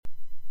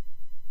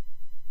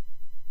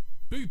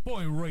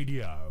Bootboy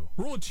Radio,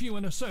 brought to you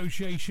in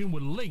association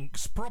with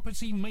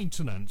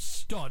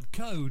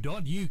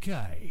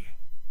linkspropertymaintenance.co.uk.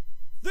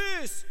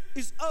 This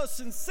is a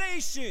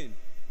sensation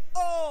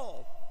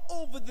all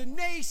over the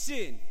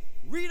nation.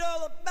 Read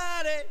all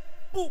about it.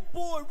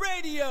 Bootboy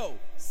Radio,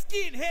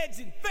 Skinheads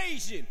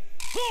Invasion.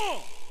 Huh!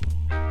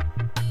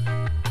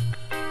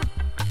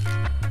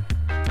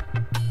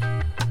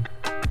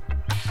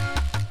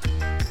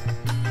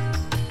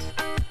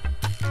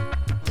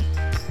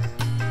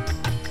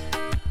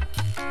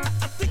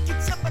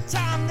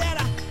 Time that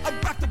I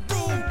rock the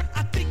room.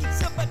 I think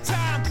it's about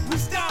time we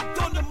stopped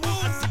on the move.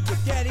 I see your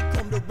daddy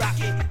come to rock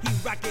it, he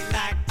rock it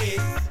like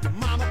this. Your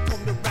mama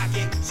come to rock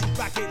it, she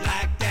rock it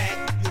like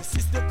that. Your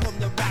sister come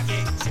to rock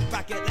it, she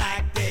rock it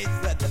like this.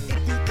 Whether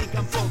if you think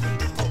I'm funky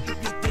or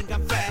if you think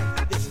I'm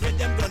fat, this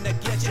rhythm gonna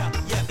get ya,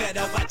 you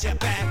better watch your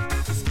back.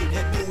 The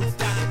skinhead moon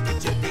stop,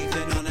 get your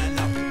dancing on that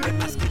low. With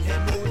my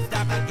skinhead moon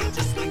stop, I get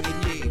you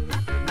swinging, yeah.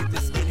 With the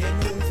skinhead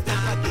moon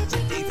stop, I get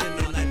you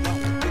dancing on that low.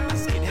 With my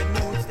skinhead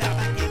moon stop,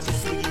 I get you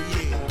swinging,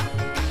 yeah.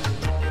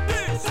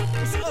 This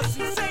is a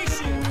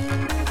sensation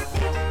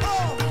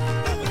all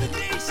over the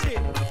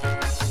nation.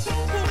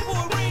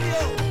 Bootboy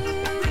Radio,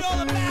 read all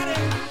about it.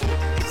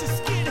 It's a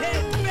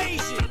skinhead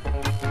invasion.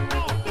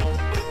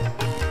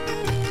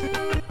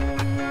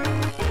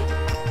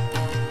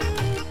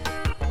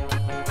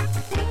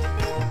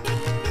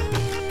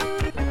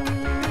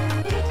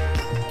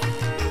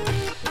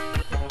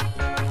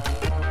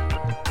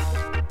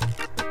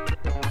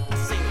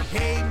 Say,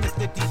 hey,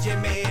 Mr. DJ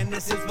Man,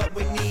 this is what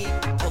we need.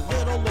 A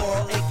little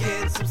Laurel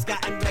Aiken, some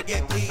Scott and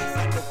reggae, please.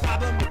 No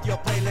problem with your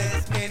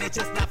playlist, man, it's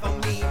just not for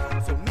me.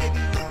 So maybe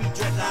you be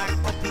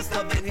dreadlock or peace,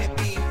 love, and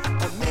hippie.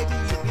 Or maybe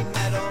you be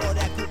metal or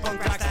that group on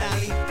crack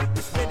style.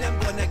 This rhythm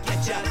gonna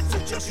get ya, so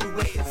just you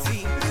wait and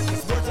see.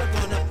 These words are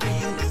gonna free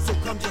you, so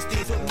come just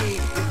dance with me.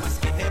 With my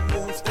skinhead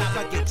moon stop,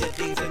 I get you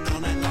dancing all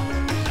night long.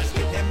 With my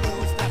skinhead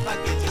moon stop, I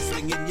get you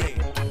swinging, yeah.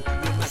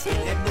 With my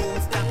skinhead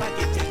moon stop, I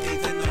get you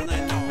dancing all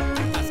night long.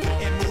 With my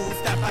skinhead moon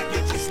stop, I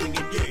get you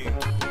swinging, yeah.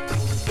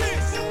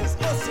 This is a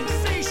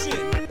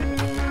sensation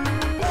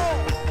all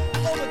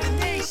over the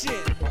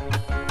nation.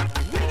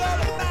 Read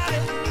all about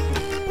it.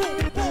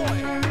 Bootboy,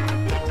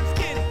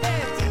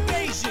 Skinheads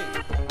Invasion.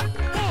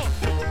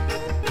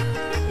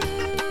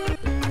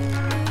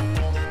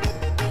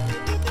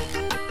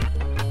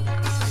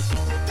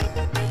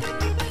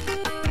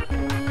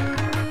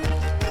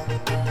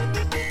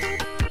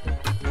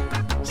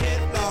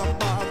 Jet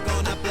Lombard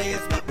gonna play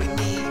is what we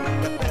need.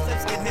 The best of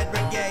skinhead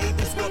reggae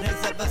this world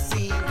has ever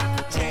seen.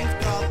 James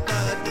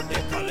Crawford,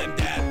 they call him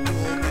Dad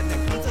Moon. When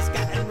it comes to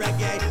scat and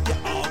reggae, you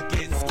all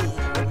get schooled.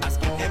 With my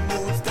skinhead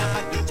moon stop,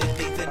 I get you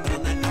dancing all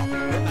night long.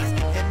 With my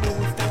skinhead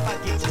moon stop, I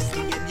get you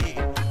swinging, yeah.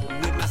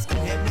 With my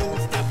skinhead moon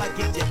stop, I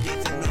get you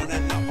dancing all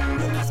night long.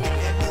 With my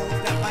skinhead moon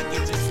stop, I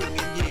get you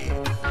swinging, yeah.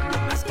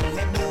 With my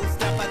skinhead moon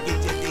stop, I get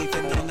you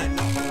dancing all night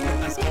long. With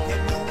my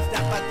skinhead moon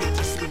stop, I get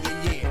you swinging,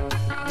 yeah.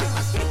 With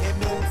my skinhead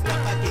moon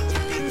stop, I get you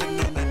dancing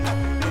all night long.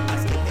 With my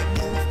skinhead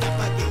moon stop,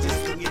 I get you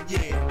swinging,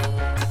 yeah.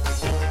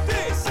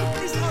 This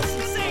is a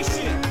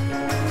sensation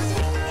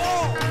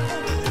all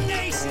over the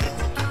nation.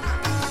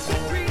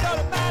 Read all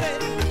about it.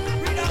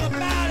 Read all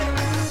about it.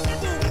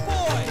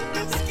 Bootboy,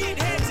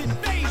 Skinheads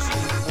Invasion.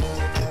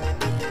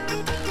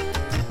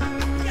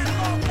 We got a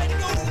long way to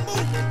go to the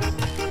moon.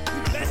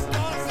 Let's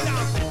start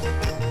stomping.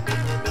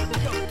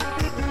 Go.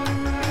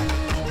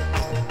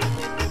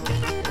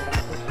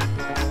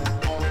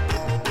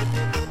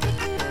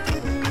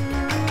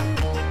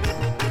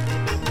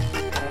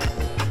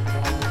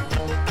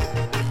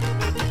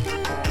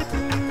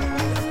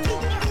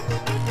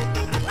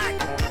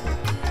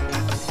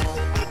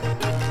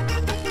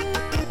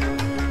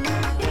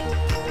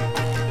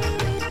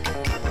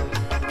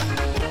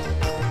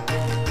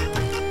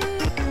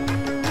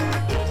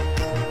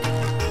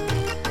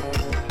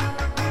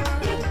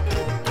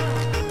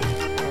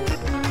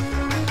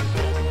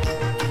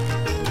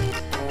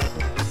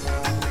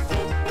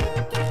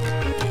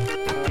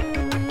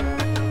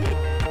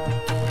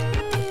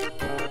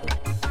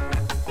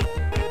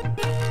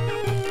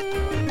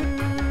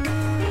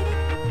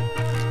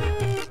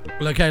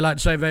 Well, okay, I'd like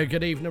to say a very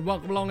good evening.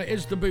 Welcome along. It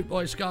is the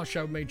Bootboy Ska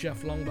Show. Me,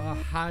 Jeff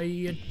Longbar. How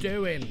you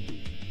doing?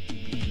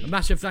 A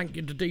massive thank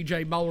you to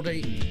DJ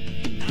Mouldy.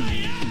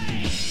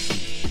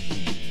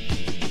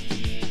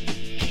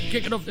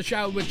 Kicking off the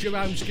show with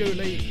Jerome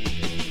Schooley.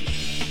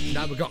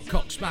 Now we've got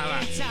Cocksparrow.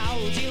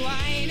 Told you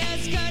ain't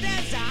as good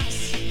as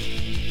us.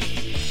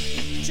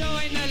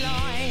 Join the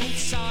line,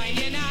 sign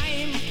your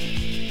name.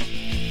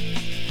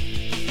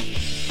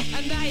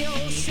 And they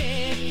all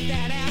said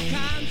that our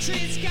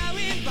country's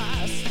going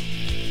bust.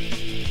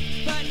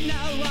 But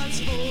no one's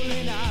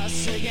fooling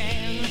us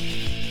again.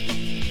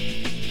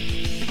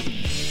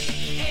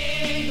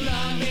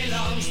 England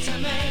belongs to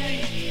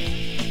me.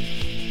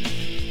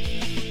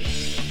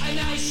 A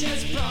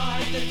nation's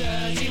pride, the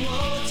dirty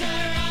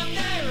water of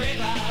the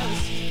rivers.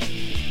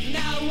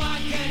 No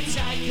one can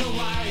take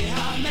away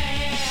her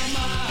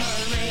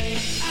memory.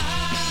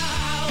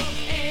 Oh,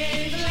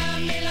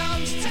 England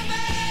belongs to me.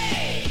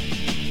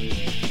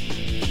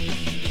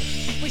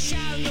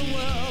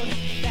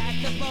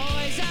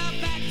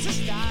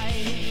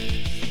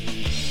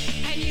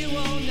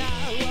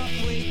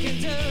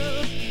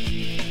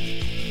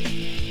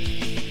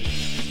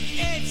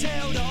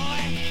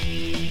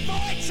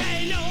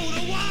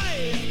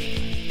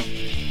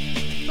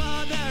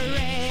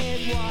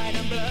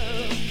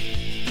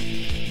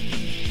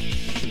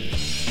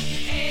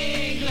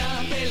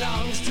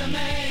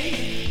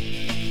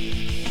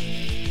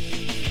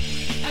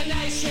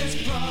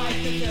 nation's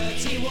pride, the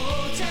dirty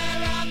water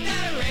of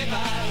the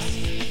rivers.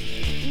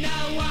 No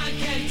one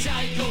can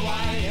take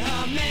away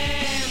her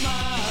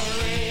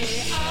memory.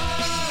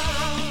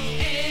 Oh,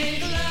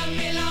 England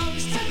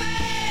belongs to me.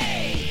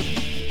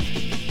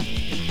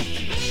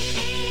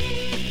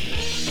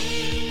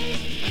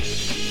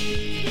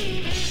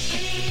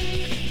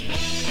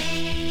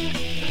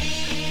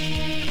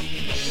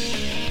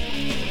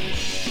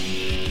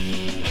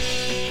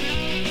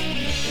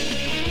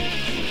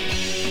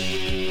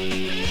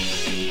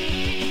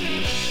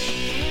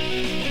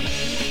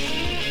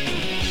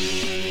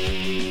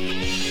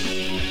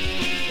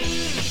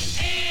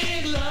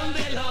 England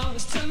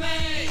belongs to me.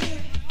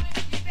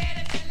 You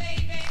better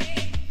believe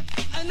it.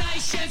 A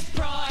nation's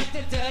pride,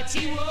 the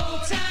dirty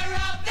water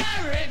of the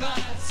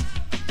rivers.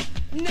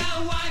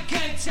 No one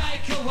can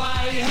take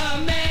away her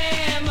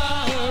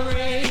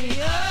memory.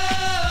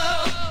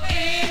 Oh,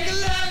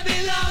 England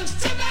belongs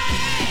to me.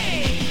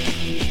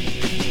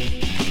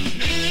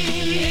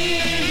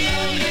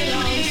 England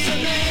belongs to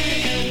me.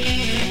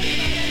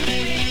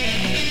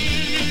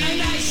 A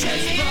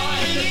nation's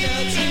pride, the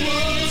dirty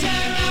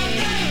water of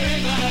the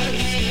rivers.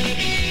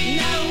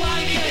 No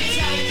one can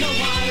take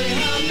away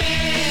her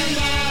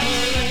memory.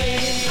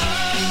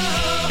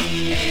 Oh,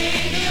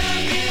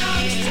 England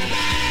belongs to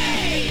me.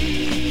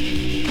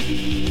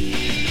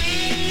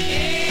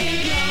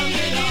 England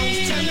belongs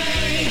to me.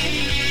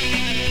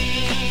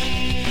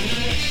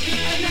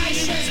 A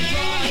nation's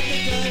pride, the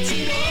dirty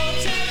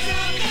waters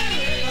of the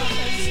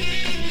rivers.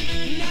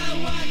 No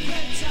one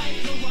can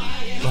take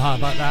away her. Well, how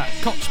about that?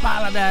 Cox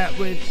Ballad there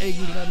with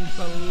England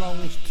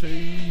Belongs to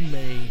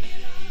Me.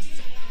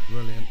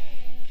 Brilliant.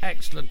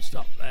 Excellent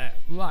stuff there.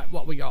 Right,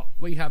 what we got?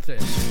 We have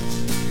this.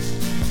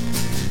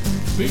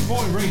 Big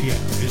Boy Radio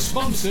is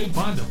sponsored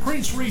by the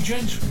Prince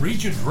Regent,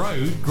 Regent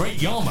Road,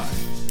 Great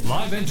Yarmouth.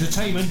 Live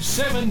entertainment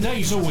 7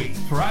 days a week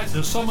throughout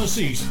the summer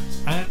season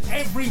and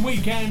every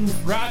weekend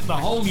throughout the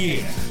whole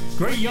year.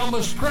 Great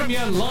Yarmouth's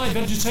premier live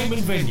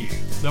entertainment venue,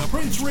 the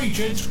Prince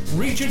Regent,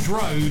 Regent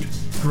Road,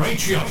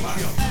 Great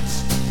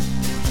Yarmouth.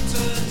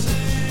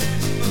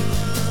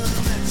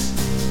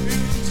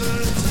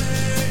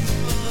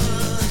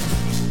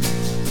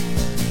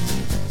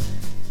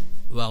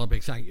 Well, a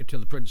big thank you to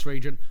the Prince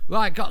Regent.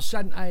 Right, got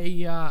sent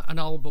an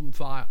album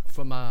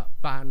from a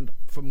band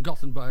from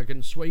Gothenburg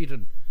in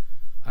Sweden,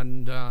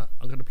 and I'm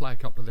going to play a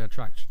couple of their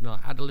tracks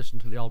tonight. I had to listen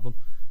to the album,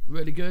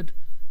 really good.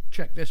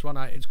 Check this one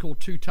out. It's called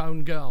Two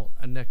Tone Girl,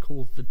 and they're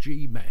called the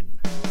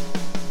G-Men.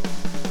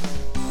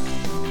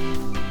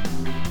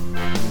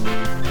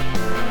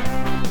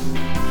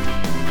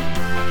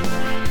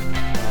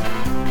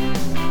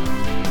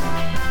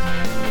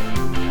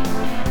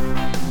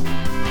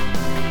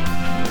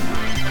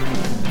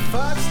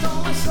 First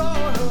time I saw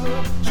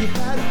her, she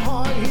had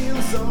high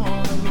heels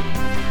on.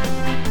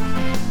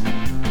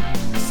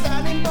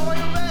 Standing by a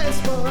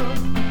Vespa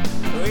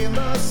in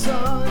the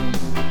sun.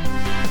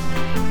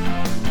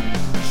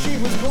 She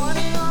was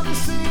grinding on the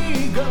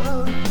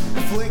cigar,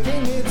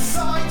 flicking it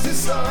side to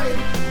side.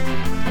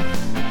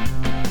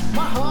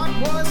 My heart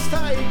was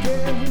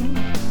taken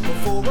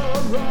before the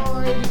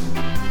ride.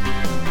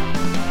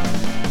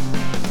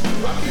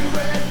 Rocking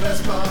red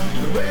Vespa,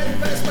 the red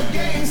Vespa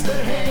against the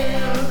hair.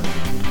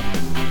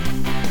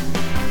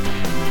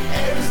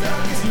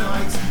 Darkest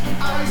nights,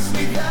 eyes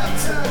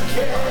without a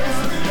care.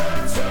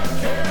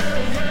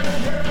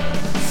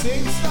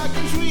 Six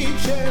seconds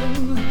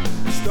reaching,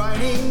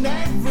 striding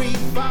every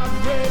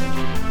fabric,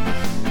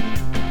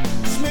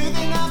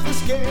 smoothing out the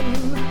skin.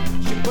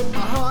 She put my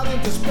heart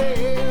into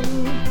spin.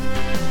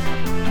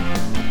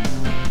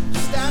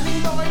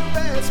 Standing by a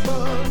Vespa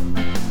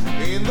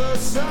in the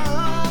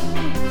sun,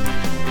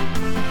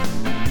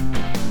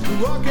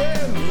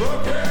 rockin',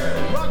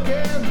 rockin',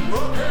 rockin',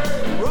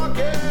 rockin',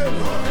 rockin',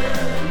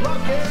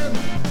 rockin'.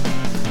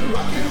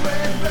 Rockin'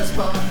 red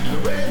Vespa, the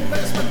red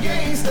Vespa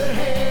against the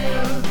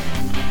hair.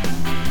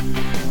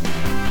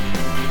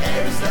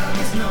 Air's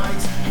darkest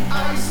nights,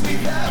 eyes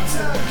without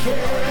a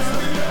care.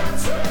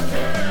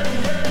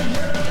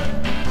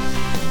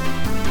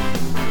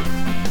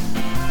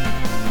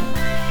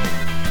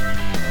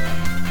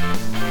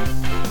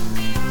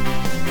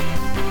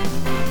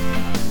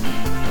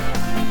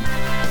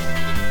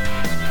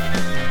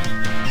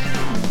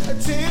 A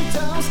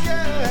two-tone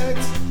skirt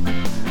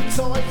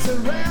tight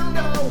around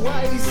our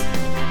waist,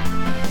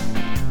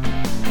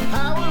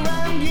 power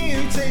and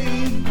beauty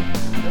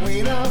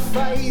in our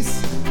face.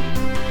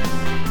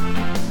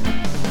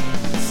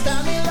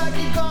 Standing like a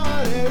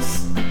goddess,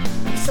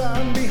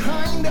 sun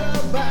behind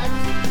her back.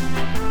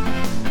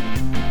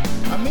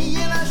 A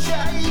million a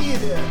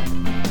shade,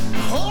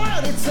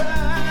 heart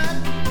attack.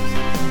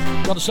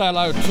 Got to say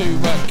hello to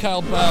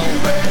Cal Bell,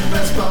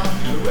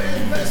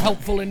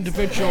 helpful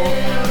individual,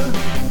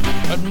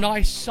 a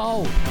nice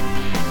soul.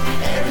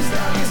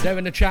 They're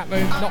in the chat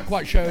room, not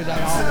quite sure who they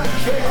are.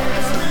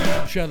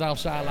 I'm sure they'll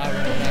say hello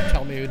and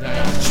tell me who they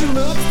are. She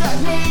looks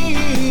at me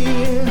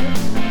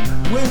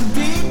with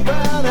deep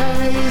brown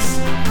eyes.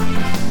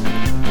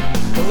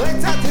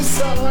 Let out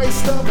this eye,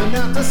 stopping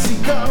out the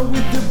cigar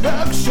with the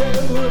buck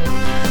show.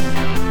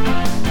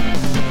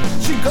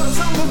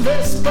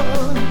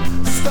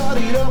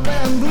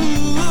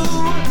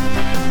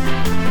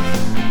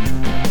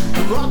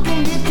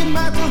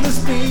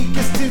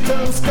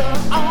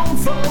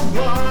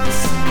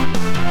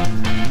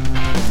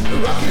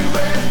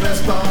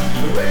 Vespa,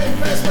 the red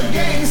Vespa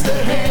gangster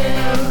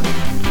hair.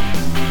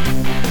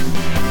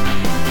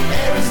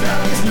 Air is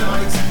dark as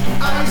night,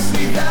 ice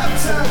without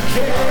a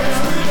care.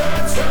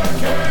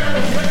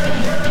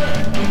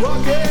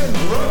 Rockin',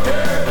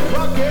 rockin',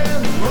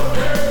 rockin',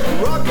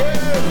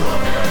 rockin',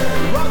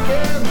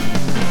 rockin',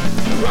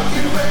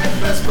 rockin' red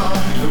Vespa,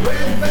 the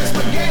red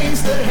Vespa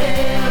gangster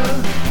hair.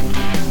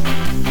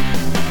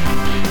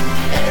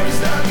 Air is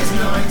dark as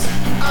night,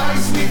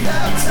 ice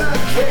without a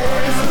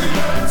care. Ice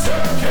without a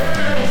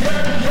care,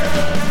 yeah, yeah.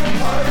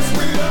 Ice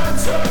without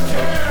a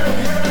care,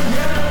 yeah,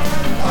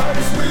 yeah.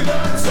 Ice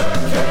without a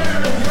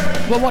care,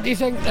 yeah. Well, what do you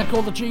think? They're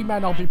called the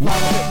G-Men. I'll be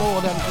playing a bit more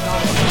of them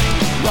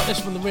tonight. Got this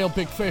from the Real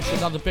Big Fish,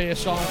 another beer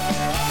song.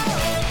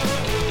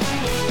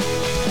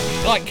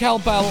 Like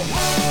Cowbell,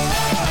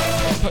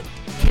 but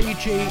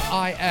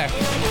TGIF.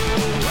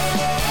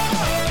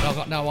 I've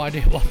got no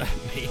idea what that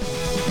means.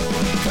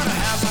 Gonna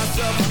have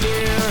myself a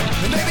beer,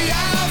 and maybe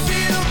I'll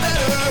feel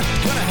better.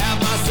 Gonna have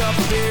myself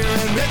a beer,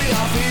 and maybe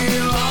I'll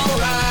feel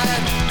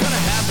alright.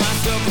 Gonna have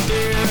myself a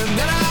beer, and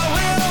then I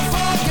will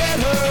forget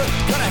her.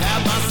 Gonna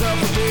have myself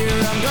a beer,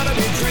 I'm gonna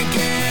be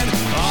drinking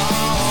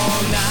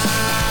all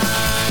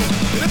night.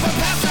 And if I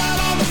pass out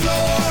on the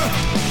floor,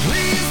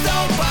 please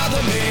don't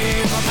bother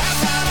me. If I pass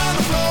out on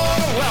the floor,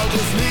 well,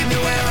 just leave me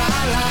where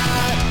I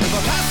lie. If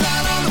I pass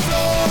out on the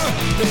floor,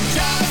 then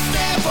just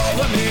step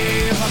over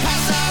me. If I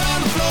pass out on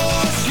the floor,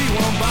 she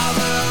won't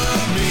bother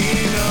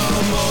me no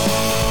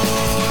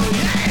more.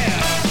 Yeah!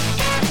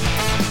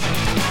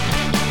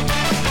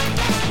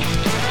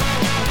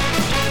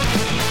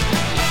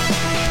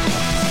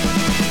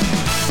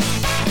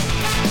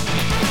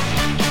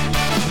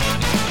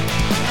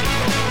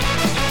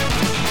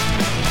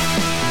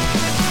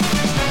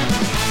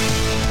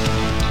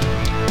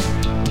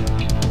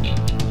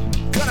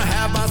 Gonna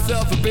have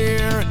myself a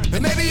beer,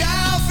 and maybe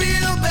I'll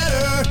feel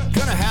better.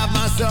 Gonna have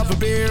myself a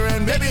beer,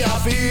 and maybe I'll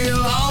feel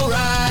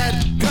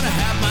alright. Gonna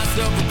have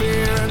myself a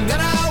beer, and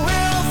then I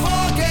will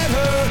forget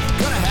her.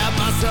 Gonna have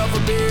myself a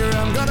beer,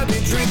 I'm gonna be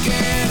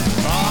drinking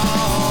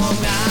all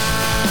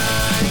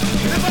night.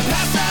 And if I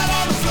pass out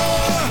on the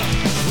floor,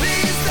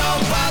 please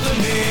don't bother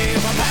me.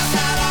 If I pass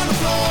out on the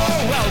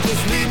floor, well,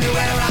 just leave me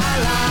where I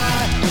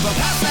lie. If I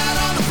pass out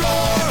on the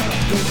floor,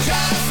 then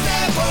just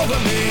step over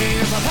me.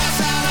 If I pass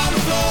out on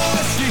the floor,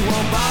 she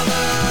won't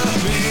bother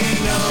me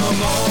no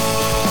more.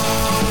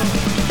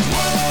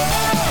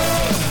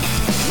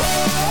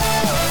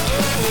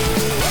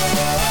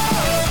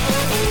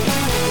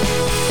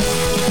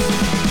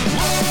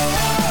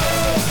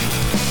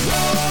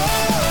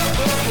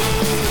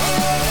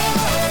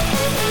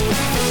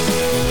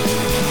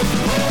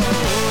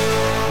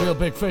 Real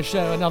Big Fish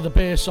there, another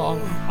beer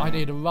song. I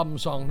need a rum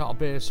song, not a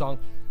beer song.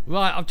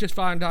 Right, I've just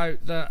found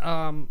out that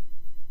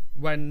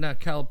when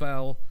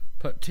Cowbell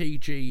put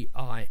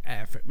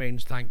TGIF, it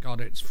means thank God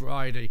it's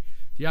Friday.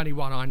 The only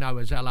one I know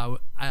is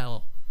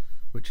LOL,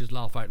 which is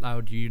laugh out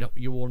loud.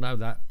 You all know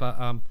that, but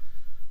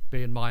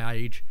being my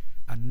age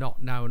and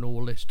not knowing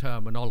all this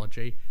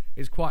terminology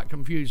is quite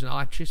confusing.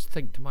 I just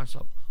think to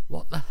myself,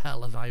 what the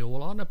hell are they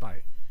all on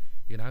about?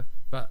 You know,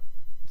 but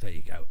there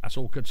you go. That's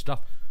all good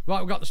stuff. Right,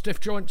 we've got the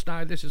Stiff Joints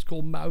now. This is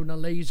called Mona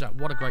Lisa.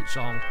 What a great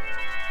song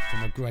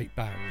from a great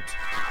band.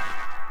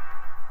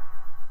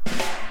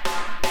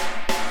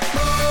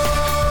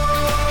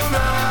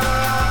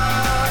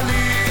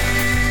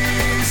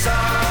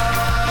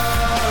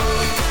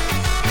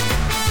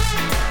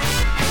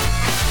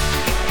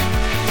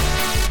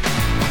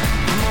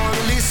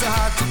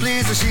 Hard to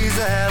please her, she's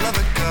a hell of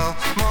a girl.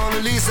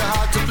 Mona Lisa,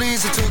 hard to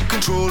please her, took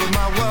control of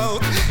my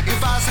world. If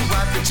I say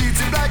white, then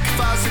cheating black.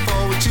 If I say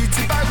forward,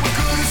 cheating back. We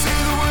couldn't see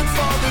the wood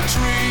for the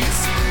trees.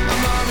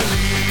 Mona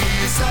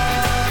Lisa,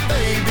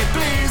 baby,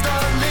 please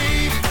don't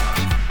leave.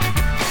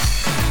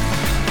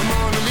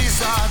 Mona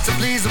Lisa, hard to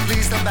please her,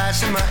 please don't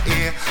bash in my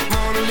ear.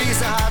 Mona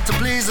Lisa, hard to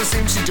please her,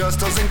 seems she just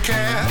doesn't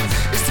care.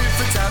 It's tit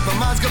for tat, my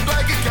mind's gone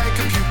blank, it can't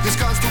compute this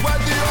constant word.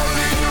 The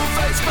only new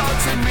face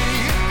spots in me.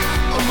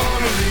 Oh,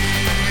 Mona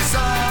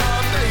Lisa,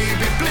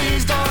 baby,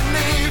 please don't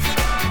leave.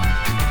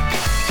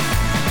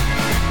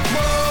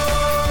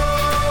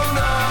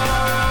 Mona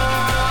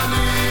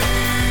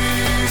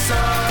Lisa.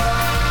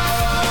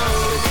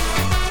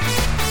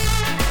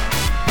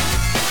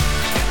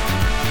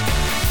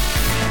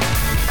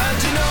 And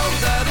you know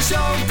that it's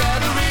shown that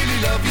I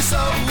really love you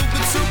so.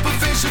 But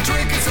superficial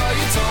drinking's all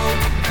you're told.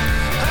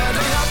 And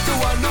I have to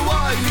wonder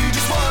why you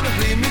just wanna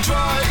bleed me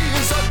dry.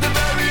 And suck the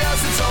very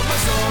essence of my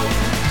soul.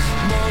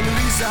 Mona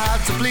Lisa,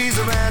 hard to please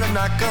her, and I'm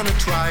not gonna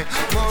try.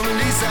 Mona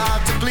Lisa,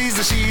 hard to please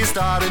her, she is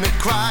starting to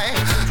cry.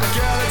 I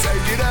can't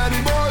take it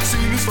anymore, I've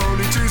seen these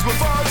phony tunes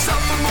before.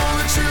 Something more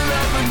than she'll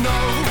ever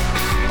know.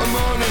 Oh,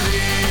 Mona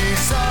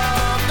Lisa,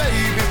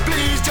 baby,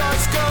 please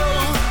just go.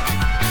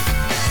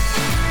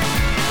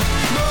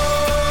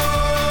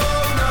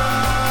 Mona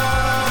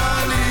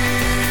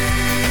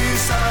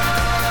Lisa.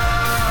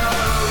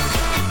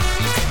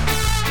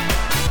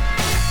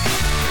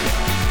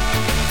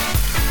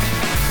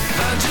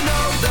 And you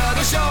know that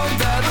I've shown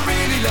that I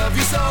really love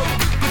you so.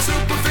 But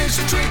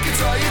superficial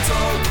trinkets are you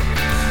told.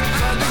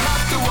 And I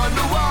have to wonder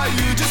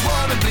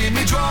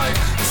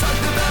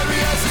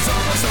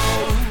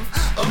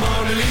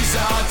Mona Lisa,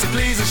 hard to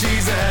please her,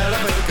 she's a hell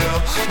of a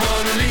girl.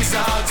 Mona Lisa,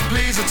 hard to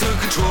please her, took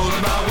control of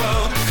my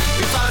world.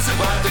 If I said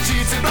white, then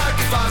she'd say black.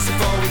 If I said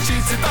forward,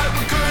 she'd say back.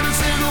 We couldn't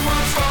sing a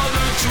word for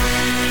the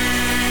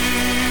trees.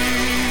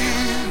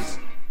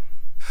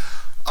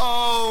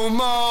 Oh,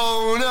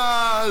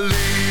 Mona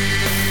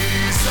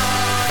Lisa,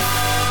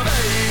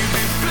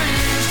 baby,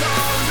 please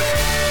don't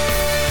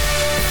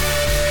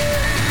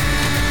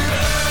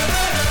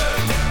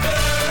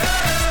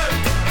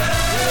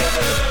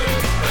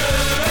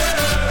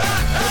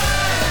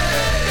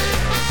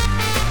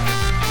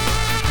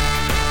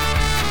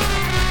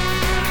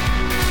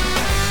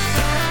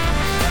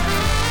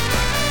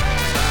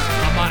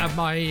I might have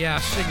my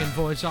singing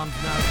voice on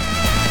now.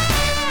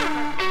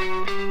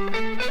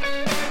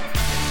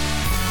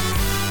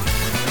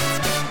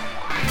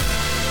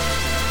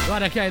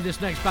 Right, okay, this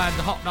next band,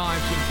 the Hot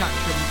Knives, you can catch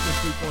them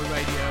with Boot Boy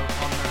Radio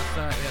on the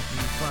 30th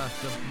and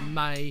 1st of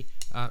May.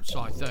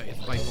 30th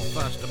of April,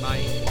 1st of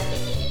May.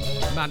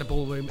 Manor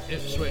Ballroom,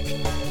 Ipswich.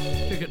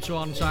 Tickets are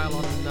on sale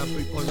on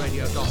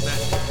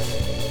bootboyradio.net.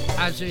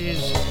 As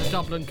is the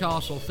Dublin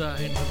Castle,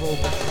 13th of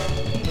August.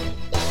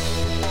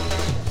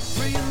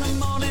 3 in the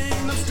morning,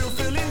 I'm still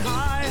feeling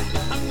high.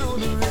 I know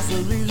there is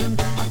a reason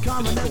I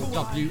come and never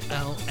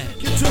WLN.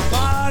 get to a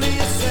party,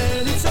 you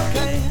said it's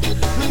okay.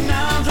 And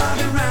now I'm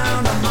driving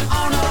around on my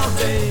own all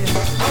day.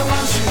 I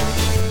want you,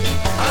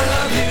 I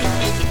love you,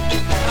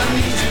 I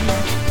need you.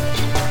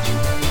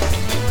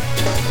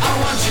 I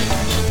want you,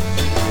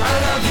 I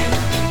love you,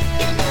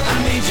 I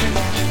need you.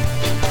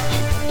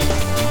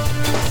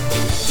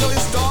 So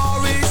your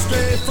story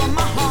straight from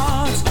my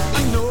heart.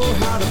 I know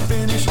how to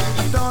finish, I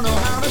don't know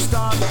how to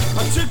start.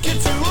 I took you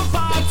to a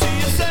party,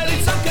 you said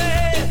it's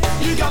okay.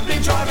 You got me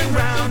driving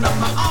round on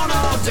my own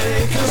all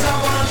day. Cause I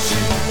want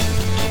you,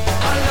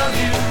 I love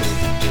you,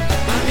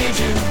 I need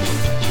you.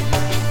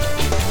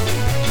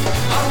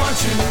 I want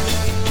you,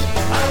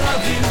 I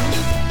love you,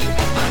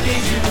 I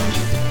need you.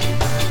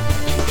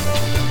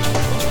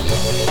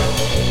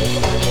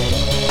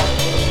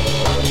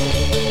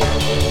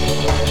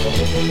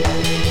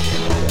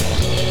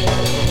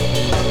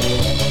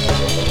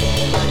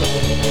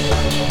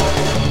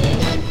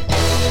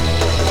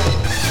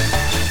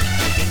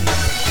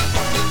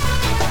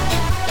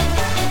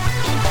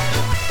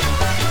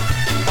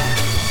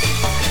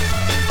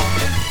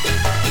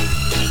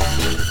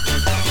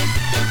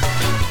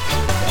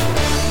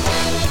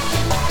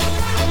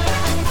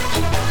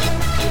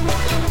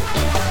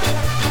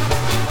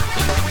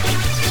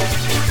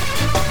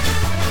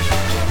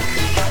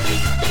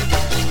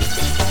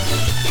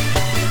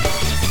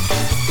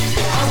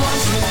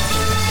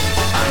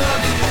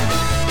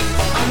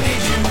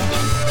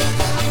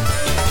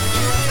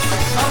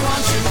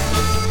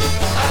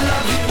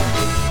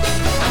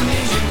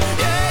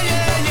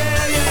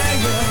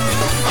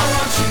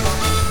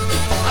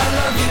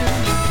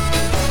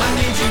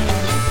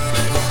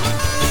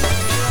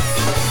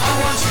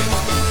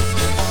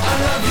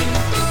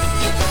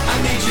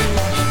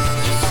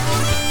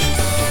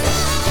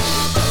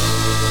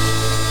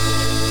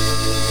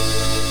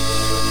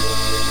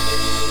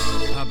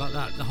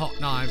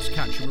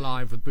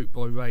 With Boot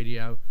Boy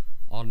Radio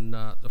on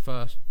the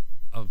 1st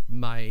of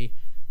May,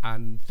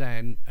 and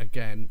then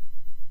again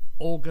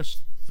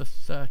August the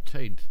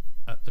 13th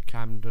at the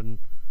Camden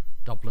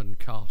Dublin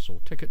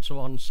Castle. Tickets are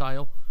on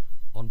sale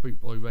on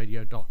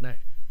bootboyradio.net.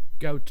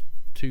 Go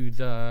to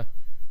the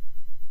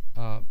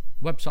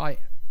website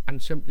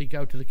and simply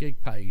go to the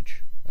gig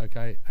page,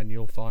 okay, and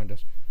you'll find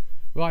us.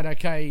 Right,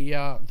 okay,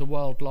 the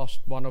world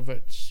lost one of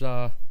its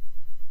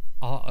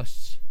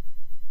artists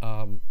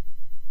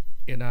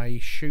in a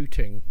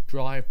shooting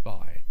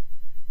drive-by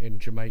in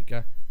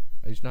Jamaica.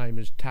 His name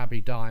is Tabby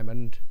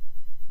Diamond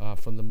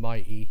from the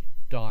Mighty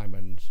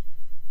Diamonds.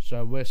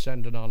 So we're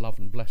sending our love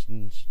and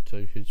blessings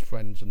to his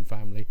friends and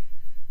family,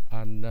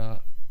 and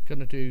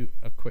gonna do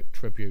a quick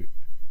tribute.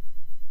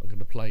 I'm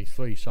gonna play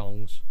 3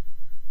 songs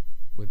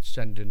with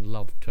sending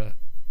love to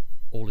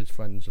all his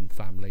friends and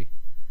family,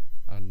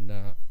 and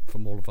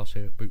from all of us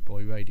here at Boot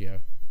Boy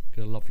Radio.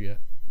 Gonna love you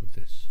with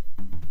this.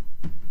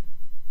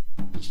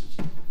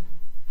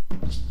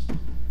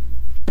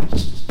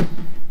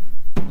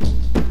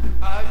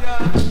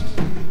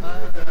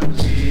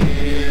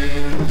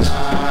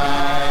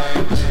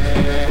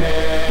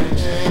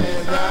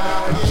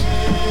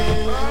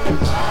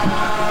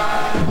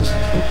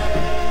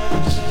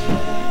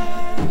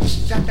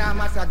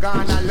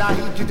 Gonna lie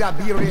to the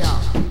Berea.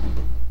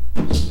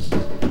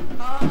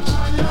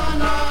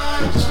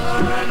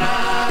 Turn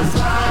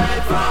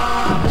aside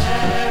from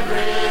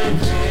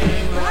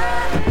everything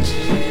that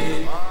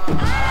I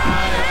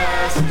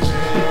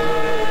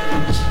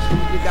escaped.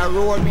 You got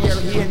roll me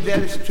here in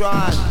Del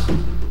Strand.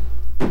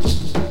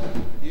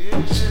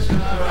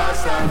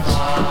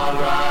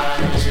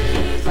 Rastafari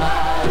is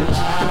alive.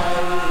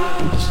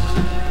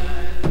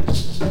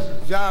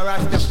 Jah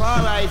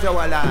Rastafari is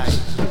our life.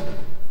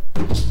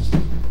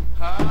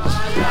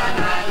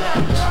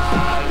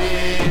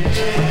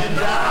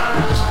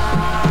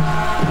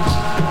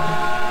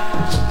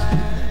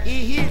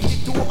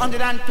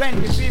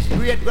 225th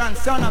great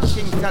grandson of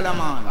King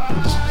Solomon.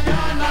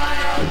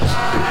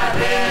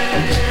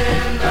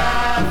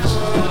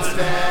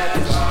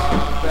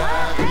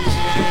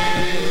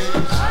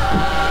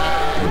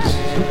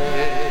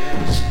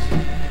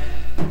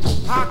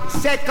 Acts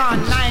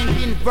 2nd,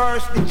 19th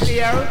verse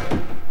declare.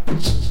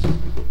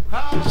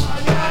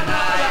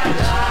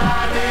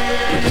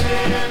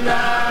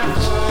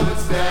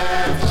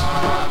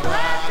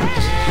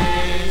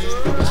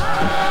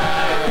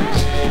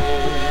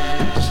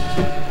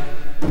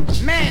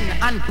 Men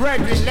and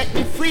brethren, let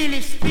me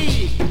freely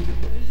speak.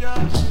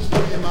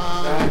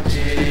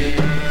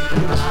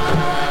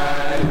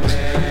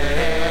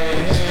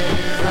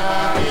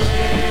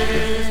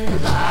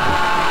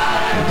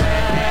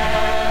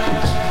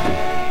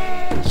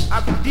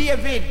 Of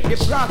David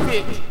the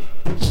prophet.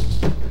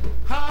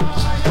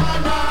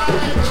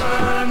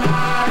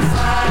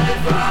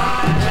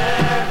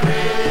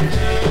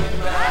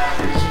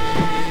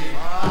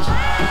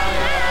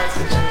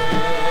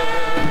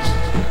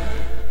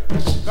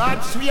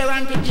 God swear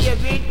unto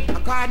David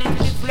according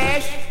to the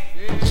flesh.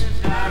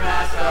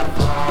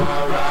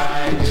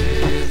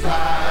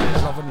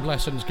 Love and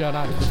blessings going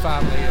out to the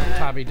family of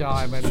Tabby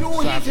Diamond.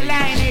 Through his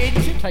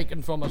lineage.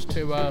 Taken from us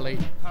too early.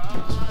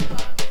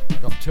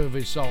 Got two of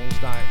his songs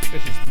now.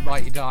 This is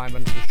Mighty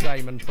Diamond, The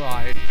Shame and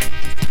Pride.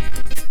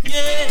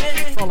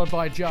 Followed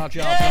by Jar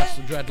Jar Bless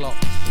the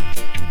Dreadlocks.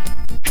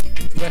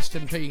 Rest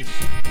in peace.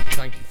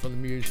 Thank you for the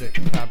music,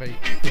 Tabby.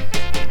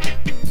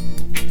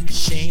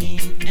 Shame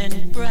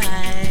and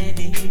pride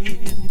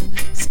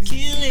is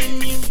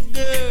killing you,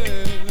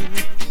 girl.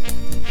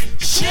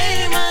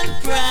 Shame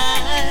and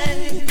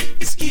pride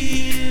is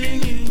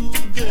killing you,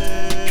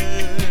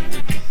 girl.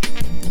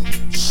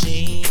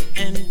 Shame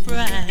and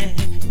pride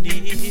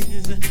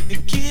is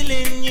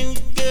killing you,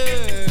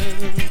 girl.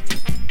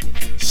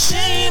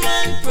 Shame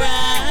and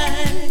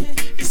pride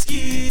is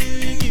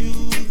killing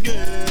you,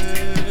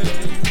 girl.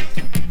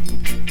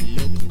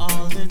 Look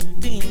all the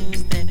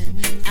things that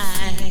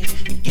I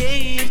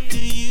gave to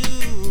you.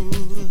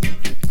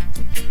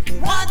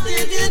 What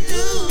did you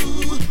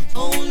do?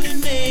 Only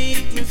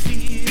make me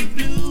feel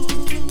blue.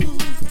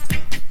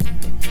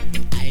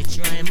 I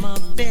try my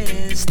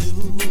best to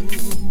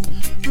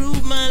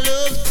prove my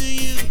love to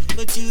you,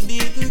 but you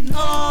didn't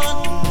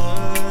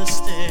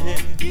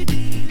understand. You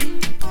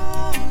didn't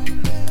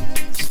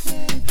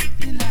understand.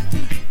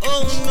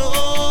 Oh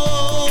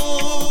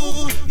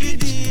no, you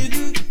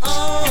didn't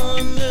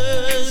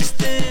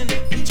understand.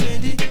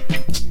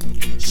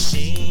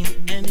 Shame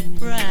and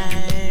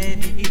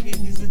pride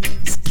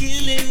is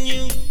killing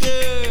you,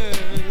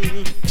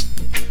 girl.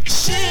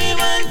 Shame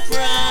and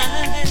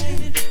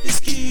pride is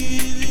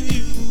killing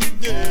you,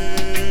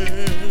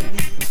 girl.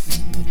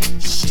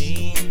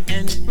 Shame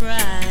and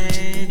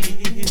pride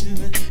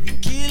is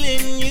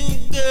killing you,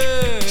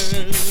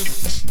 girl.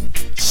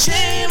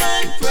 Shame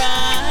and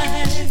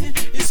pride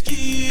is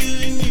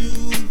killing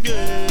you,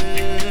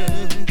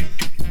 girl.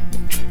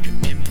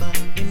 Remember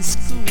in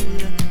school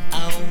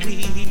how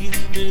we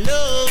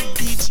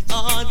loved each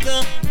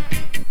other.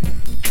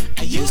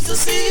 I used to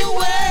see you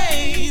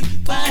wait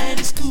by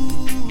the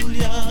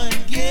schoolyard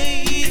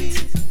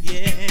gate.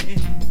 Yeah,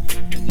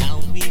 now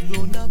we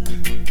grown up.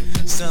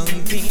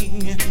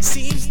 Something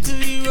seems to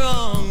be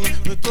wrong.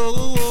 But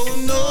oh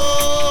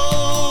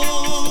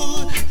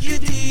no, you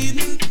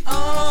didn't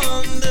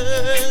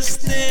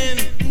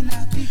understand.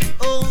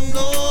 Oh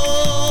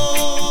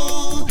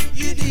no,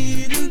 you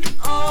didn't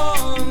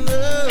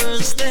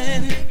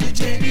understand. Oh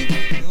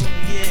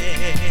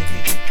yeah.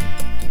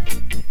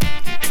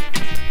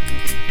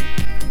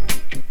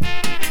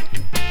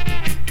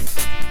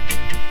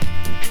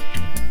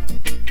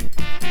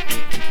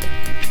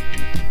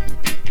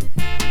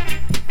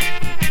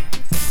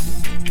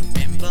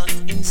 Remember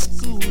in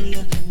school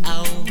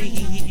how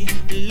we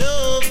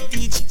loved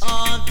each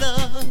other.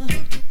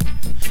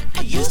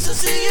 I used to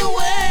see you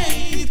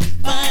wait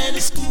by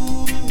the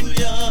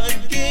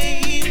schoolyard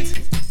gate.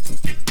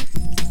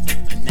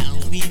 But now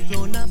we've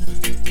grown up,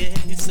 yeah,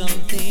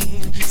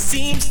 something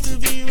seems to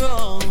be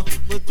wrong.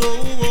 But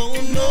oh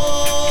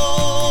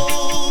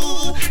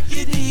no,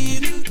 you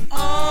didn't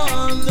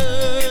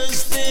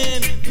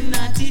understand.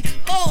 Naughty,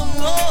 oh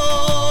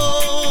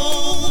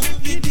no,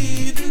 you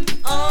didn't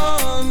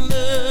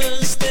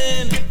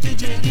understand.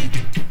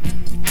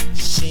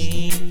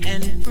 Shame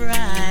and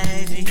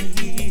pride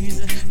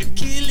is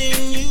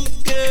killing you,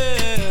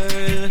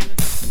 girl.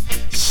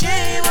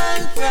 Shame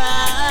and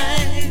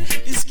pride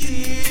is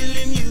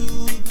killing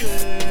you,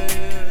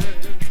 girl.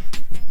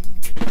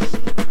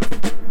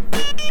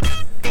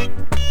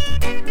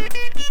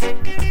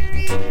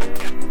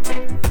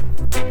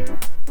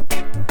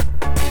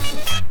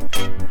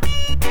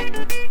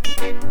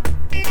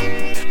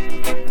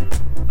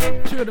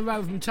 Two in a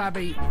row from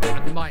Tabby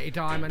and the Mighty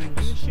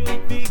Diamonds. You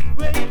should be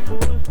grateful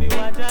for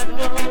what I've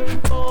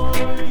done for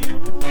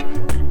you.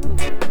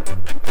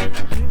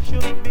 You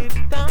should be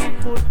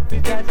thankful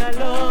because I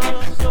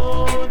love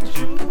so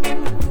true.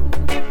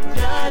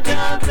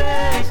 Jaja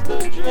best to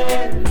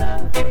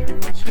dreadlock,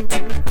 true to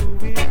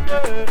his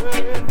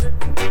word.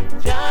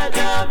 Jaja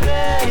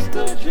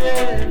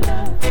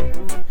dreadlocks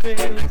who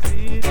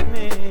faces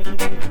me.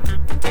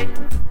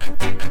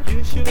 You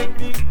should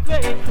be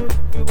grateful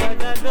for what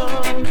I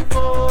done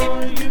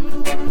for you.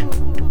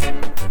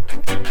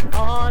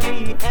 All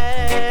he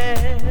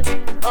has,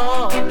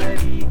 all that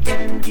he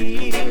can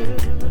give.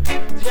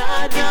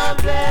 Jah Jah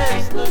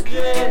bless the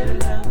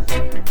dreadlocks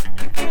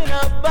in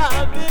a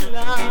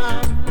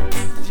Babylon.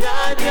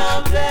 Jah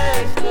Jah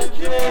bless the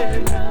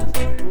dreadlocks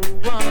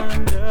who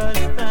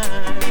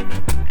understand.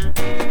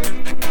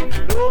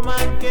 No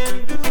man can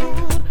do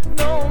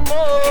no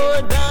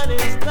more than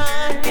his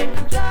time.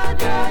 Jah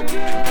Jah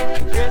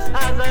just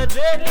as a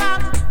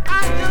dreadlocks, I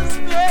just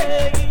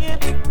play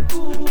it.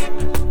 Ooh,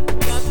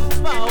 got the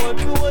power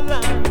to a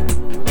land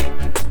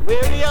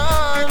where we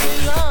all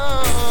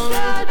belong.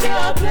 Jah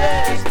Jah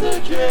bless the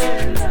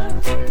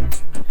dreadlocks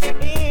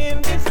in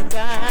this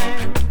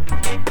time.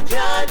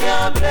 Jah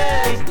Jah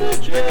bless the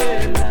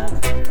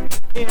dreadlocks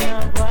in a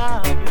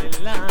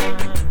Babylon.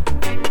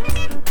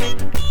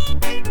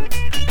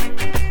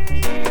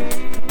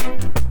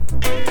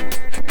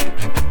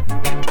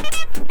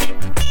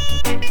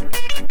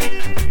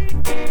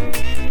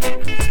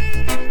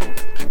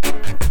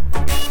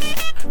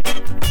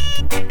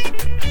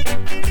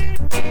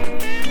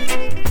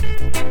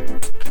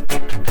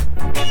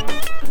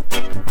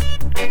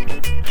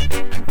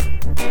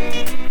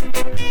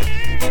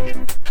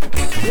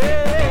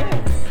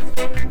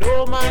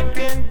 No man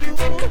can do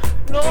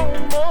no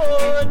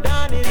more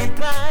than his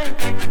time.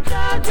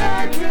 Jah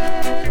Jah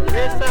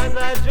dress as a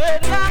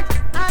dreadlocks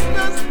and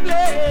just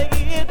play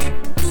it.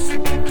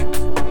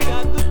 Ooh,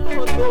 got to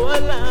go a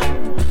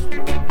land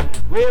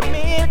where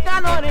milk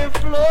and honey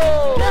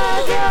flow. Jah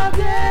Jah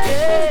bless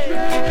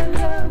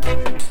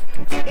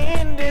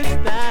in this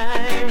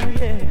time,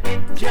 yeah.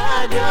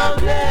 Jah Jah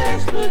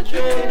bless the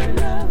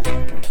dreadlocks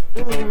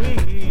who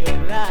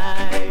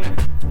realize.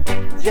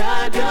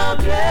 Jah Jah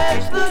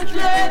bless the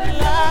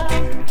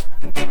dreadlocks,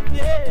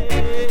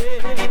 yeah.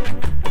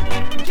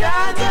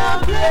 Jah Jah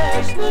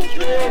bless the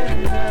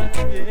dreadlocks,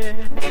 yeah.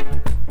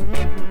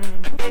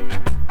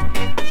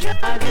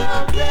 Jah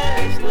Jah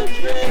bless the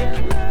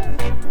dreadlocks.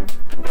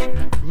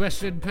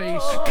 Rest in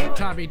peace,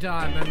 Tabby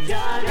Diamond,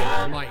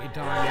 Mighty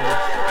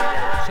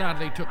Diamond.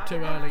 Sadly took too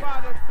early.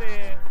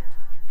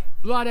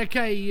 Right,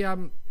 okay,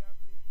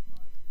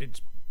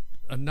 it's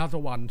another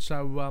one,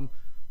 so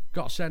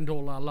got to send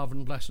all our love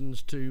and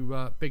blessings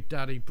to Big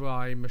Daddy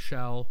Bri,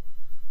 Michelle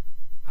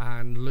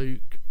and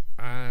Luke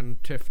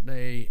and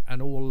Tiffany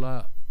and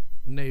all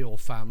Neil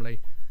family.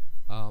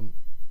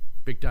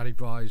 Big Daddy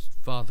Bri's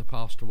father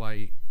passed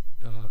away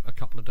a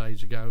couple of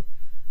days ago,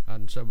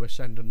 and so we're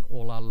sending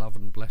all our love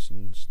and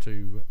blessings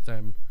to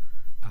them,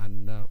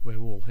 and we're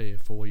all here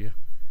for you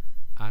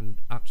and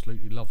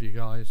absolutely love you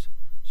guys.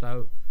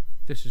 So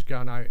this is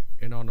going out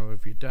in honour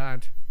of your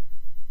dad.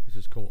 This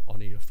is called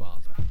Honour Your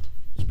Father,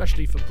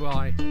 especially for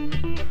Bri.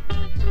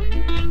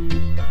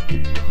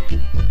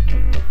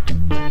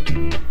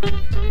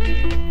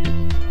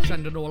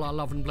 Sending all our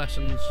love and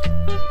blessings.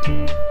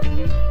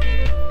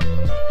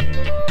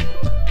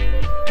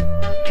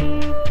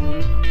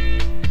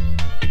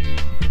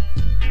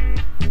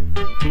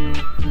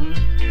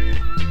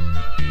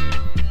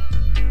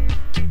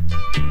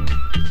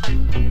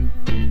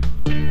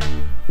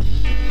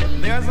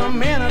 There's a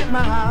man at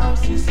my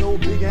house, he's so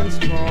big and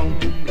strong.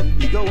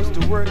 He goes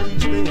to work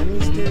each day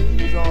and he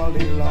stays all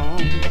day long.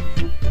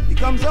 He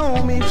comes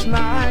home each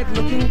night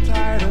looking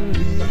tired and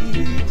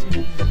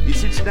beat. He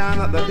sits down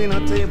at the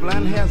dinner table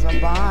and has a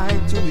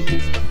bite to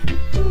eat,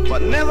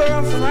 but never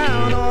a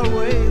frown,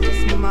 always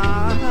a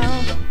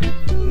smile.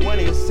 When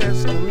he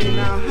says to me,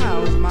 now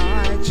how's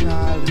my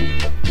child?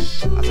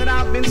 I said,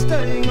 I've been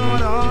studying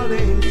all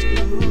day in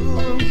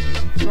school,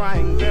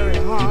 trying very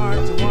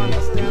hard to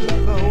understand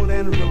the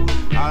golden rule.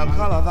 I'll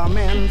color the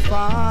man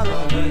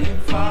father.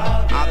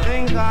 I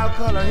think I'll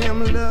color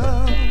him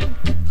love.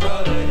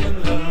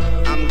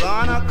 I'm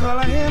gonna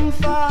color him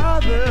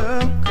father.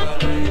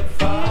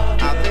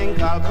 I think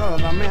I'll color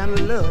the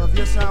man love.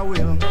 Yes, I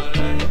will.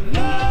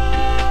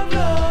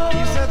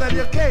 He said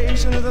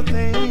education is a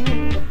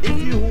thing if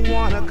you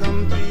wanna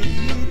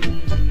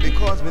compete,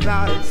 because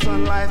without it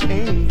son life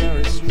ain't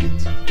very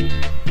sweet.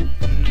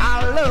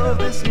 I love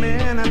this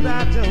man and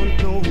I don't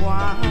know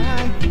why,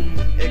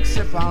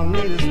 except I'll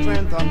need his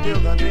strength until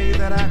the day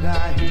that I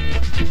die.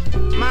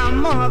 My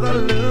mother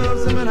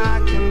loves him and I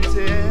can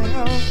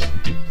tell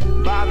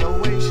by the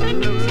way she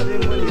looks at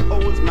him when he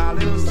holds my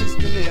little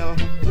sister Nell.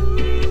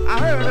 I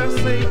heard her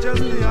say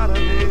just the other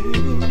day,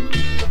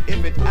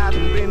 if it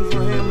hadn't been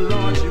for him,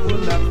 Lord, she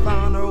wouldn't have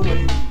found her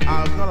way.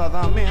 I'll color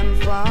the man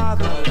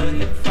father.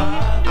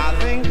 I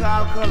think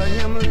I'll color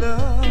him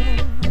love.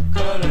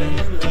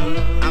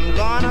 I'm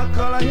gonna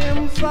color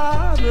him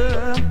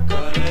father.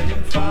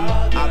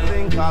 I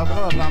think I'll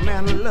color the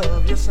man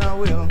love. Yes, I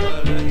will.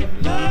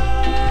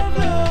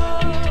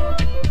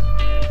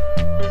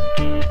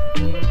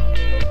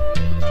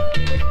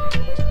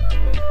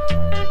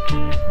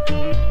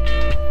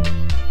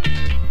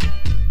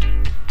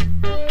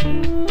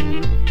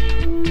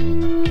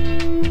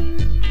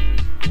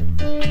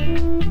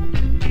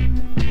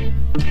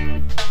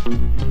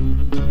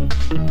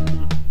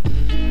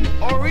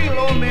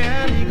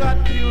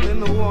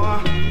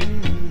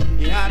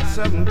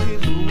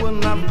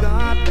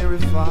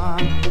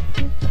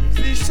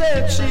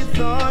 said she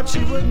thought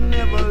she would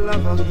never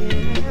love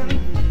again.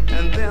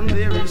 And then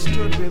there he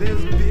stood with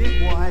his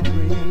big white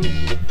grin.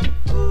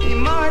 He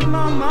married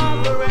my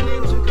mother and he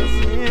took us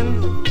in.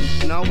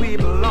 Now we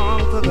belong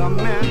to the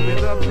man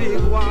with a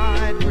big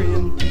white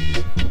grin.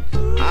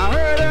 I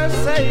heard her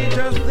say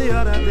just the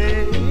other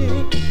day,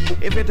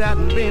 if it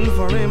hadn't been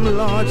for him,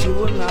 Lord, she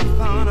wouldn't have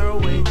found her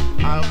way.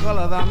 I'll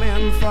color the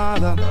man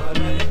father.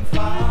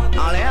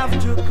 I'll have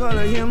to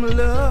color him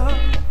love.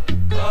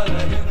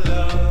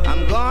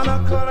 I'm gonna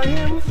color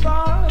him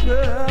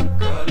father.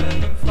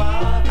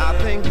 I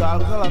think I'll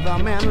color the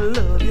man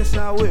love. Yes,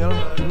 I will.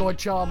 Lloyd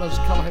Chalmers,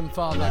 colour him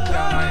father,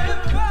 can't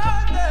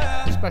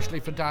I? Especially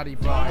for Daddy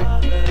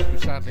Brian, who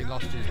sadly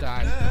lost his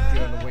dad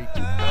during the week.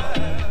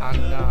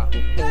 And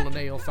all the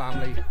Neil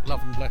family,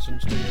 love and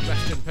blessings to you.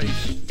 Rest in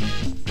peace.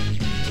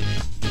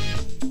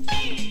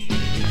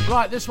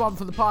 Right, this one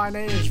for the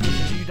Pioneers,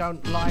 which you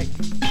don't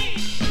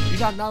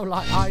know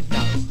like I'd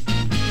know.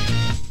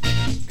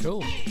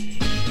 Cool.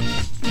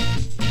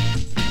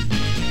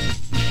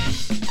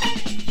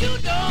 You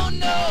don't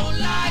know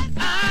like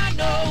I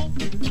know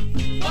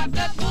what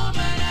that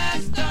woman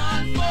has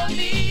done for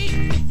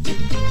me.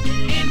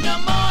 In the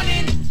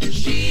morning,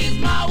 she's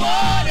my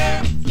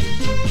water.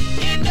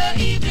 In the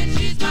evening,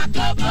 she's my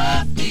cup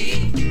of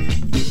tea.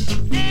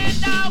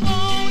 And I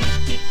won't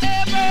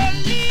ever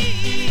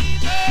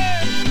leave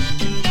her,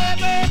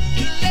 never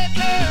let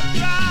her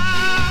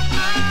cry.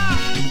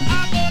 I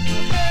go to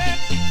her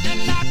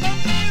and like a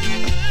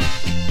miracle,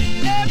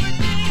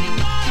 everything's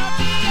gonna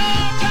be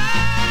alright.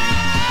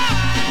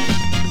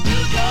 You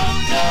don't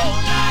know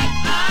like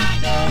I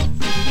know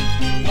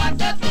what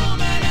that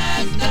woman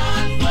has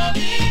done for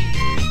me.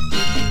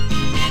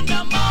 In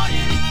the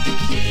morning,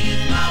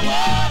 she's my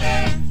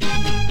water.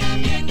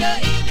 In the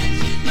evening,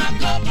 she's my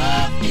cup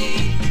of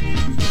tea.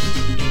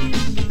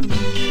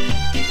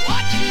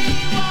 What she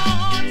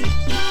wants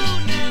to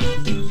know,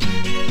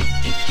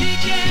 she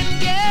can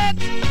get.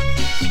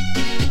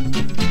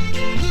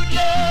 Good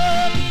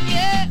loving,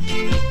 yeah.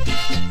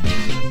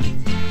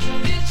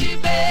 Till she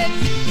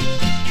begs,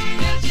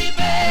 till she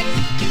begs,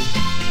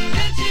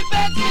 till she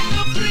begs me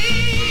to free.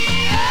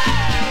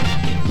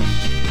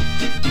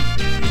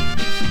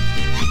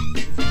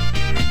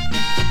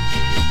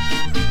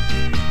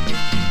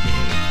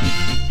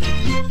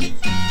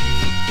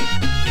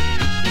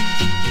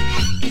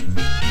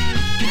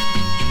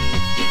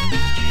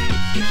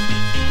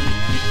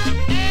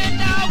 And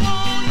I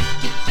won't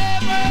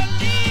ever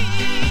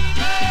leave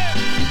her,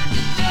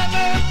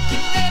 never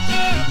let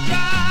her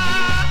cry.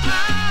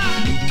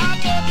 I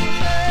go to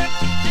her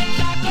and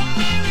like a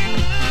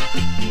miracle,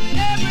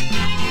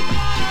 everything is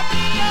gonna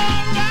be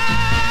alright.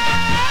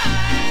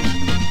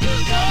 You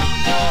don't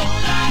know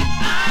like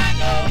I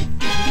know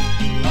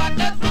what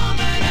that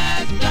woman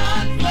has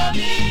done for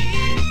me.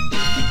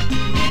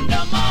 In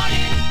the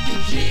morning,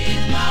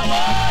 she's my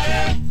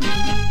water.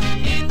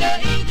 In the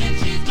evening,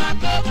 she's my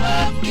cup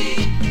of tea.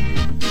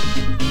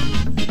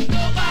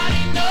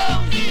 Nobody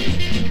knows,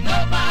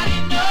 nobody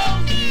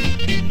knows,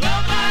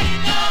 nobody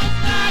knows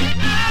like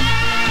I.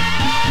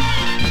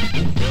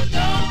 You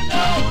don't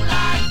know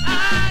like I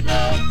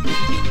know.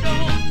 You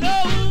don't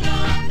know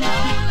like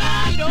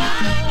I know.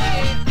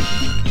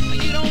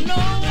 You don't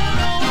know,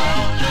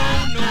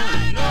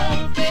 no,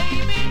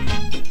 baby.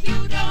 You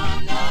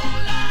don't know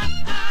like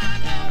I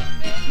know,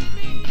 baby.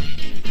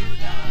 You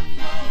don't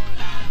know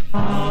like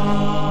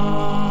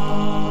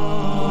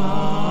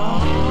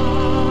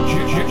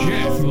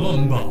Jeff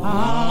Lumber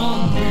on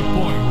Big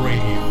Boy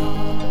Radio.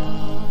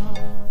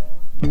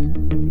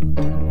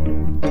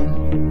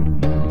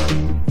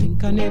 Think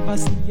I never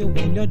see you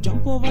when you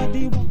jump over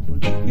the wall.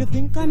 You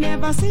think I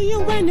never see you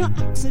when you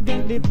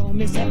accidentally fall.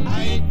 Me say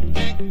I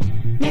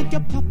make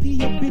your puppy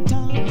your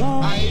bitter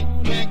gone.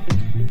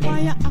 Why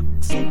you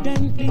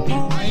accidentally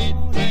fall?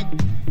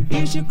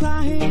 Is she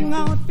crying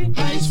out for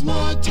ice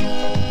water?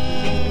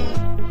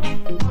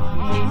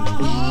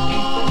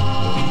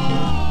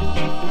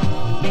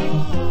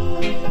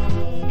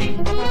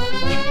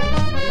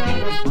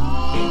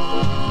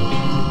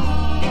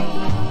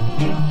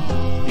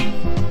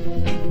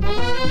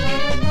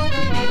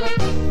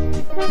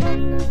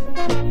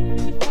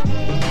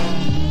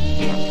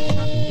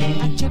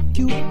 I check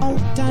you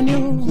out and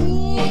you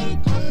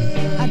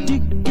I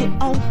dig you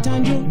out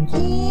and you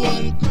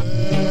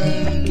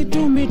Take it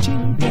to me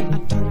children. I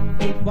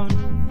told you one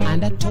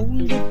and I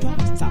told you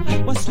twice.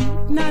 I was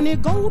sweet nanny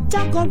goat.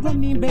 I go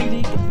running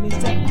belly. Give me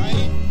say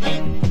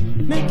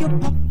make you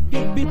pop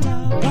your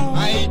bitter gone.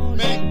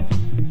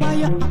 Why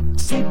you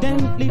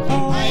accidentally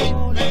fall?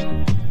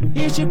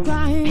 Is she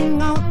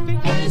crying out for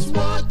ice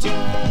water?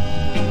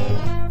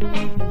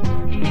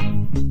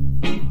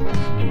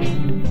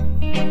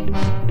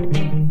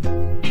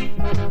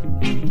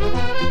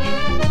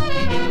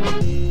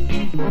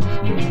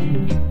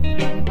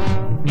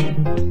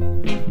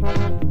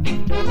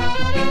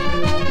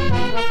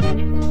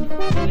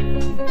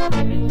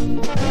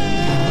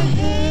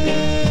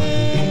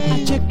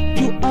 I check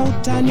you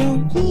out and you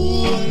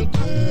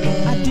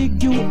I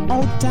dig you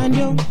out and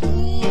you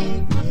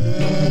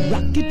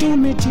rock Take it to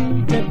me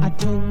children, I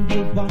told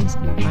you once,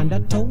 and I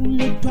told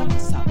you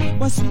twice.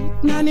 But sweet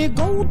nanny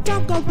go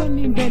talk up when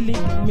in belly.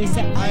 Me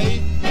say,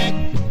 I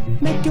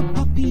make your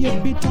puppy a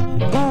bit of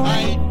gold.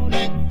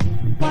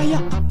 Why you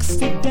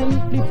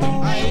accidentally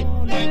fall?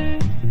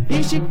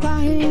 Is she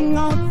crying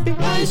out the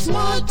ice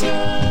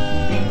water?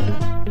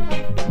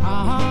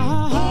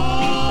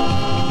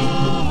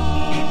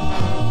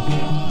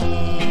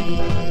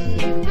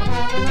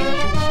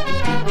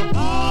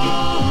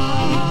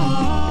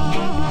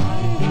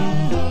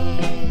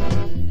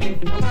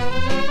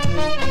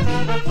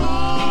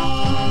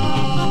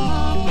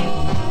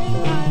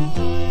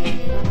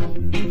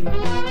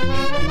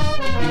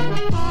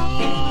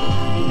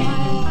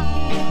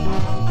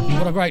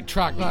 What a great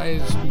track that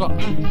is. But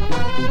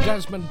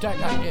Desmond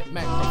Decker, It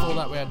Meant. Before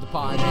that we had the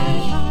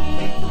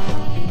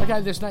Pioneers.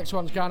 Okay, this next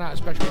one's going out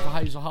especially for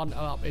Hazel Hunter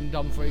up in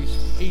Dumfries.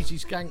 Easy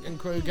Skank and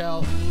Crew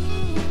Girl.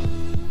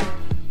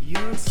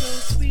 You're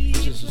so sweet.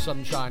 This is the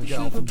Sunshine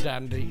Girl from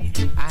Dandy.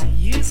 I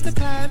used to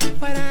climb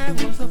when I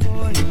was a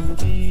boy, oh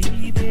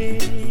baby.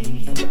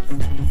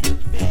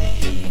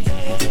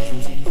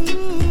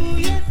 Ooh,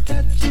 your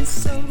touch is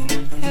so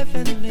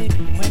heavenly.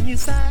 When you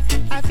sigh,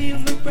 I feel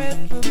the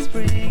breath of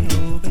spring,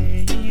 oh baby.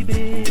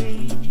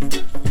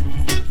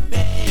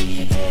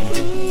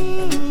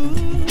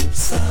 Ooh,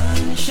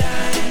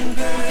 sunshine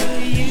girl,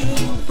 you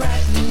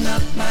brighten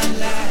up my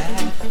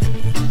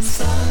life.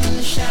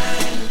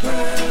 Sunshine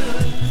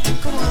girl,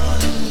 come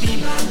on and be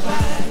my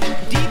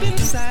wife. Deep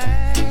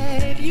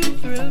inside, you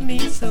thrill me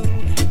so.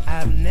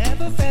 I've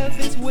never felt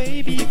this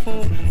way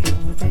before,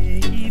 oh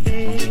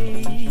baby.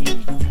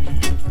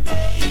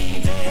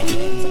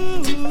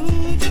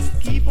 Ooh, just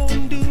keep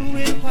on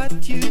doing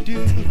what you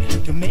do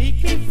to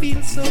make me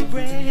feel so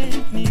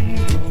brand new,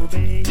 oh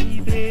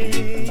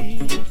baby.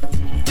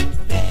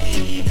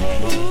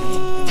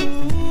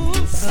 Ooh,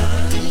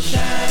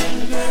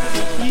 sunshine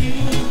girl, you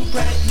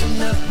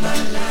brighten up my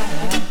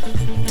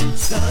life.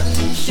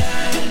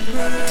 Sunshine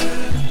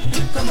girl,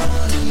 come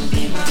on and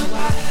be my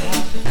wife.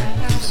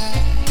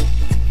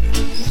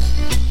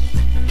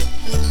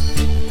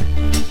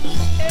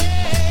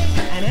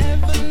 I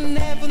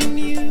never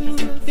knew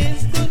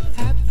this could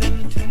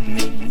happen to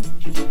me.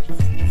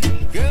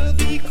 Girl,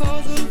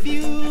 because of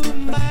you,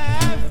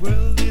 my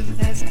world is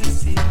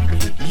ecstasy.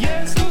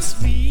 You're so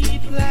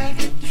sweet like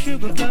a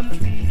sugar plum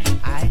tree.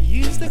 I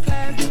used to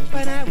climb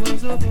when I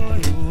was a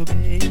boy, oh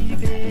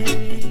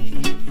baby.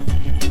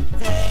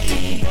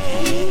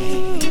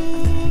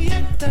 Ooh,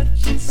 your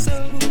touch is so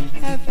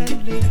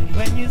heavenly.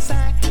 When you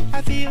sigh,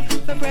 I feel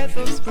the breath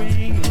of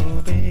spring,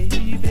 oh baby.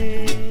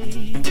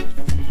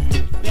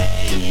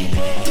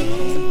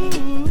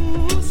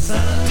 Ooh,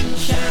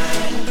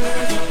 sunshine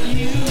girl,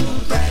 you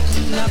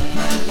brighten up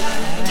my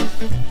life.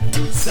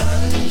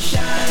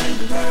 Sunshine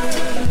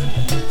girl,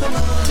 come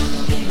on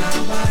and be my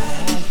wife.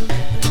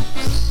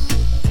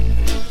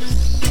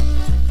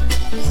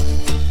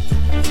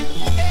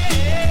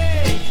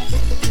 Hey.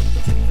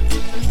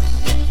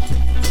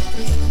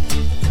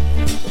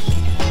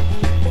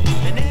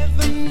 I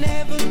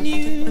never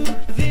knew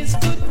this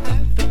could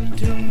happen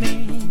to me.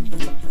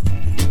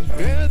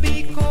 Girl,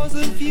 because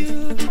of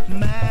you,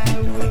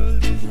 my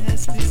world is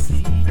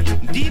ecstasy.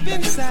 Deep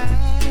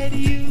inside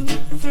you,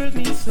 thrill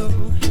me so.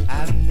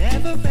 I've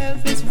never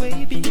felt this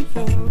way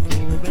before,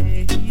 oh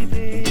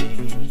baby.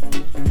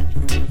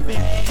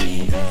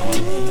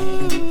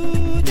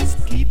 Ooh,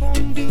 just keep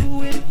on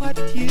doing what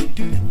you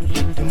do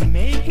to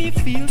make me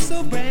feel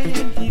so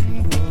brand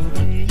new, oh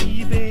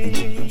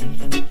baby.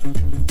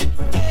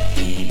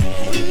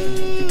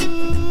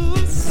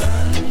 Ooh,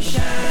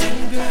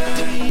 sunshine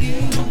girl,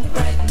 you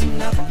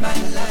brighten up my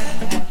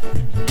life.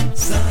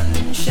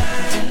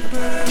 Sunshine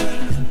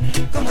girl,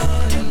 come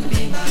on and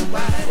be my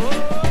wife.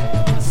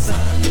 Oh,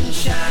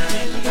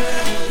 sunshine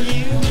girl,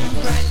 you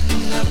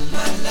brighten up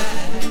my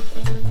life.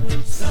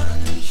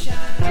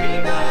 Sunshine. We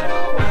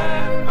gotta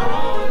work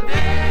all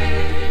day.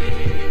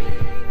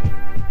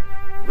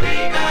 We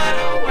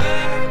gotta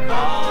work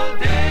all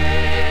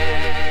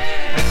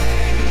day.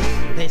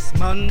 This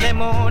Monday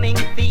morning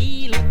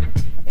feeling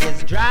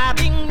is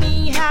driving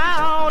me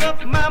out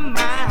of my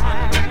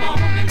mind.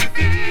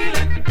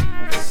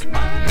 This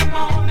Monday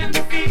morning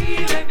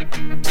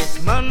feeling,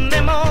 this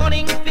Monday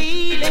morning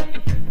feeling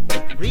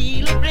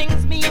really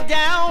brings me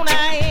down.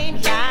 I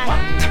ain't lying.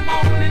 Monday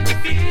morning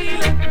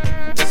feeling,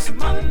 this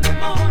Monday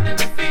morning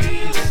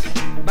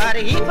feeling. But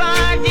if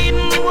I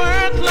didn't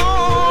work,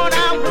 Lord,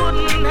 I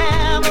wouldn't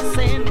have a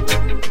cent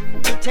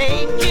to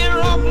take care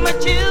of my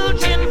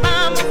children,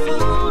 buy my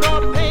food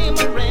or pay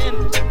my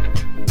rent.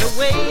 The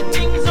way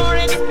things are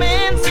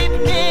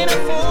expensive, can't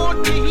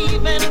afford to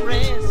even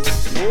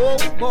rest. Oh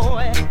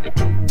boy.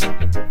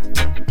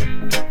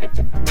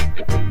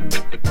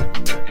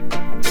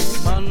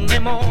 Monday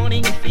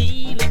morning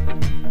feeling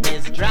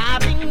is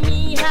driving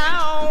me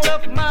out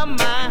of my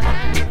mind.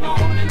 Monday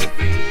morning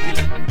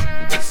feeling,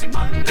 this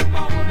Monday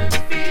morning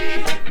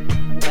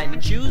feeling. When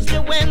Tuesday,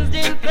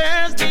 Wednesday, and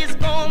Thursday's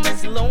gone,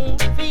 this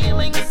lonely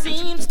feeling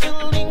seems to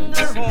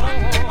linger on.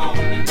 Monday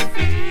morning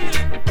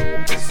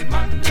feeling, this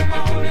Monday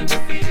morning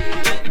feeling.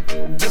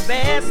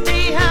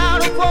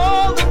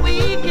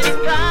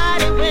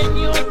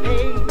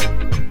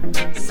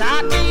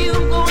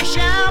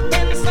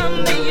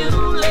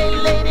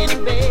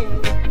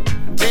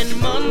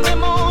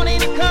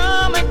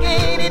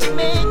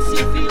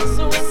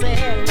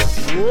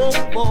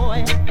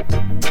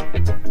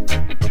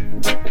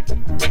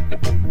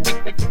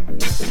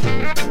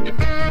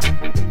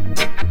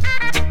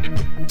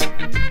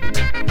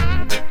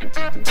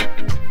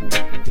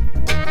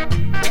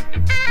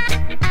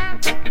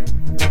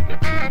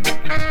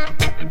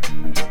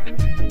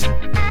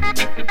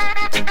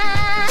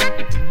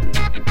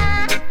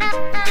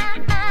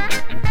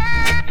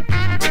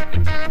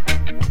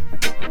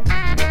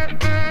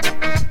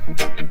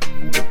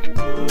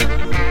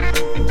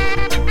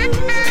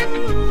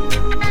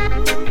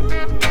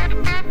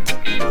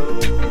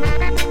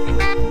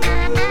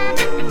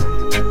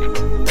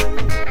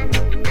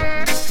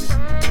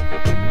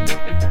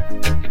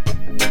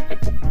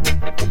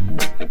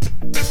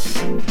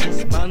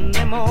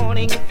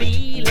 morning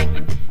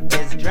feeling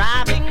is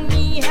driving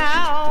me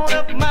out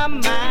of my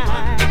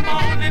mind.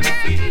 Morning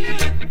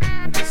feeling,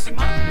 this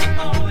Monday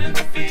morning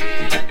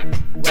feeling.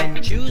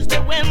 When Tuesday,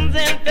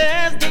 Wednesday, and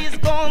Thursday's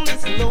gone,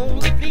 this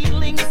lonely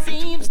feeling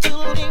seems to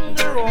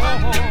linger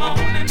on.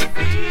 Morning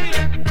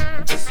feeling,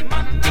 this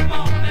Monday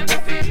morning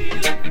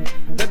feeling.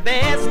 The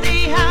best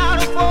day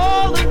out of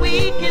all the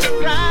week is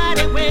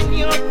Friday when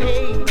you're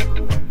paid.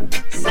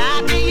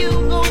 Saturday you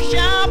go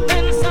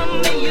shopping,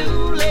 Sunday you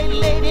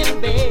late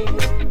in bed.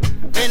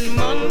 Then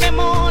Monday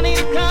morning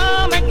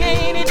come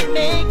again, it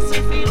makes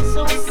you feel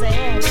so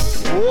sad.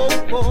 Oh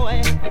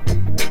boy,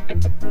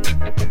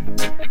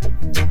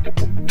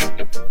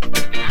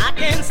 I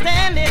can't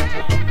stand it,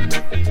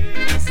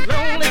 this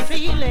lonely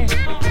feeling.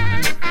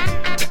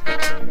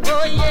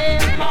 Oh yeah,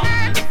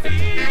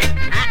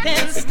 I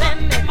can't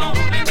stand it.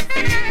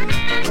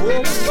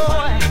 Oh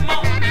boy,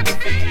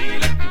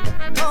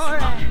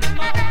 alright,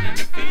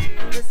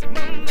 this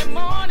Monday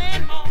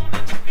morning.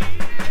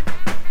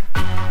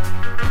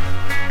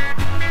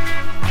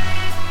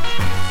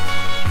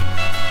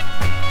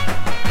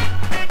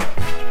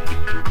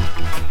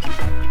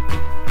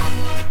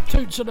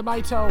 Toots and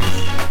tomatoes. A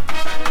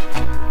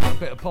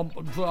bit of pomp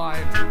and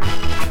pride.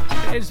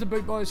 Here's the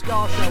Boot Boy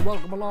Scar Show.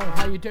 Welcome along.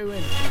 How you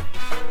doing?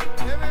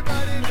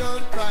 Everybody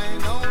just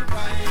crying on,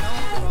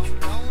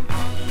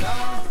 come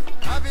down.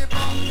 Have you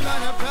pumped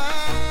on a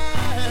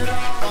pride?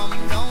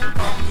 Come down.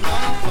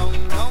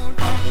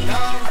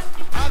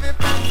 Have you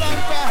pumped on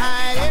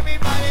pride?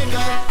 Everybody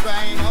just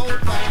crying on,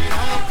 come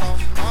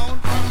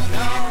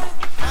down.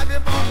 Have you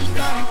pumped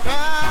on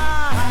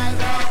pride?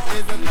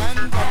 Is a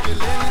man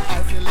popular,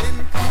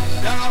 hustling,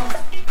 come down.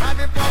 Have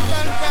you pumped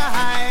on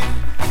pride?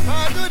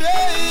 For today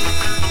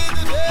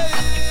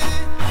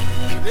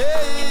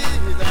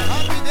is a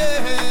happy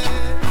day.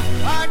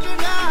 For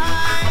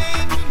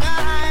tonight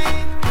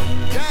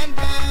can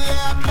be a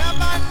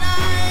number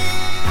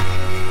night.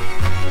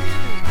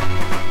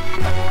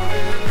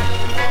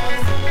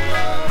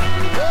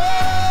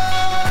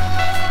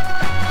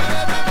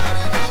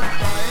 Everybody just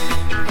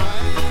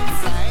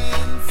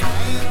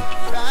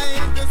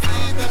trying to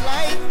see the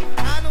light,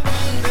 and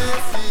when they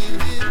see it,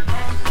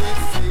 they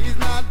say it's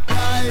not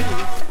bright.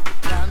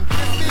 Can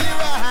this be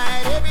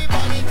right?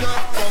 Everybody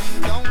just come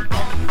down.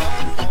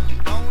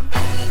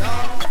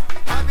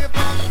 Have you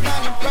pumped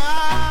on the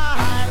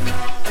pride?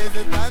 Is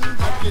it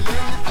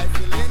unpopular?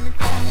 Isolin,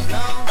 come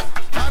down.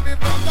 Have you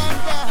pumped on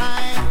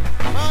pride?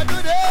 For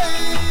today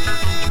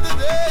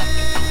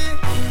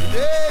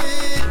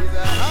is a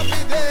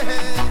happy day.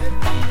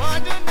 For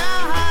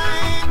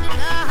tonight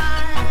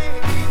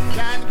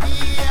can be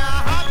a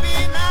happy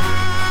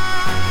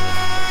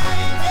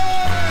night.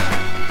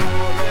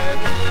 Oh, let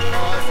me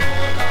cross the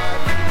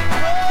line.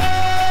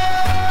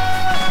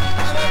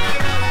 And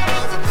everybody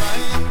was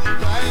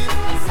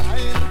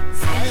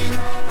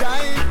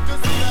trying to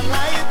see the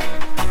light.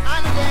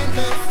 And when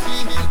they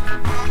see it,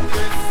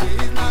 they say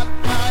it's not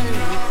right.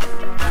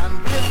 Can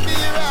this be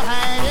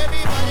right?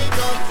 Everybody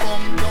just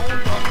come down.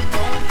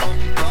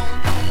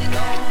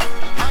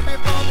 And me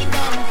pumped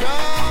on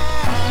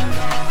pride.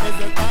 Is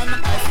it an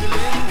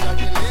isolin,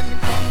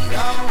 come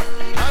down?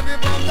 Have you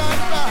pumped on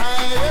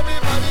pride?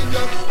 Everybody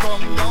just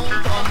come down.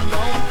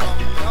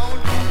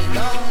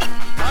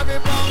 Have you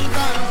pumped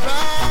on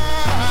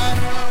pride?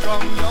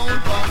 Come down.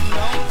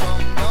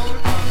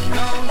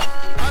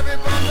 Have you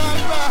pumped on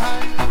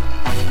pride?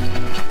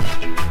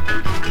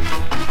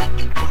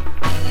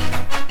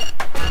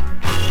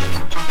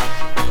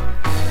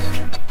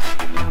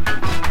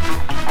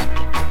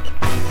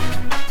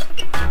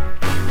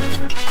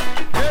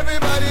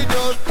 Everybody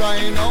just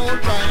crying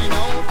out, come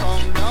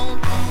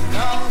down.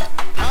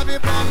 Have you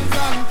pumped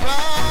on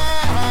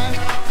pride?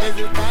 Is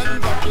it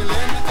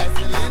unpopular?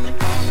 Isolin,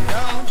 come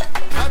down.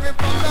 Have you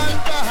pumped on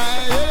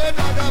pride? Hey,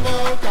 talk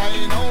about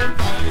crying out,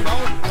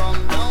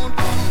 come down.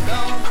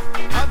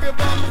 Have you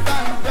pumped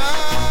on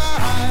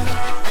pride?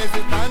 Is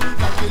it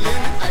unpopular?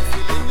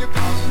 Isolin, you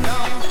come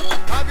down.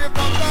 Have you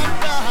pumped on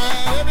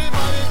pride?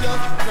 Everybody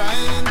just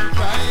trying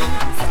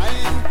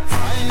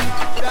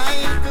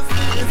to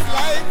see this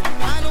light,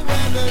 and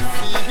when they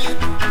see it,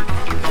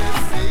 they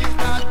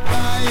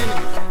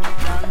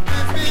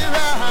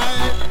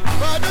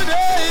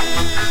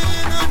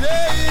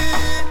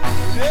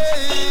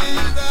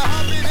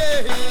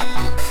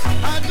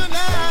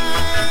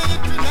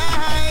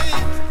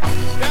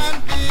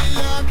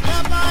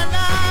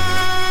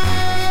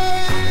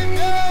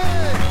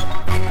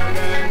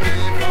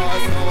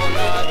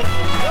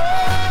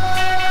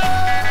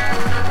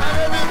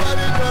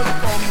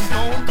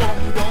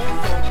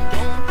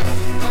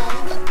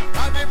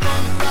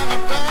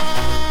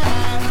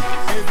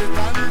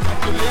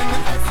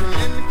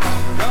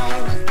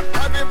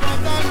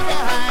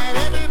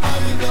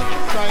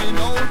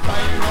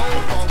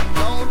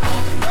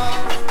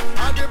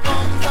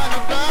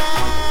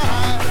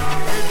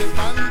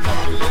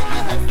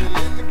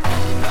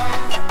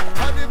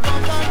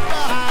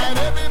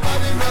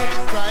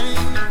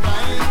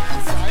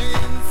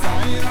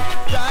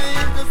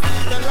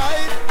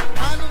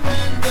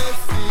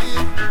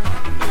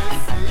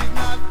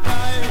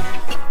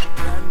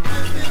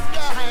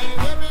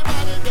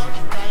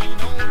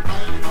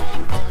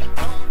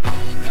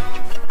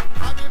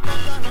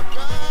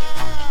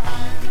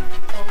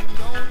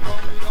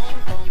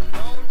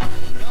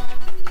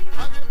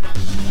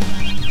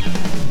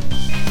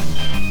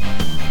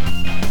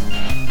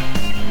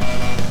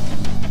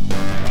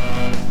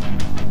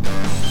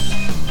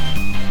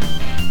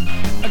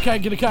Okay,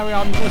 gonna carry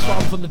on this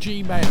one from the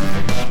G-Men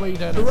from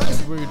Sweden.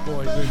 Rude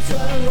boy, rude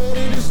girl.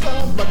 Ready to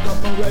stop, I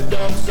got my red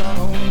dog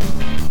song.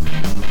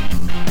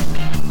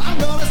 I'm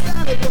gonna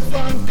stand at the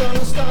front,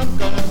 gonna stomp,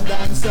 gonna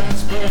dance and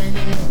spring.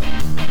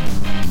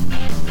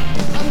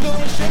 I'm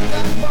gonna shake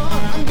that bar,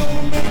 I'm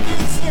gonna make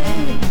it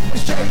sing.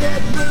 Shake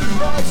that rude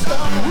boy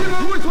song.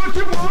 Rude, what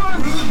you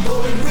want? Rude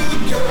boy,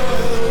 rude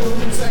girl,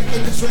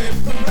 taking a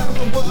trip around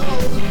the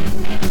world.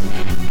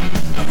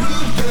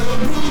 Rude girl,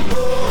 rude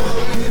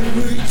boy,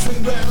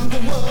 reaching round the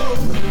world.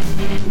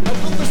 I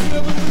put the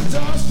silver with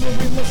dust,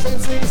 moving my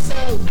fancy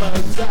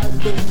sailboats,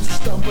 I've been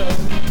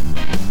stomping.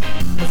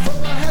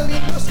 Before I held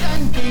it, was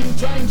skanking,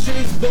 trying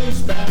cheese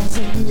boots,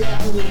 bouncing, yeah,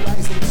 the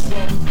rising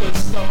swamp was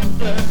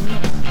stomping.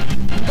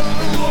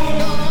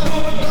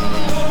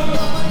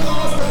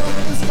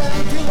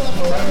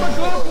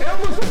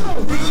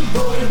 Rude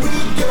boy,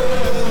 rude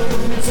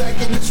girl,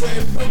 taking a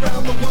trip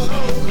around the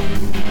world.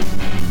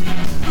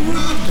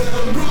 Rude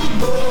girl, rude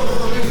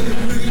boy,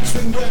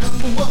 reaching round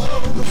the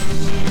world.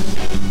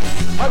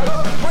 I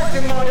got a sweat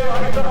in my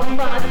eye, I got a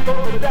mind for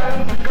the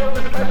dance. I got a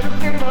special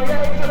in my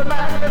head to the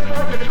madness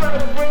like a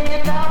drum,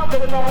 bringing down the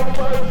night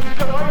flows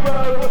to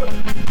Cairo.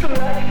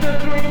 Select the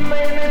dream,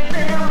 main and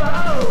zero.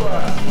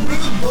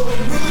 Rude boy,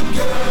 rude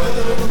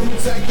girl,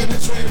 taking a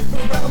trip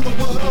around the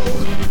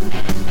world.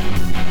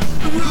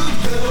 Rude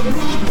girl,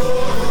 rude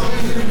boy,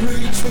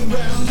 reaching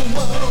round the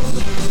world.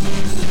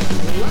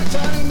 Like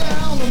turning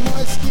down on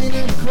my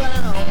skinny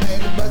crown,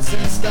 made butts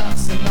and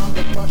stocks and on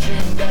the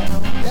crushing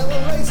down.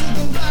 Yellow races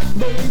and black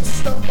boots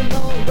stomping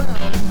all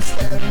around and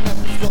staring at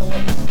the floor.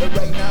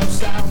 There ain't no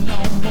sound no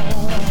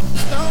more.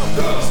 Stomp,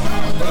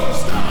 stomp,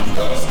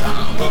 stomp,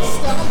 stomp,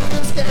 stomp,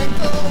 and skank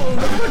all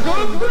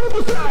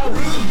around.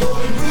 Rude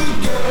boy, rude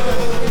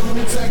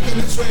girl, taking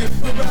a trip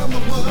around the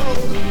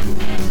world.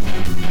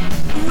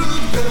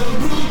 Rude girl,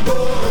 rude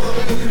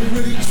boy,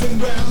 reaching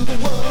round the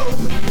world.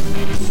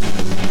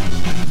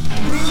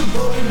 Rude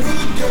boy,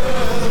 rude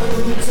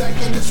girl,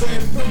 taking a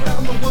trip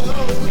around the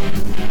world.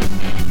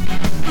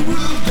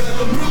 Rude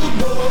girl, rude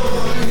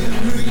boy,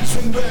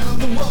 reaching round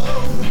the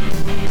world.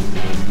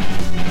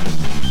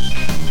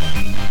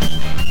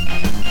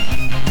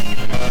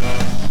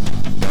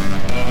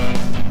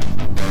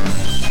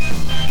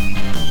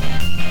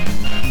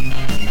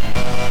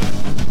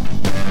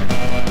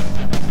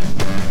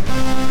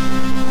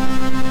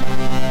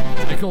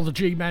 They call the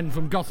G-Men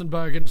from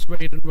Gothenburg in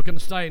Sweden. We're going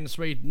to stay in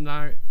Sweden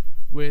now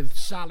with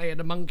Sally and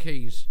the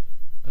Monkeys,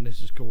 and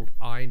this is called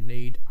I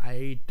Need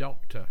a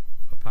Doctor.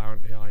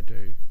 Apparently I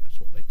do, that's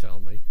what they tell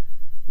me.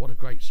 What a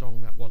great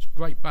song that was,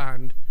 great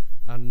band,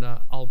 and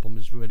album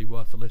is really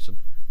worth a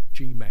listen.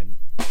 G-Men,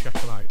 check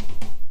them out.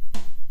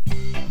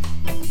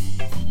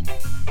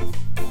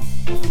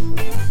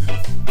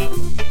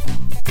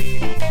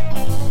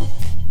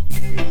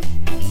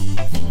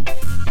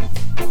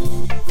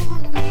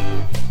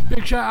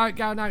 Big shout out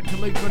going out to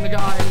Luca and the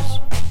guys.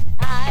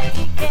 I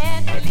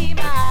can't believe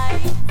my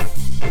eyes.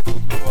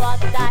 What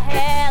the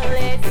hell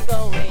is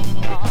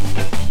going on?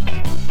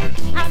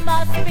 I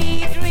must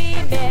be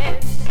dreaming.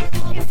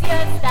 It's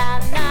just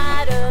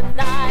another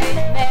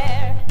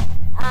nightmare.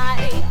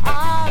 I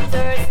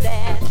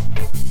understand.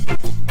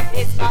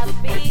 It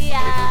must be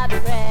a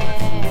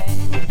dream.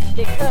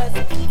 Because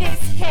this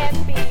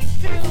can't be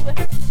true.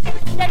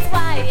 That's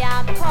why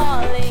I'm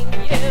calling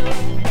you.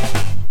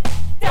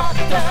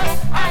 Doctor,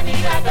 I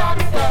need a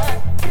doctor.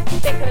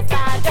 Because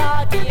my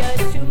dog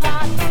is to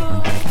my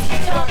food.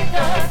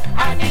 Doctor,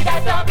 I need a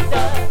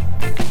doctor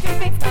to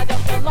fix my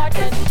Dr.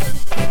 Martin.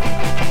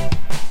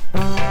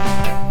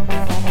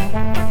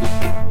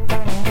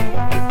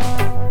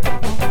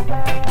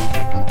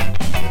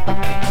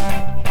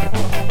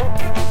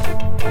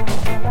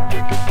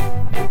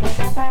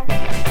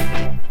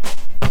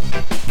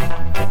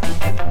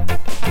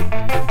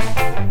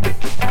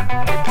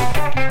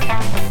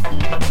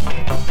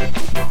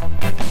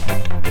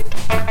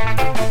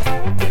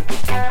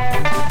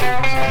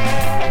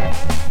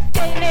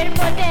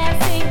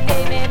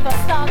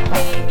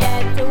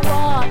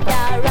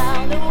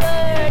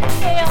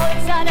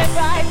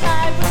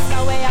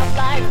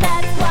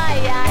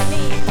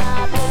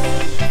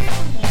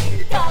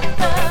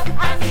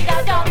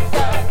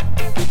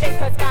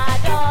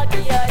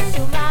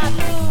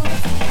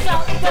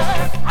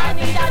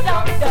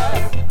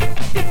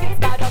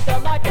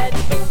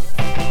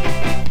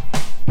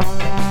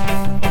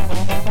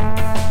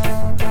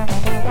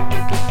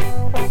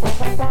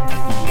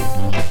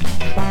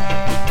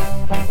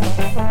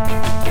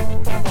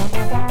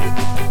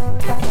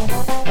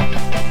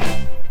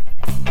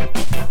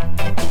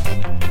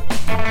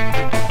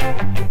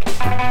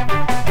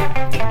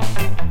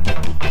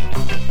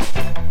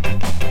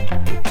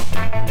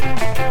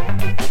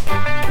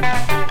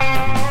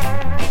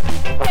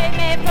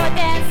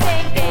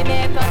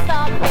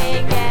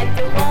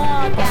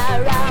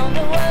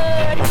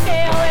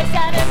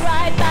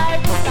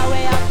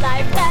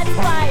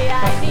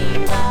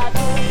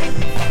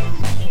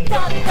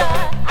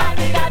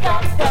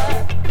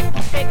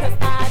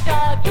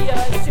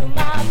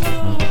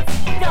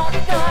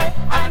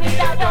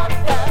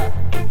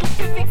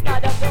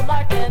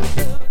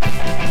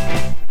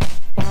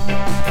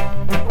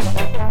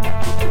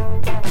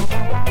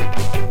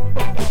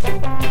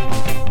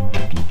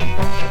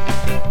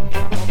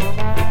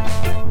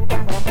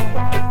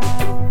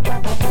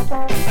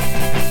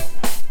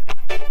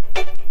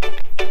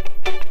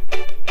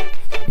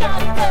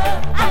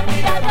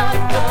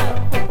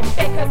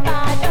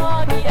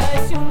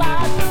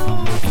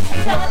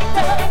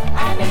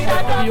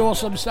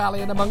 awesome,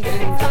 Sally and the Monkeys.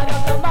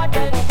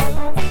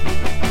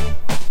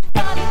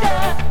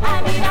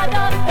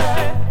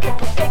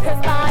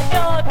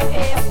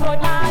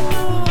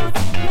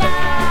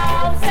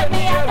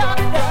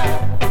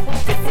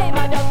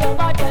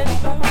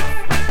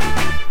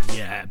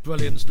 Yeah,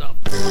 brilliant stuff.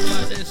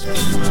 Like this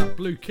from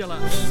Blue Killer.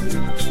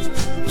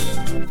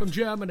 From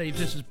Germany,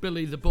 this is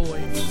Billy the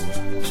Boy.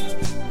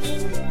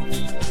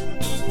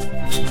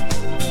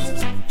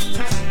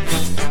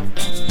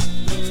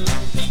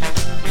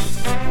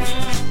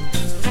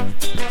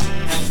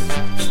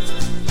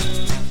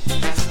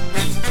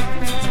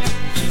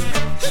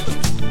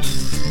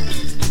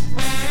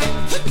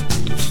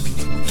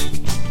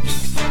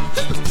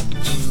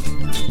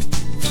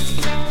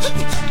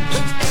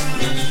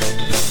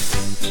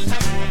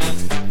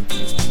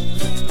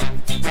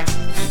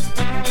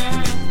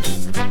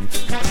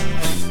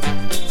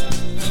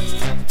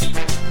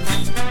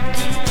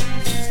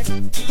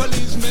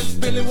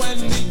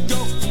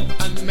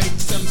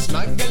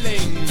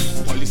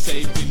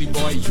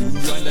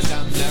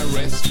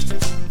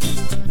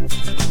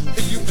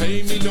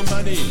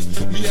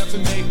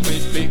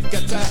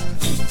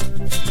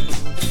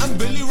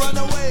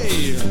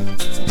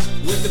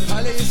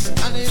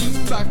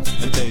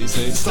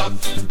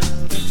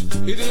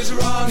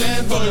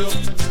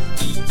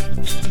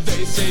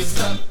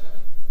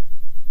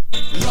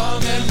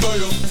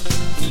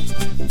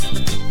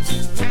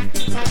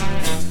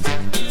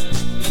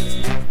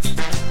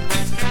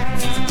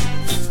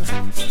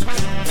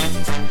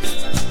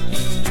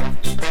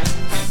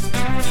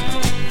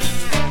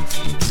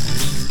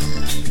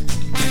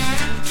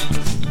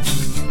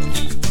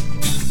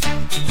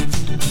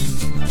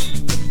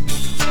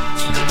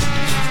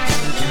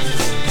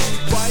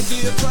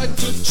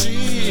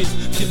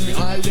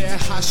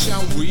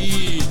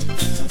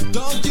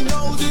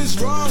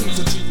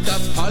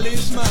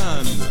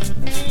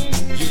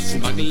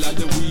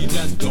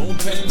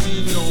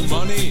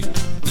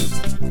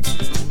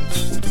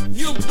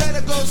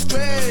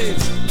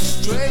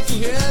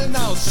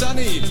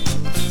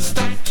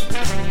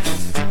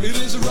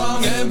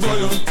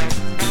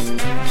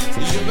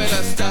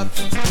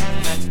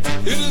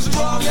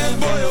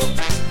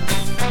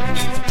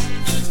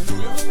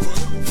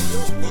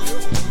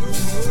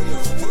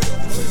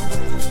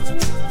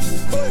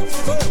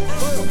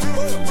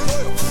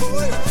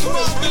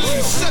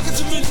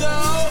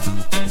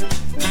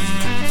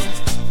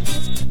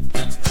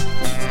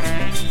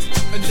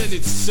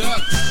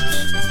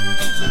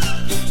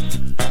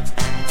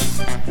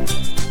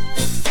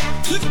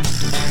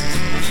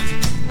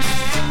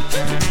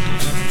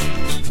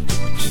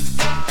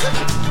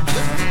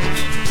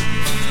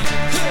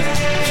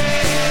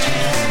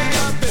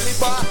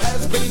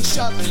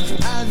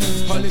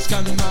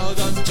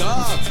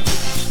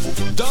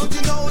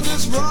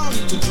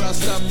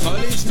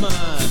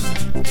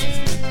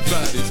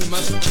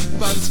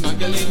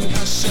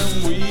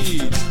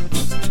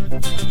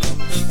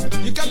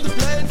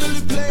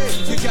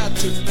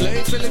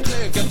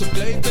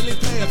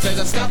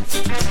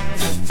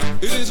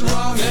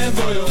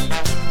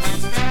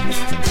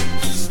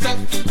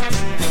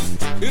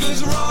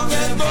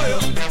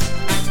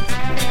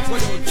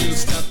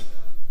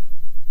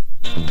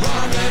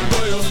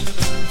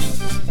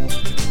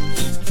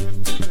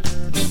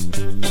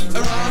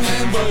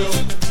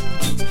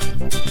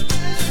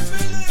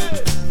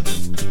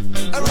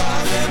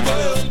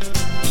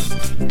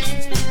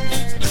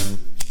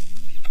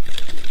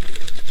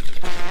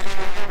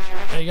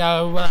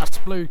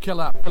 Blue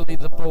Killer, Billy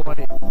the Boy.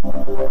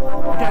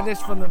 Get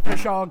this from the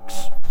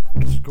Pishogs.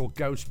 It's called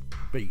Ghost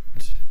Beat.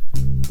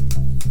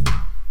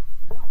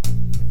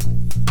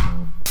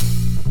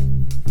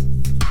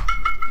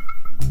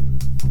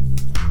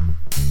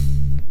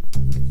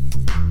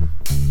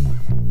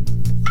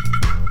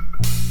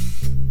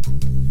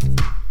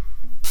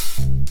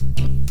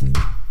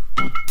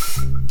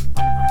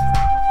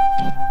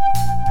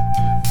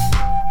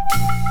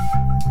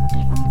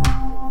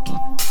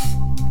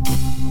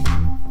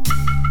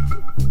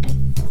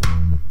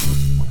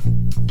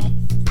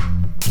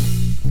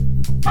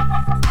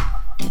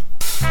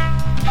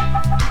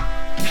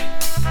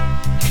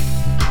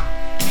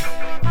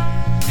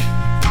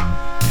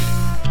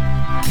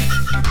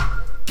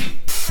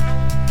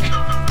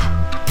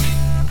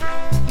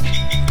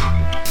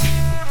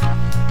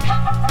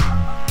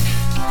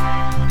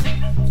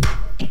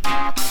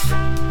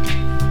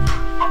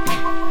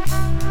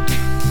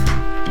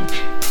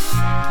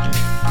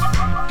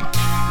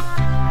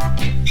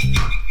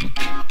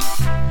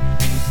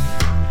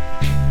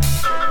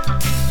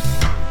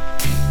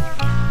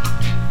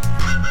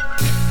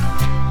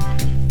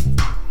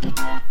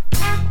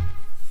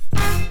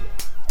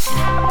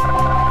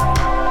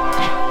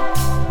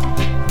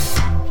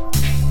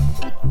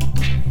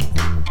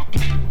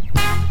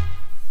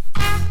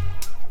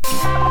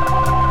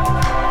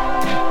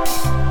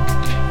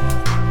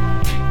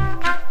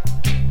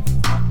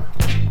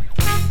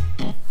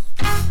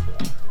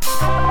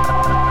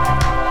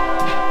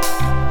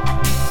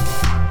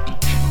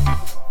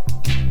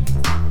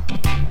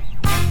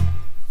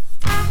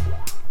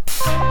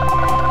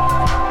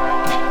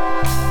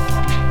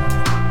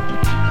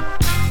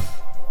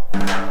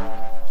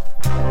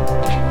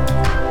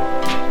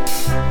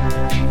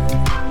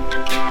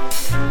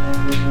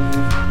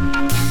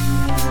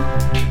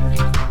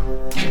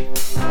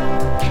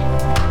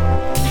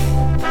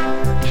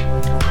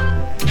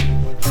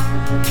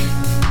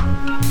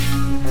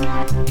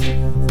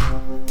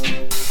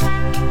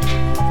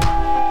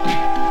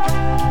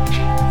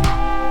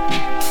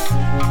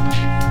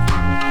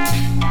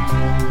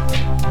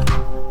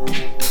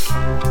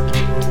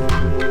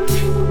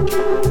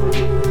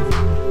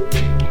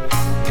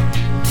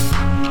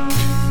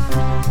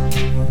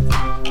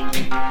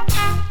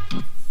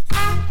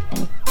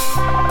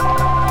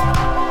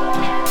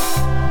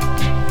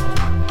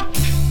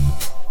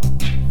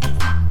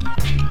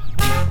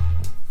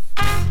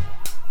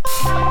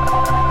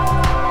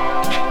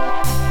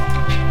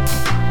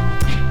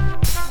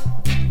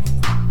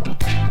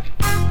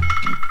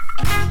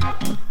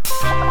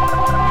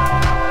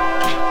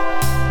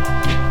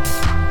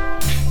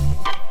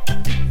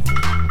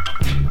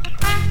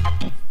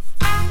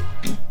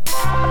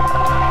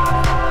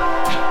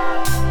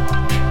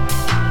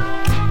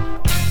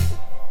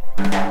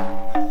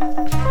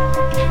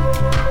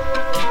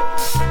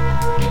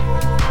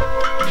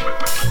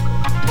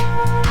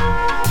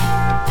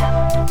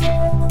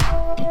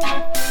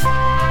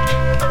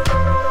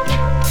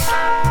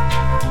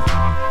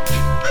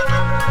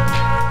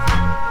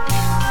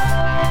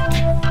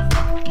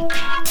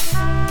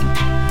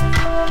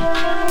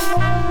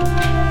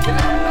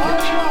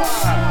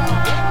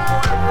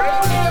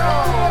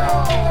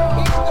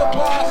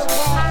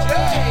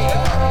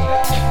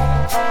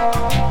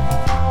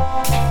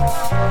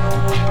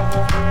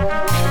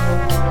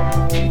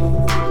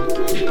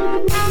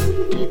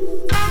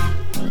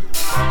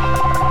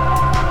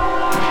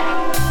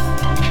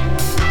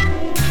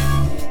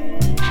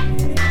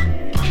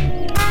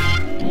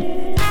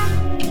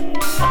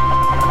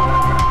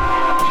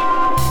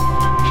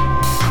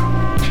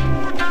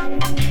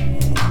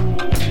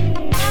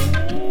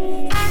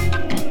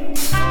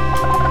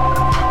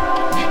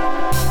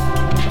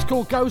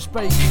 So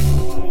Speak.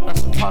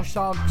 That's the Posh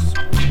Dogs.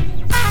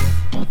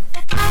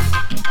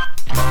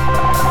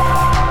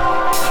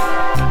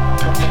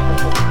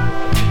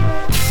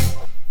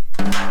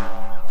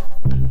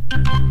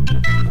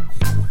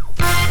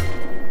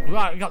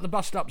 Right, we got the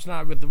bus stops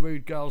now with the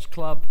Rude Girls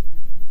Club.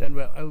 Then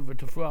we're over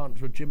to France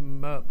with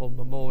Jim Murple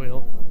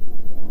Memorial.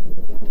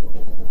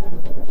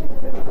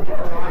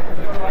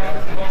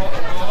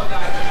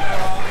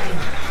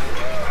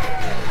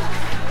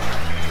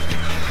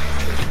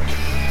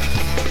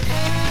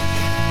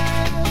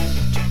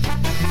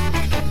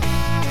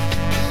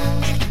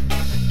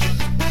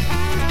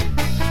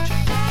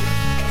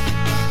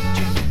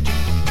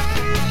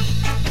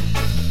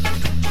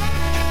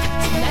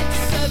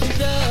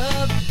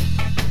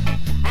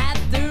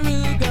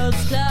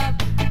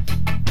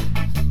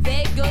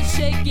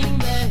 Shaking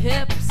their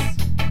hips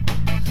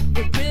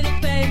with pretty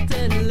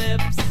painted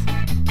lips.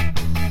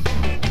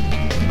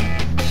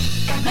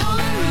 Now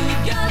the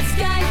rude girls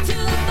skank to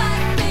the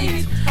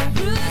backbeat.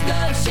 Rude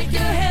girls, shake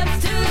your hips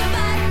to the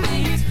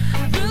backbeat.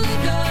 Rude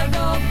girl,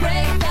 go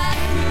break that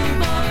rude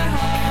boy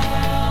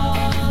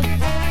heart.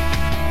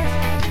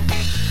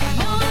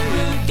 Now the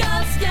rude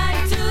girls skank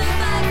to the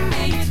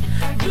backbeat.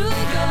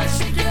 Rude girl,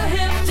 shake your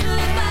hips to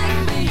the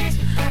backbeat.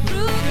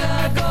 Rude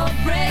girl, go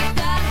break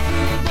that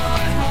rude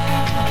boy heart.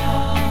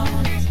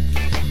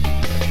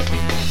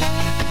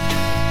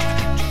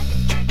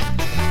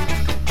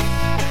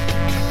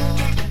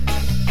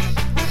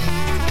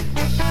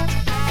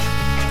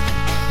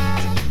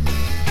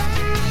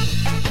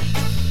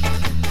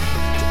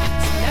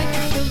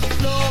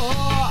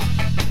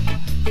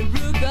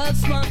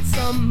 Want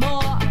some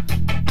more?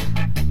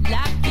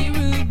 Lucky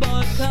rude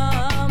boy,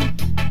 come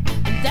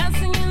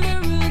dancing in the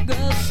rude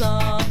girl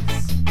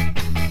songs.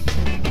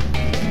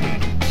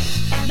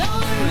 No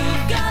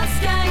rude girl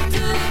skank to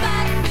the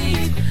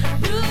backbeat.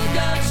 Rude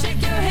girl,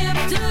 shake your hip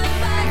to the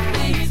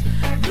backbeat.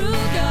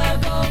 Rude girl,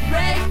 go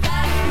break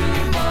that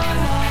rude boy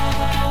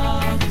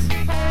heart.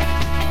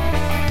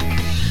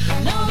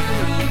 No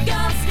rude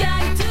girl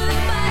skank to the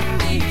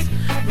backbeat.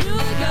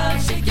 Rude girl,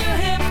 shake your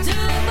hip to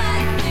the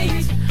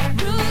backbeat.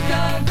 Rude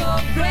girl, go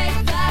break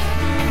that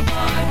rude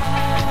boy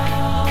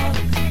heart.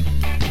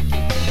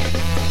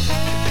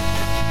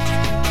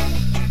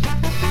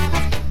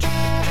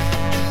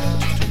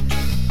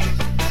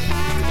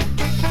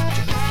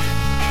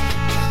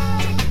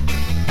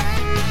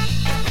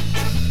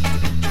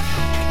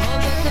 All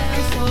the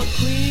dancehall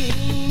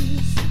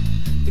queens,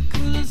 the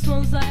coolest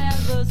ones I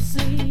ever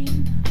seen,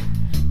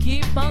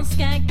 keep on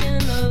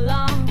skanking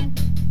along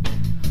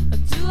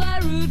to a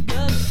rude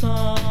girl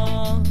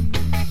song.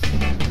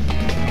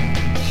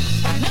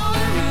 Now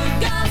the rude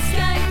girl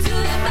skank to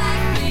the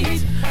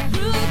backbeat.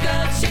 Rude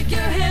girl, shake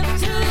your hip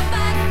to the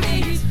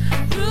backbeat.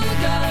 Rude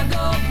girl,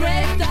 go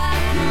break that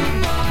rude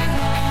boy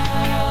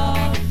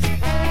heart.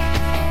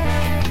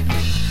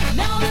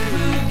 Now the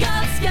rude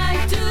girl skank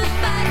to the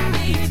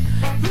backbeat.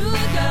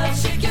 Rude girl,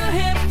 shake your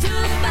hip to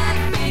the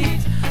backbeat.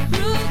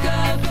 Rude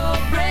girl, go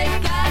break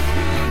that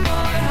rude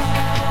boy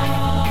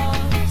heart.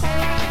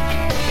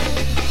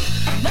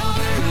 Now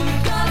the rude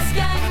girl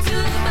skank to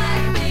the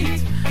backbeat.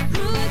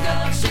 Rude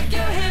girl, shake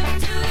your hip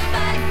to the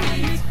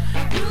backbeat.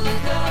 Rude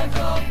girl,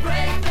 go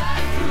break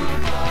that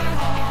rude boy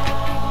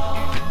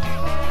heart.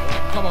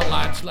 Come on,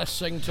 lads, let's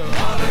sing to it.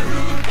 Now the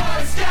rude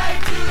boy skank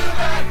to the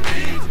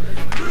backbeat.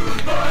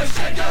 Rude boy,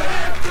 shake your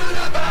hip to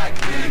the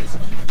backbeat.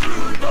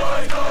 Rude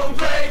boy, go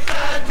break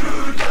that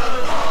rude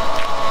girl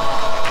heart.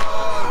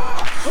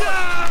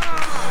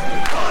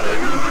 Now the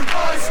rude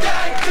boy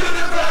skank to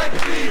the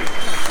backbeat.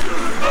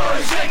 Rude boy,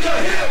 shake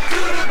your hip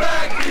to the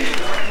backbeat.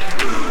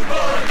 Rude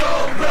boy, go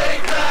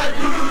break that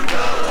rude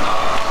girl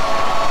heart.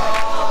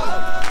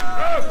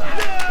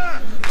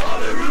 Now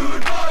the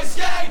rude boy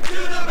skank to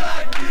the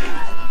backbeat.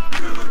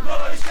 Rude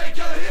boy, shake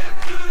your hip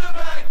to the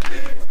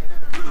backbeat.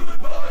 Rude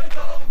boy,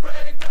 go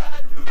break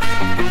that rude.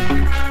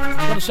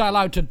 I'm going to say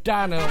hello to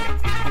Daniel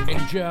in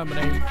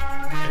Germany,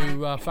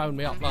 who phoned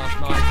me up last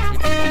night.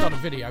 We got a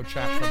video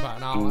chat for about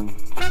an hour.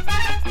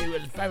 He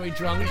was very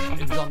drunk.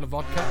 He was on the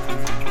vodka.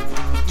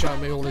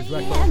 Showing me all his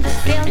records.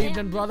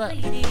 Evening, brother.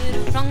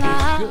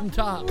 Guten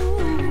Tag.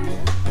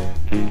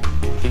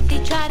 They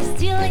try to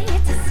steal it,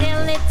 to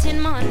sell it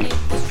in money.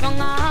 What's wrong?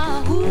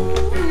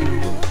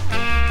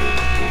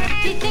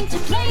 They think to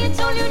play it,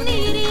 all you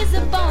need is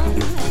a bone.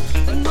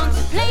 But once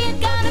you play it,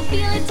 gotta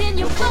feel it in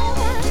your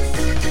bones.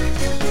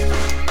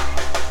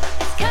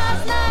 It's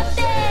cause not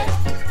dead.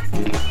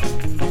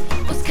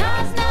 Was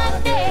cause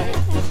not dead.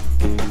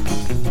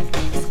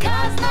 It's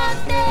cause not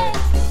dead.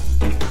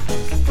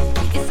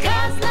 It's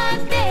cause not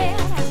dead.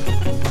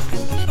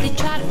 They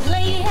try to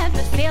play it,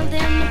 but fail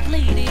them to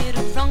play it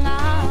wrong.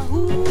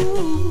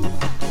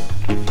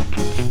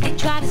 They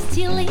try to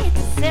steal it,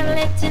 to sell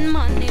it in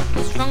money.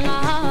 What's wrong?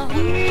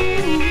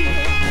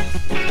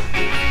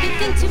 You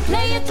think to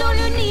play it, all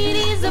you need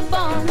is a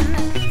bone.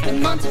 But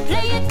once you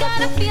play it,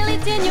 gotta feel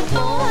it in your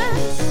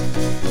bones.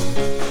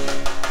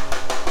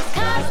 It's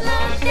cause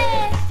not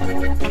dead.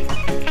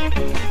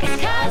 It's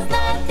cause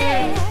not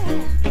dead.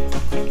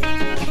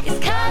 It's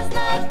cause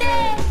not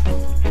dead.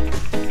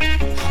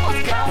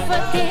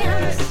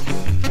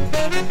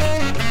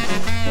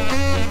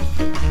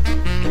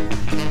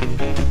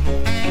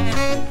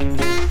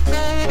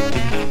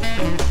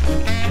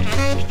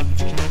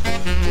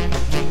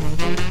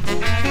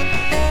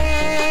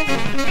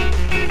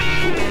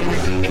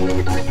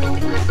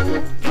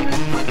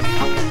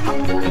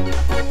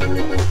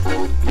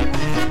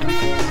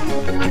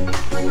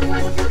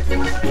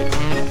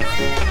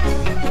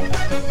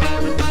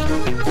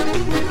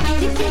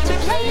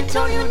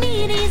 you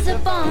need is a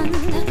bond.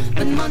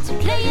 But once you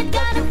play, you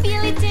gotta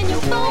feel it in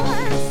your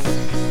bones.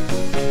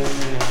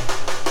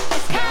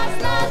 This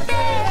car's not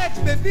dead.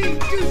 Let me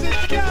beat to the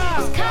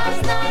car. This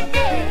car's not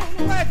dead.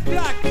 Red,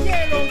 black,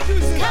 yellow to the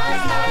This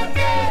car's sky. not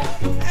dead.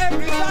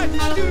 Everybody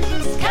to the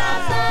This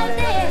car's sky. not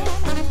dead.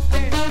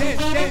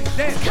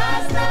 This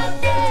car's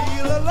not dead.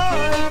 Feel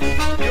alive.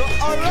 You're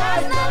Car's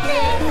alright. not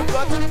dead. You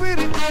got to feel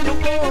it in your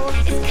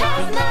bones. This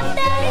car's not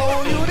dead.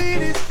 All you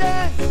need is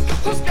dance.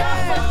 Who's got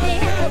what they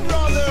have?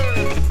 Brother.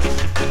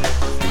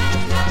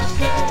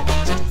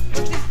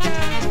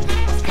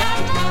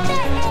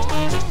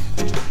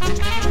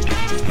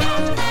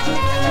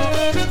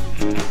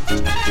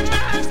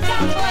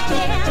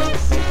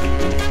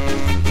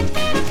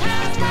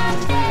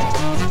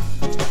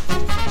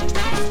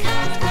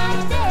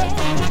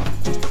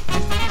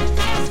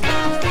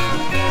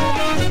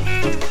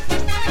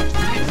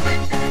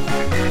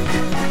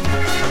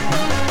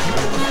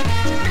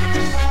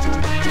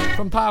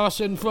 From Paris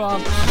in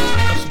France,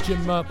 that's the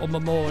Jim Murple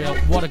Memorial.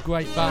 What a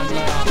great band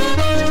they are.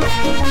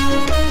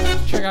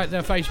 Check out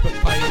their Facebook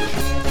page.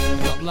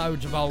 They've got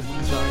loads of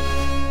albums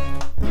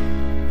out.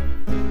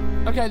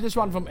 Okay, this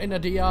one from Inner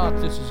the Art.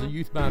 This is a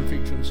youth band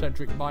featuring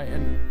Cedric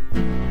Byton.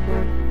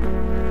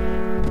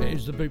 It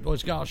is the Bootboy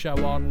Ska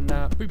Show on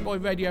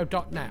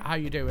bootboyradio.net. How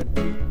you doing?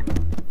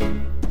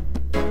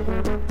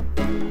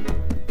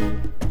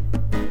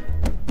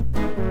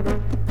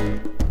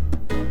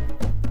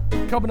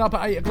 Coming up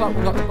at 8 o'clock,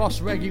 we've got the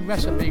Boss Reggae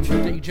Recipe from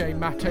DJ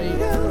Matty.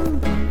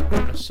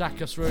 The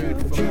Sakis Road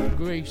from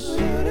Greece.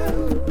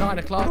 9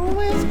 o'clock, the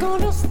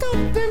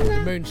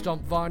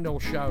Moonstomp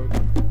Vinyl Show.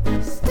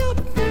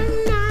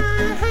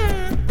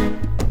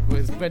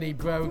 With Benny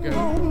Brogan,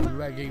 the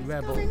Reggae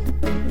Rebel.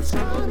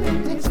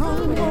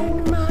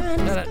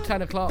 Then at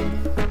 10 o'clock,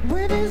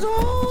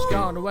 Ska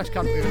on the West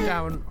Country with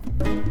Darren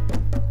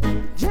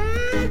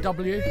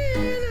W.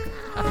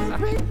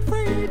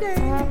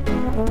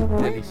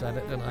 Nearly said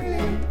it, didn't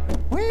I?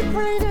 We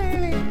pray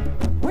daily,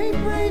 we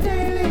pray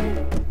daily.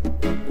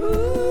 Ooh,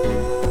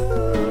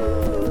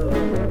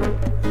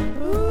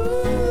 ooh.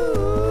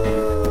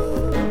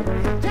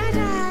 Da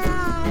da da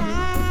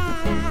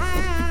da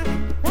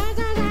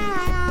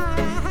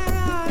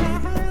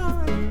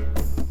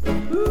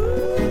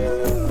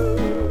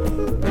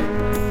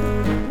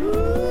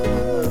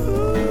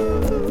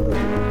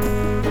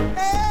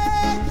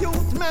Hey,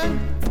 youth man,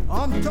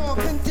 I'm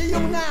talking to you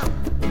now.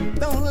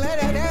 Don't let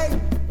it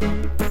hang.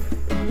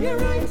 You're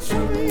right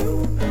from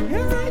you,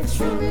 you're right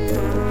from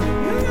you,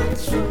 you're right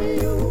from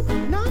you.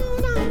 No,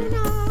 no,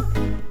 no.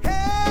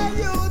 Hey,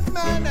 youth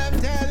man, I'm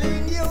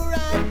telling you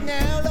right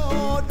now,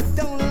 Lord,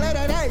 don't let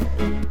it hang.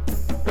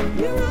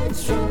 You're right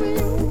from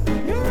you,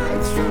 you're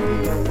right from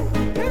you,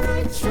 you're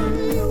right from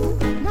you.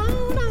 No,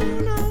 no,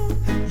 no.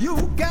 You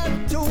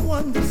got to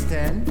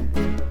understand.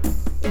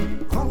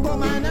 Congo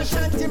man,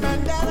 Ashanti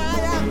man that I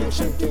am. A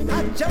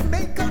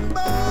Jamaican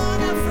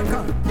born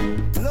African.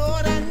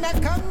 Lord, and a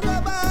Congo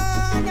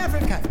born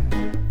African.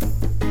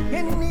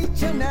 In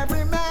each and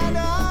every man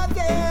out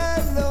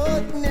there,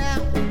 Lord, now.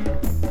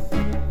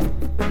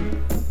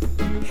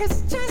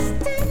 It's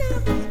just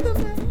another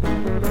day,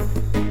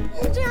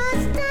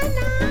 just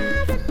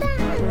another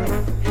day.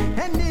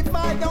 And if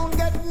I don't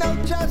get no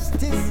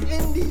justice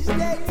in these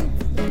days,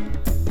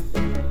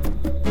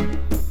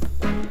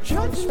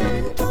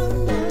 Judgment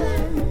on the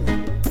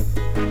land,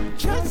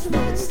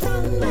 judgment's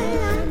on the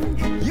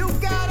land. you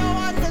gotta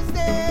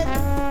understand.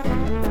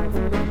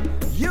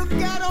 You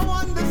gotta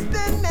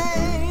understand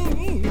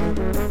me.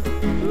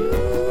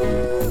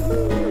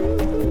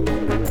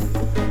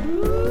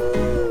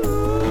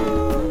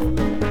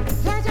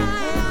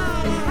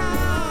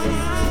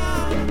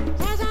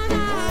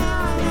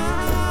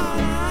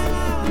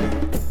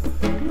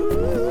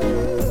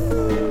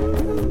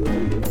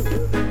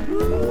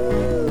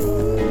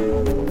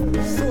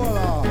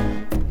 Solar.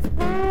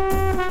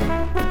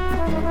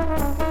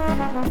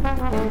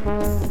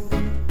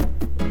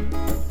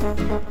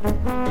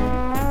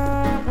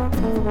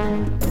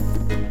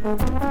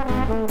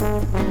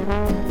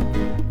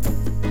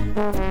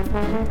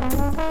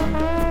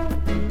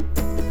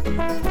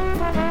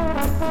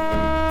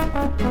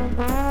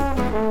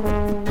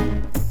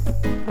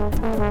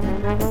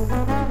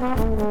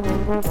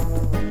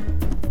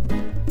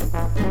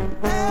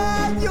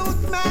 Hey,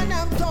 youth man,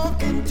 I'm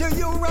talking to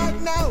you right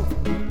now.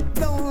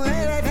 Don't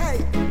let it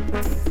hate.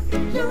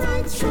 You're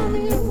right from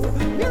you,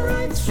 you're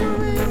right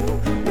from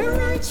you, you're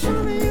right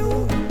from you.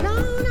 No,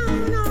 no,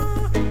 no.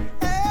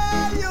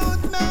 Hey,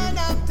 youth man,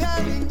 I'm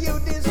telling you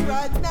this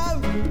right now.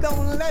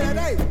 Don't let it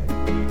hate.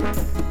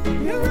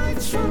 You're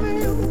right from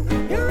you,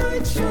 you're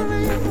right from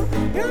you,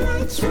 you're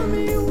right from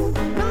you.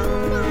 No,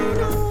 no,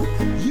 no.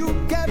 You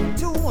got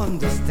to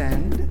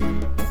understand.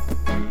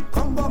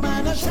 Congo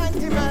man,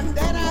 Ashanti man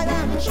that I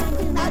am.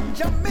 A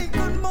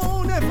Jamaican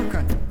born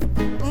African.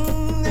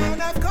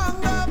 And a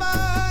Congo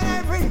born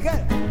African.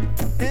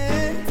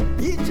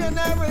 And each and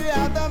every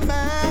other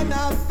man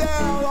out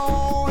there,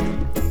 Lord.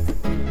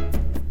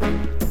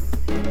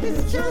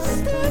 It's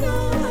just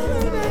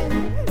another day,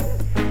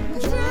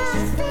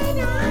 just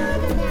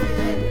another day.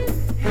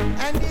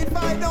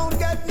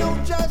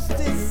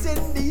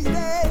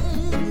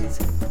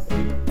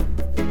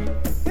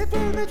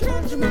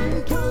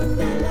 and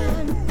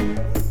Thunderland,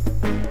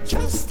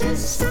 just as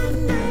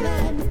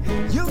Sunderland.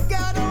 You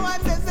gotta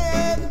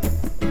understand.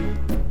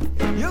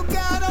 You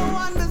gotta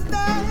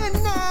understand.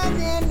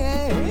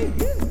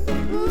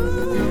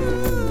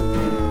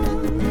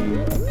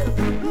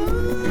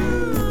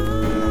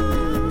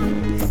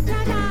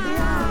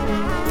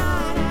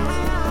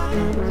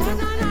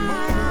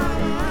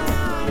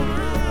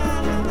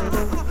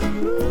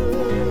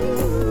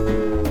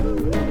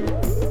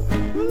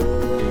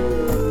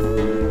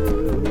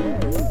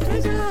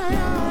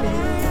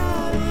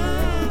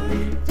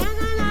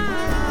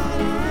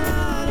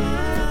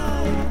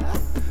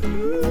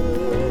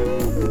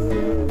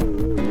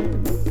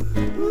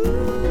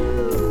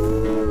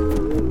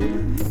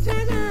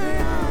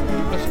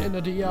 That's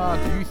Inner the Yard,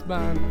 Youth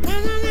Man,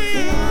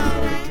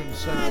 featuring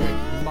Centric,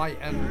 Might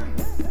End.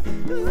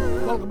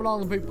 Welcome along,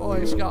 the Big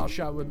Boy Ska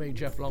Show with me,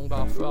 Jeff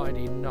Longbar,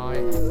 Friday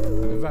night,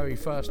 the very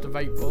 1st of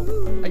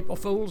April. April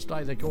Fool's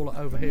Day, they call it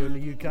over here in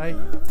the UK.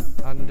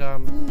 And,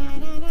 well,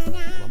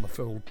 I'm a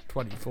fool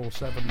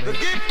 24/7. The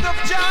gift of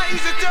Jah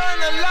is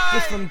eternal life.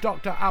 This from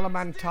Dr.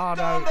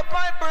 Alamantado, The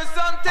pipers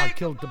on I take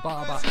Killed the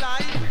Barber.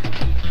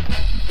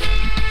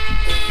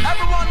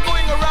 Everyone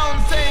going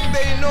around saying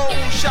they know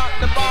who shot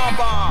the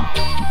barber.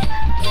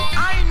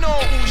 I know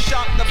who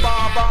shot the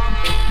barber.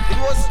 It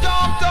was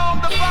Storm Tom,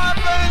 the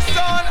barber's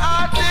son.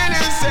 I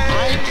didn't say.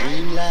 My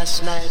dream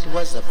last night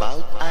was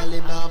about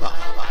Alibaba.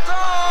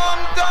 Tom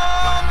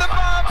Tom, the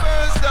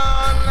barber's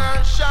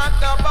son, shot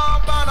the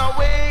barber and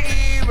away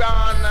he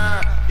ran.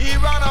 He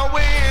ran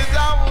away, as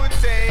I would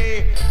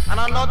say. And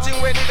I'm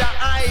nothing ready to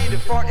hide,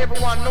 for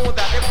everyone know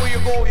that everywhere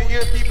you go, you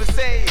hear people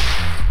say,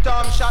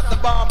 Tom shot the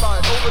barber.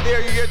 Over there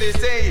you hear they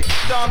say,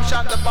 Tom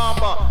shot the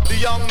barber. The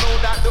young know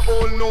that, the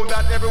old know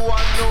that,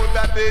 everyone know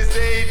that they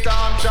say,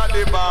 Tom shot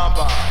the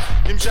barber.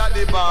 Him shot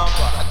the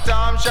barber.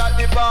 Tom shot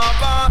the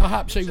barber.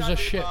 Perhaps he was a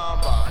shit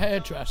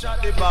hairdresser.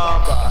 Shot the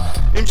barber.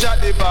 Him shot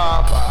the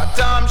barber.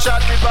 Tom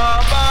shot the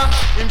barber.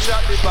 Him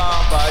shot the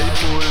barber. He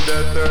pulled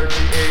the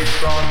 38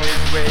 from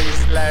his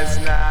waist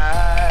last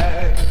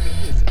night.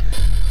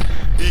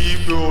 He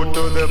rode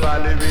to the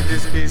valley with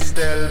his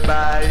pistol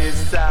by his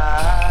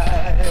side.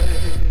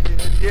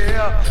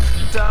 Yeah,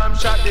 Tom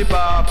shot the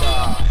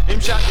barber. Him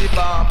shot the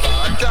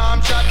barber.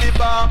 Tom shot the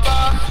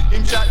barber.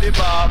 Him shot the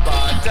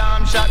barber.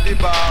 Tom shot the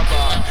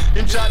barber.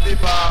 Him shot the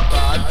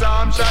barber.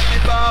 Tom shot the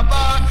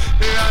barber.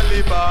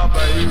 The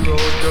barber. He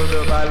rode to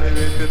the valley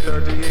with the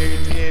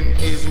 38 in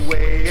his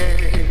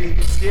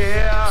waist.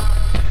 Yeah.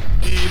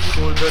 He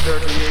pulled the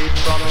 38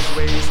 from his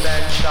waist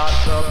and shot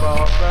the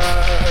barber.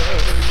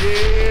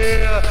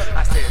 Yeah,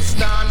 I said,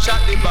 Tom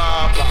shot the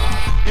barber.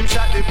 Him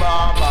shot the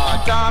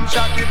barber. Tom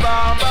shot the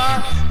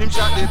barber. Him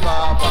shot the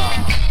barber.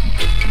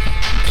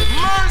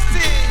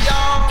 Mercy,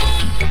 y'all.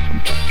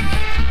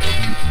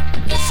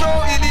 So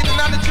illegal,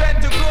 not the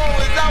dread to grow,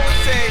 as I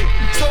would say.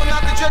 So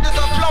not the dread is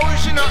a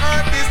flourishing on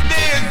earth these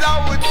days,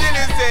 I would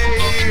really say.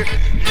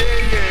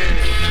 Yeah, yeah.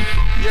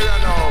 Yeah, I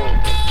know.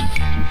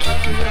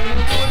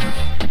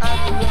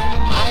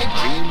 My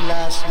dream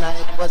last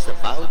night was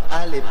about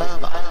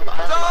Alibaba.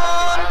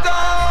 Tom,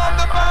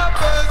 the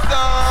barber's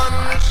son,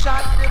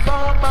 shot the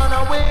barber and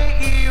away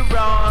he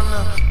ran.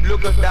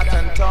 Look at that,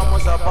 and Tom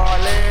was a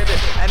ballad,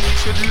 and he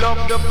should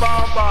love the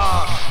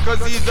barber,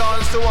 cause he's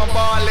also a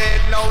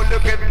ballad. Now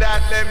look at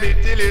that, let me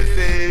tell you,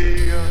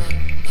 say,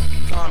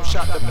 Tom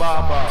shot the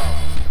barber.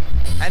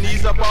 And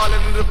he's a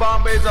ballad and the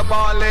barber is a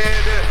ballad.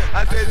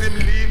 I says him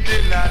leave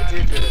the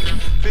natty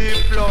dread.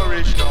 They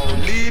flourish now,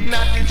 leave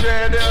natty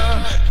dread.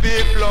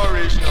 They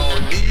flourish now,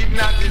 leave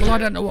natty dread. Well, I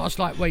don't know what it's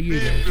like where you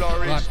live,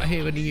 like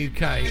here in the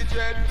UK.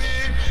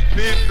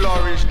 They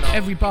flourish now.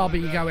 Every barber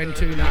you go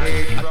into now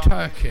are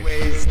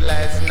Turkish.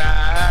 Last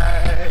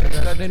night.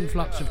 There's an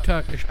influx of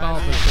Turkish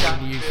barbers here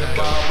in the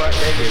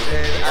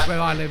UK. Where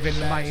I live in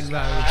the main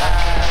road,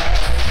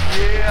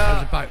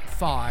 there's about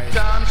 5.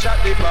 Tom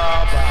shot the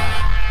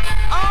barber.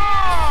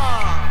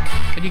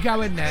 And you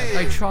go in there,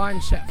 they try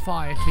and set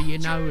fire to your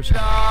nose. And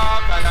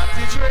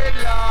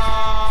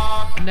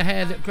the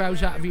hair that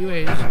grows out of your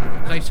ears,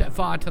 they set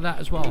fire to that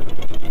as well.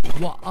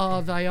 What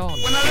are they on?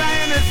 When a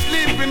lion is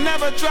sleeping,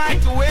 never try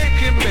to wake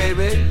him,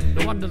 baby.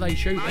 No wonder they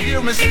shoot me.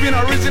 You must spin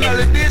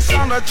originally this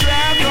on the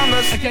track on the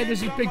okay,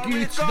 this is Big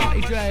Youth,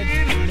 Naughty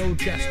Dread, no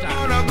Jester.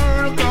 a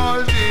girl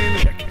called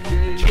in.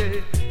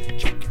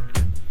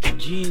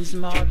 Jean's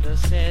mother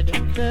said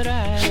that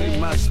I She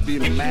must be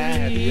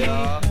mad,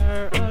 y'all.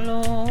 her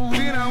alone.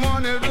 Then I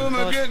wanted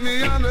to get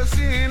me on the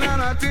scene,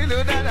 and I tell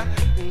you that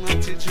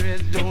Naughty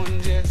Dread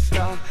don't just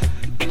stop.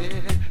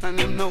 Yeah, and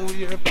you know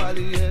you're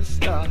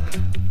polyester.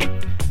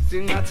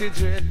 Sing Naughty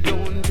Dread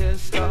don't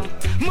just stop.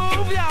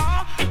 Move,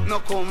 y'all. No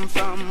come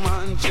from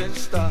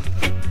Manchester.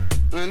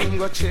 And him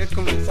go check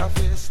Mr.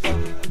 Festa.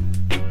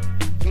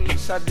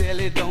 Mr.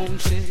 Deli don't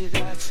say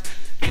that.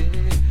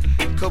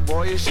 Yeah, 'cause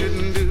boy you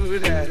shouldn't do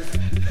that.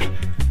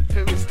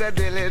 Mr.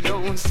 Deli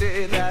don't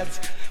say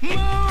that.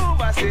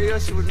 Move, I say you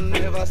should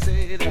never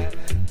say that.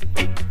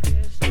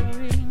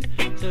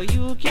 So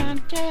you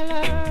can tell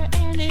her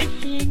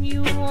anything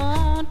you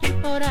want,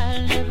 but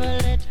I'll never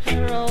let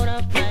her out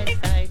of my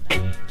sight.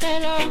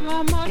 Tell her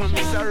how much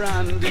Mr.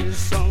 Randy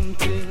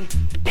something.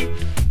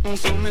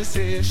 So me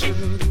say you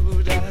shouldn't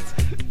do that.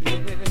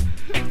 Yeah.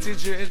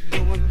 TJ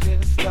don't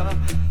tester.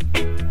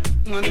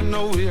 When you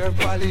know we're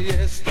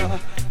polyester.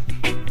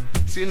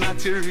 See not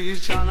to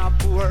reach on a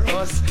poor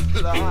us,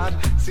 Lord.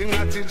 See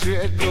not to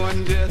dread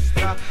don't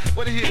tester.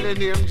 What the hell the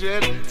name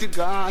dread? To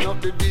gone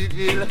up the big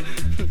hill.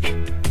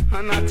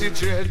 And not to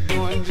dread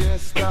don't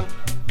tester.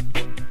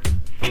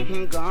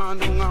 Gone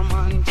down a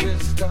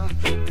Manchester.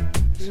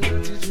 See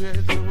not to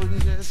dread don't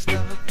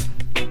tester.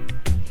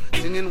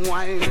 Singing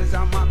wine is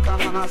a maca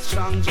and a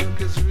strong drink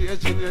is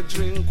raging. You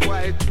drink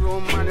white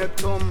rum and you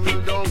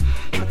tumble down.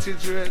 Not to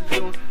dread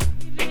don't.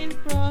 in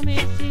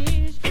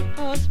promises,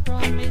 those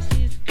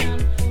promises can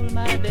fool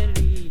my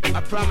belly.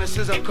 I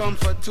promises a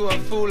comfort to a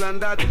fool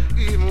and that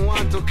even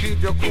want to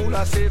keep you cool.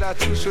 I say that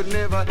you should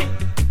never.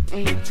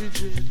 Natty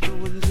dread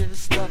doing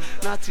jester,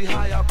 natty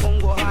higher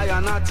Congo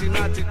higher, natty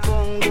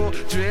Congo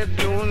dread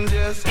doing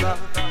jester.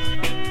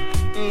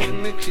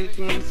 Me kick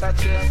me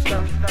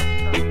Chester,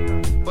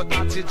 but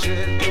natty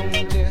dread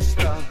doing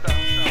jester.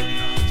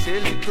 Say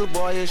little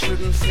boy you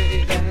shouldn't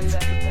say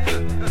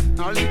that.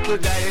 Now little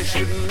guy you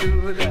shouldn't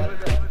do that.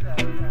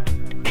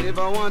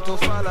 Never want to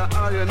follow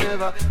or you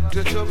never.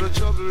 The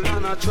trouble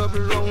and a trouble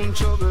round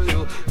trouble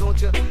you.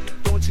 Don't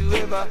you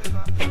ever.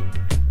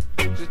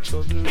 The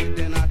trouble with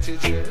the natty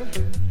dread.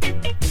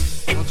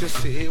 Don't you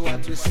say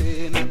what you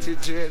say, natty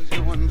dread,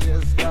 don't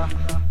just stop.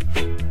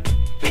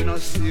 We don't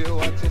see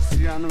what you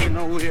see and we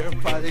know wear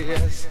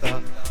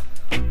polyester.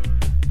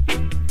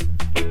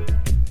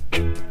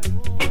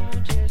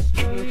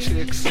 We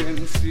check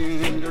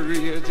sensing in the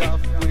rage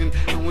of wind,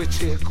 and we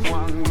check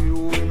one view,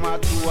 we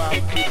might do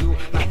a kid.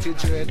 Natty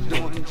dread,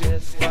 don't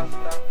just stop.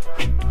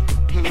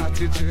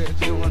 Natty dread,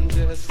 don't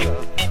just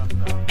stop.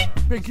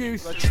 Big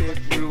Youth,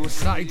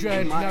 Natty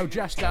Dread, no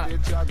Jester.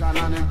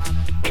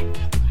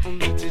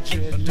 Natty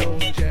Dread, no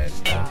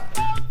Jester.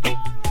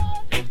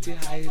 Natty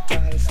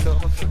high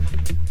stuff.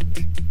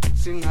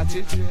 Sing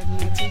Natty Dread,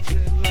 Natty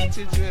Dread,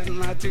 Natty Dread,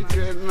 Natty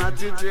Dread,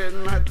 Natty Dread,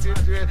 Natty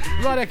Dread.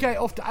 Right, okay,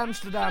 off to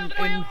Amsterdam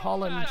in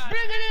Holland.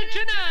 Bring it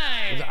in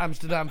tonight. With the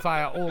Amsterdam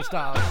Fire All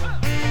Stars.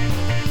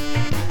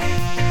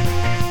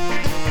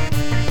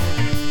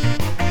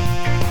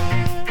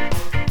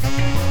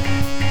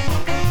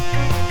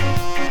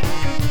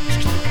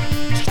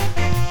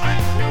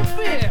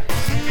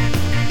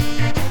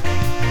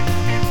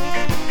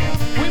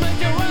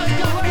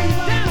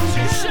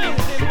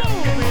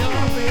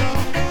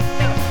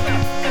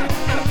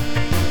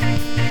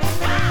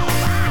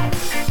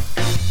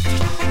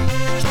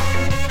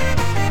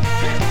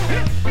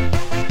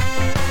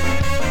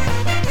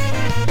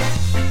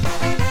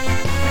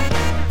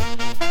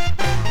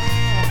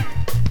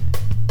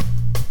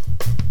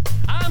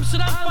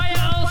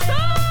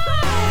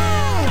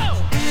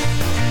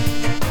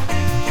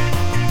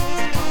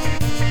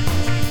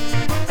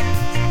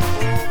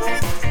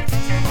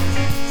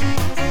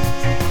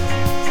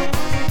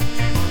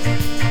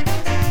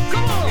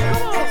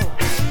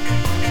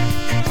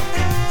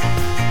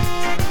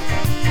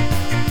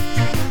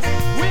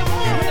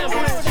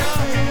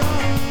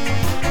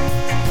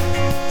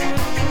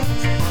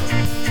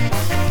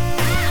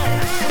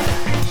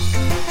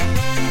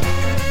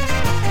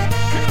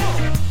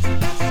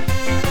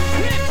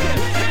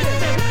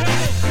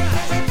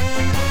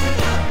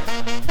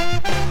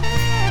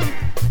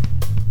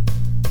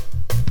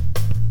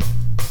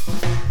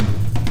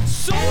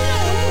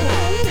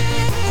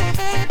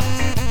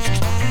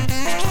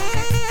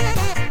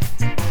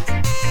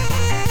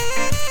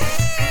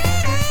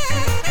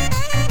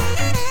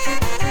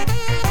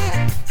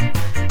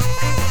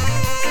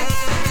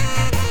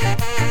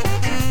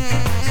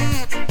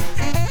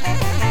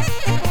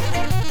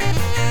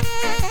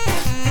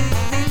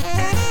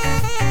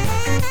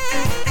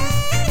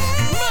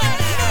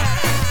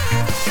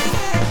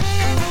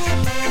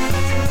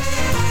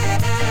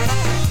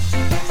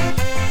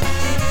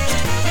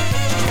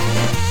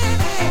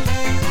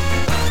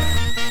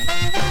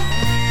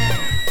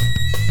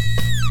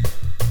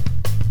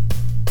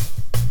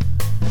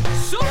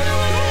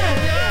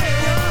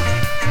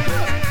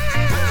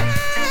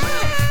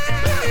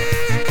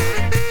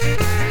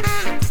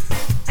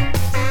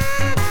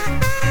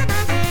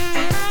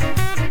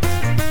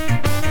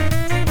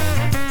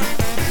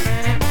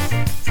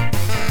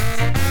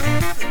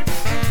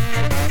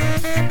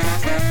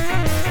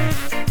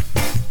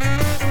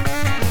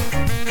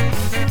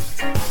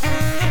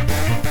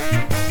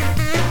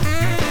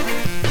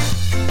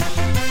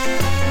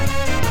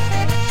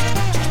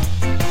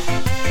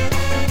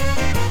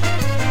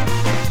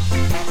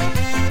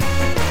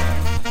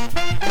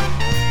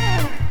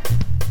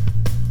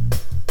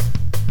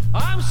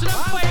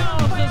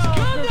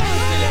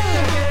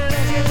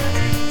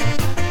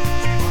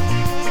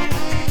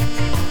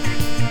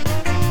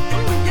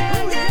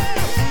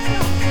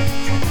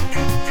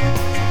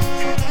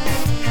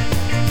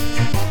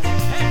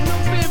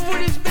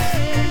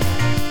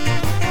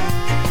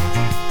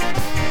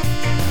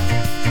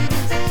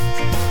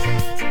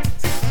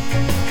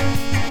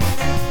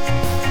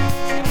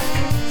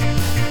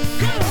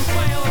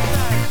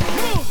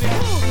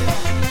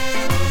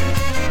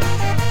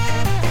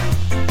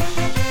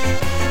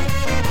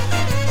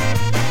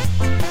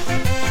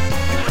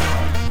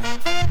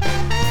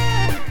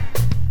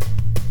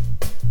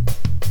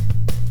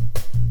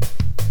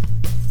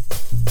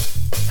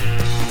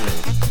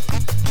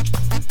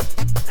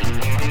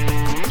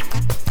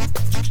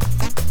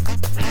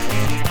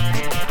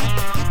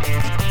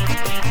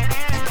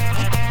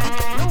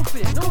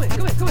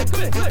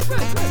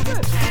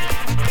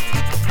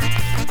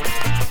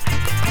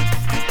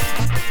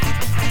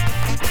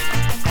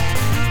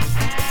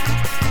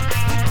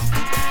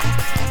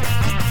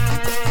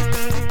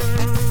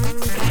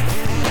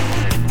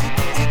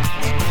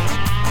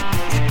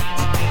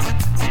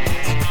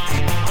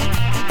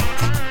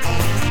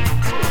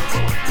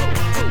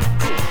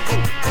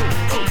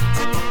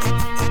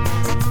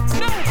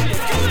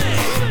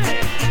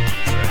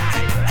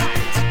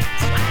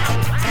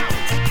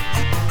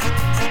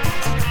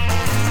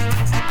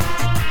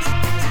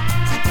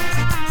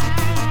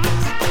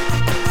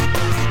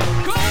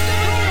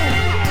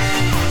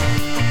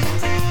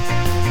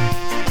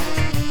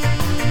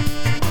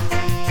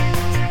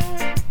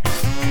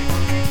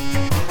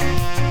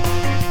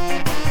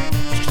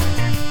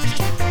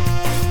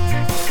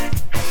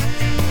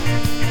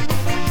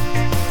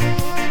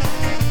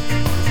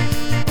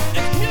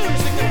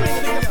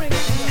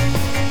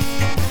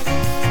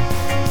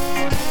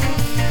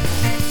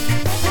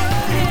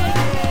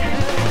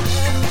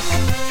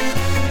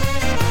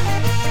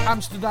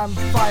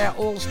 Amsterdam Fire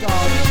All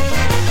Stars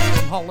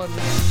from Holland.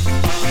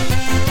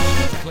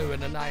 There's a clue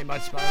in the name, I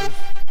suppose.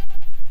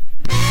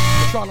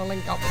 We're trying to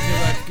link up and do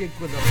a gig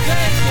with them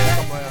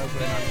somewhere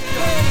over in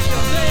Amsterdam.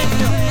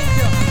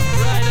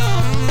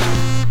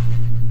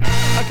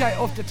 Okay,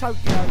 off to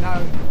Tokyo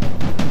now.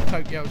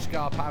 Tokyo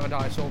Ska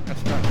Paradise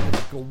Orchestra. This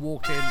is called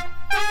Walk In.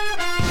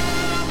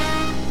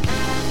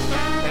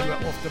 Then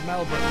we're off to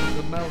Melbourne,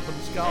 the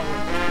Melbourne Ska.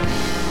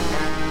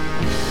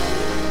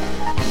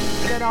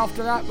 And then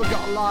after that we've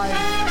got a live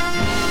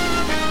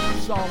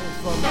song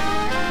from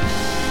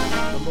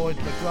the Lloyd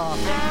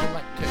McGrath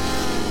Collective.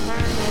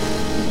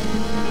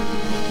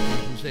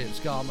 You can see it at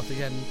Skarmouth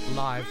again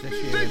live this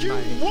year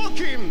in May.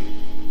 Walking.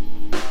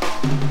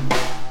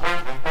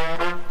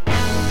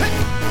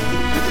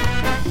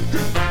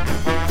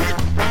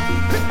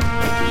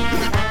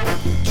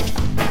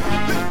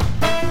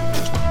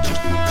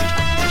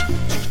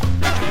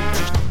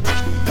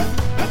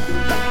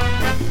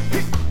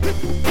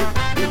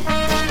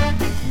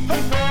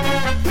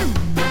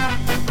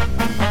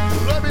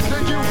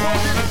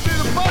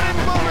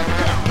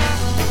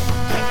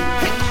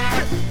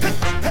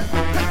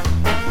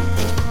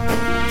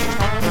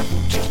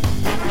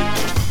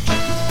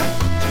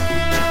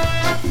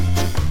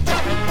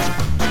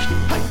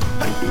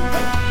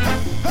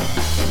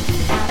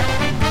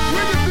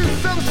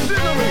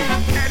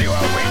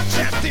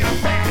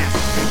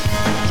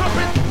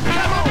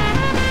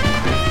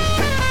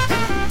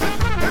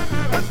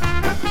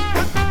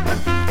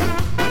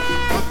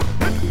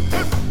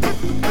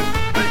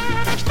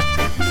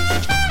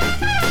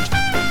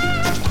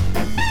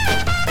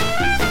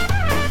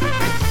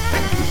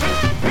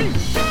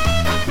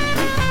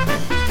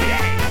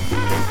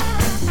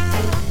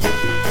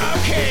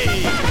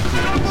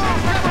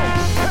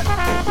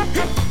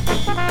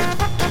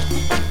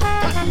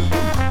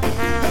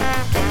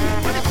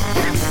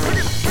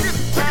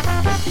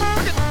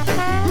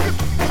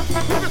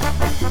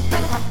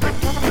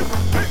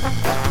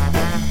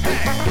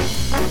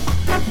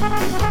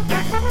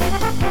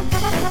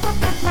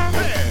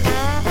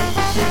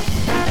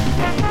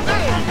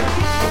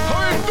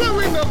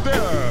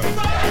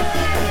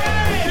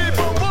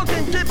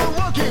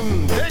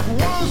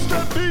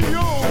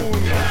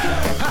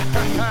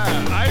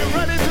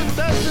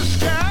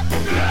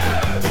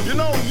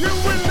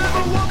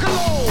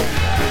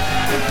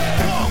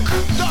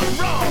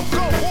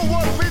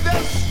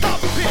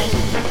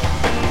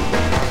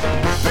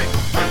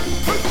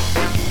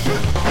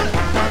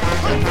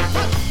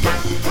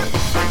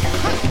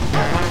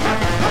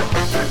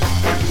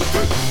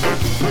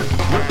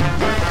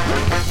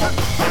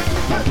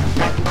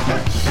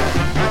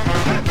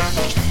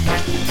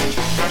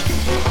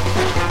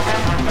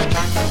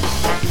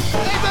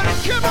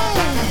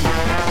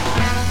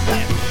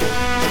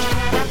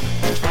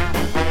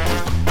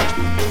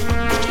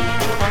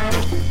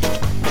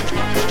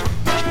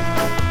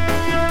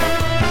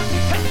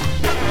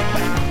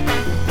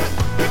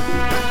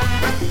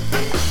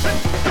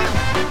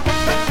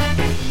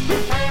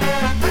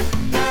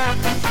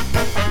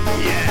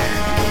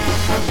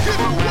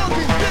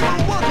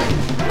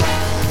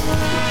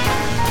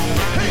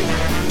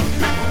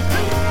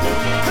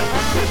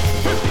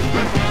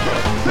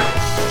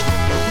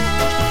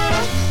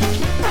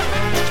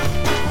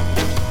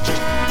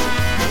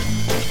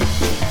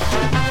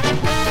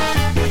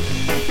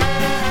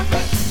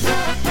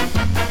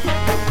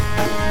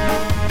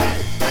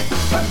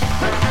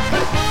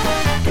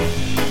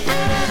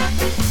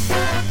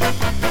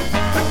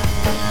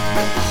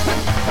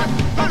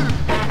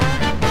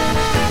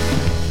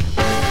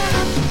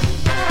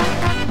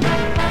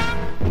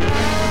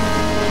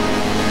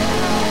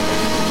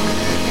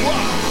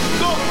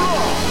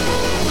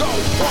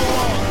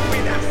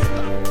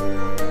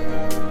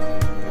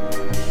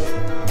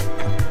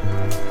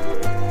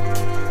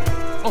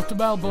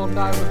 Melbourne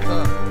now with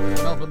the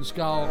Melbourne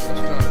Ska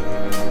Orchestra.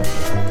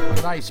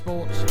 Today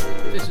Sports.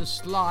 This is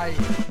Sly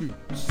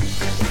Boots.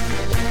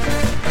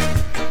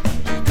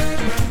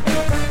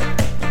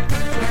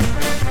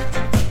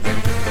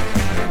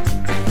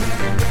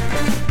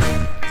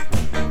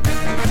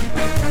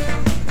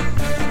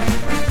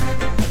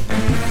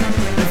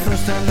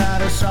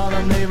 Saw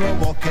them, they were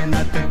walking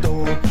at the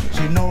door.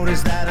 She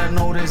noticed that I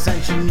noticed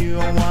and she knew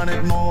I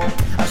wanted more.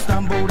 I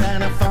stumbled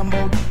and I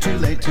fumbled, too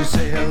late to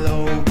say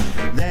hello.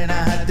 Then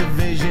I had the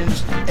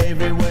visions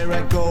everywhere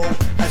I go.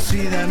 I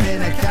see them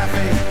in a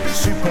cafe,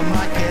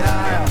 supermarket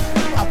aisle,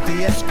 up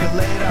the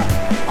escalator,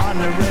 on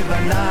the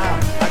river Nile.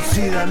 I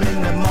see them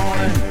in the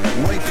morning,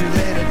 way too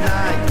late at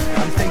night.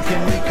 I'm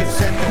thinking we could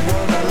set the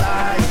world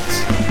alight.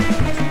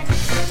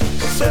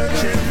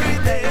 Search every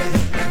day,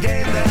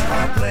 game that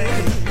I play.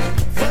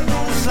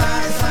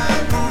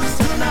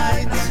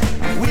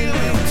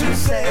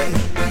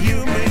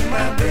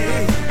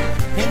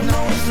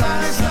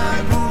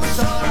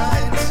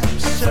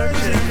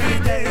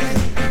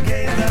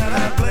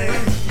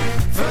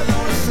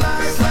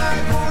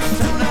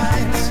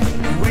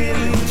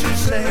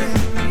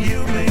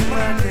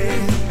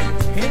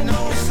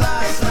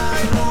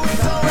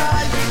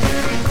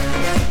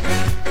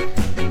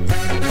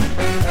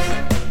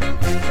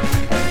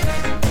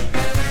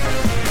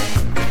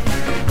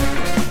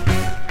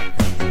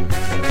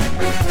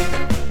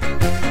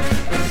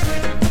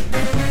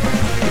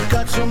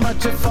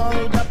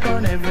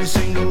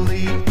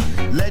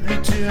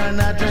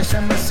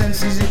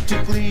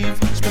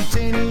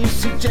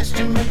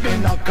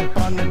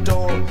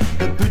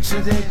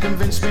 they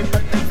convinced me,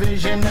 but the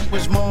vision that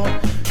was more.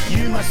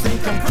 You must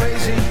think I'm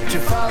crazy to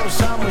follow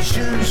someone's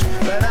shoes,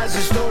 but as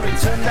the story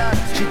turned out,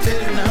 she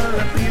didn't her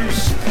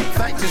abuse.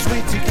 Fact is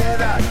we're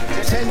together,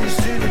 10 years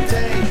to the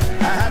day.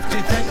 I have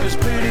to thank those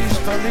booties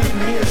for leading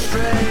me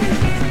astray.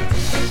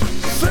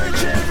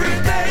 Search every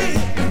day,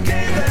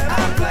 game that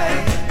I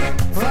play,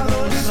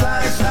 follow the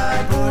slides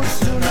like boots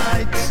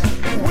tonight.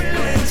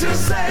 Willing to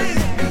say,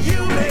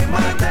 you made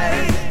my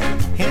day.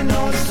 You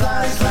know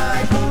slides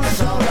like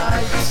boots,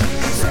 alright.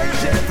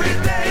 Search every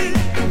day,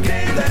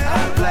 game that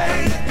I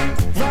play,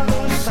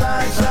 follow the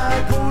slides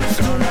like boots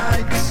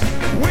tonight.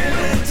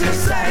 Willing to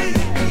say,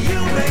 you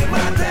made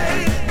my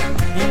day.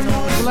 You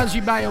know Well, as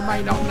you may or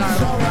may not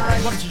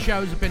know, once the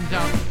shows have been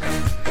done,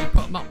 we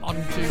put them up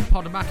onto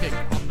Podomatic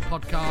on the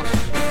podcast.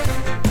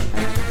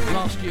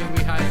 Last year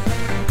we had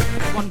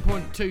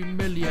 1.2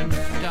 million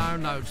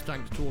downloads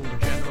thanks to all the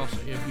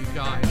generosity of you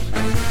guys.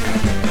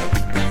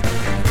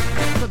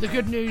 But the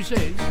good news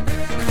is, in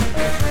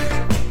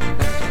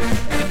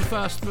the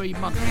first 3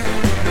 months, the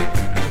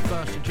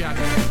 1st of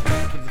January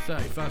to the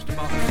 31st of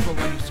March, we've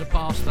already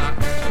surpassed that.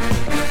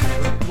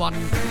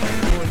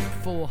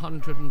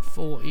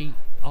 1.440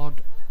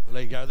 odd.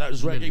 There you go, that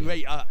was Reggie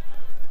Rita.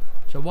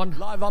 So one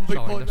live on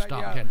sorry, let's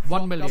start again.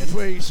 1 million.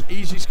 Dumfries,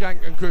 Easy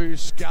Skank and Cruise,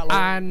 Scallop,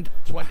 And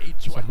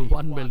 2020. so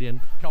 1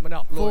 million Coming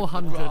up, Lloyd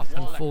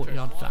 440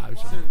 odd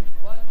thousand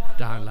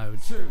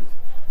downloads.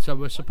 So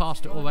we've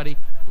surpassed it already.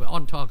 We're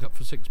on target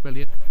for 6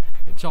 million.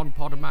 It's on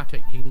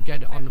Podomatic. You can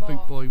get it on the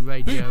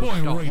bootboyradio.net.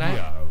 Bootboy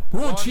Radio,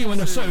 brought to you in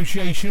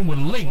association with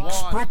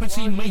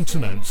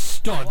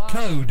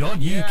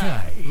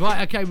linkspropertymaintenance.co.uk.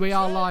 Right, okay, we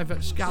are live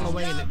at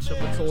Scalloway and it's a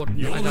recording.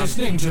 You're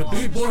listening to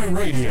Bootboy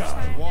Radio.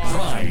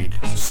 Pride,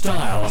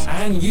 style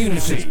and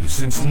unity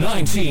since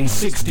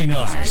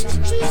 1969.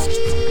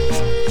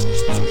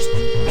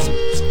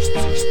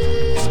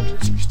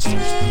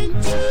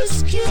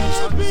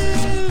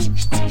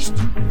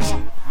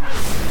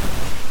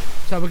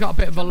 So we've got a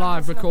bit of a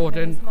live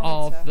recording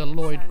of the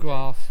Lloyd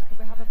Graff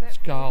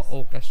Ska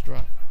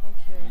Orchestra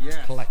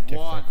Collective,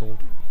 they're called.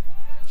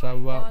 So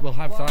we'll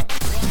have that.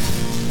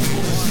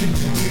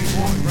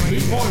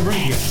 Bootboy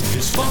Radio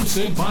is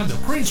sponsored by the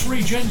Prince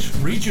Regent,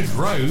 Regent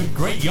Road,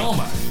 Great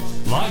Yarmouth.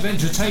 Live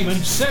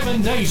entertainment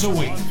 7 days a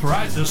week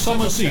throughout the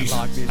summer season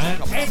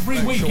and every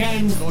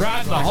weekend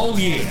throughout the whole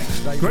year.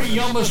 Great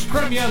Yarmouth's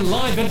premier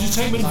live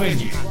entertainment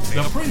venue,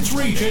 the Prince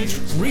Regent,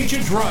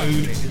 Regent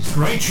Road,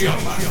 Great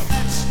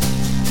Yarmouth.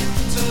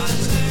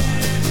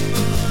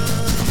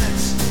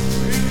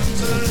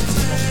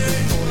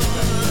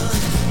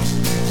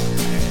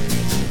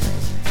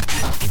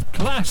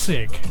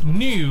 Classic,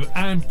 new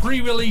and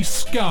pre-release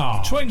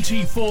ska.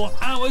 24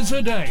 hours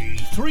a day,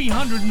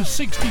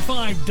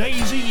 365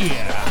 days a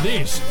year.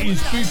 This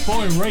is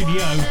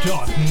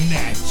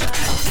BootboyRadio.net.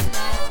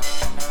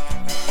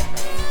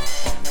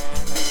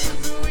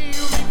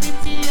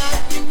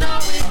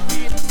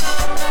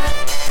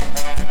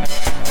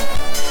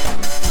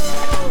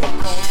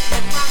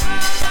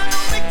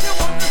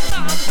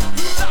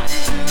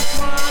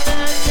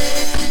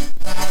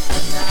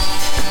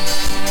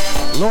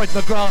 Lloyd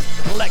McGrath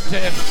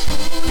Collective.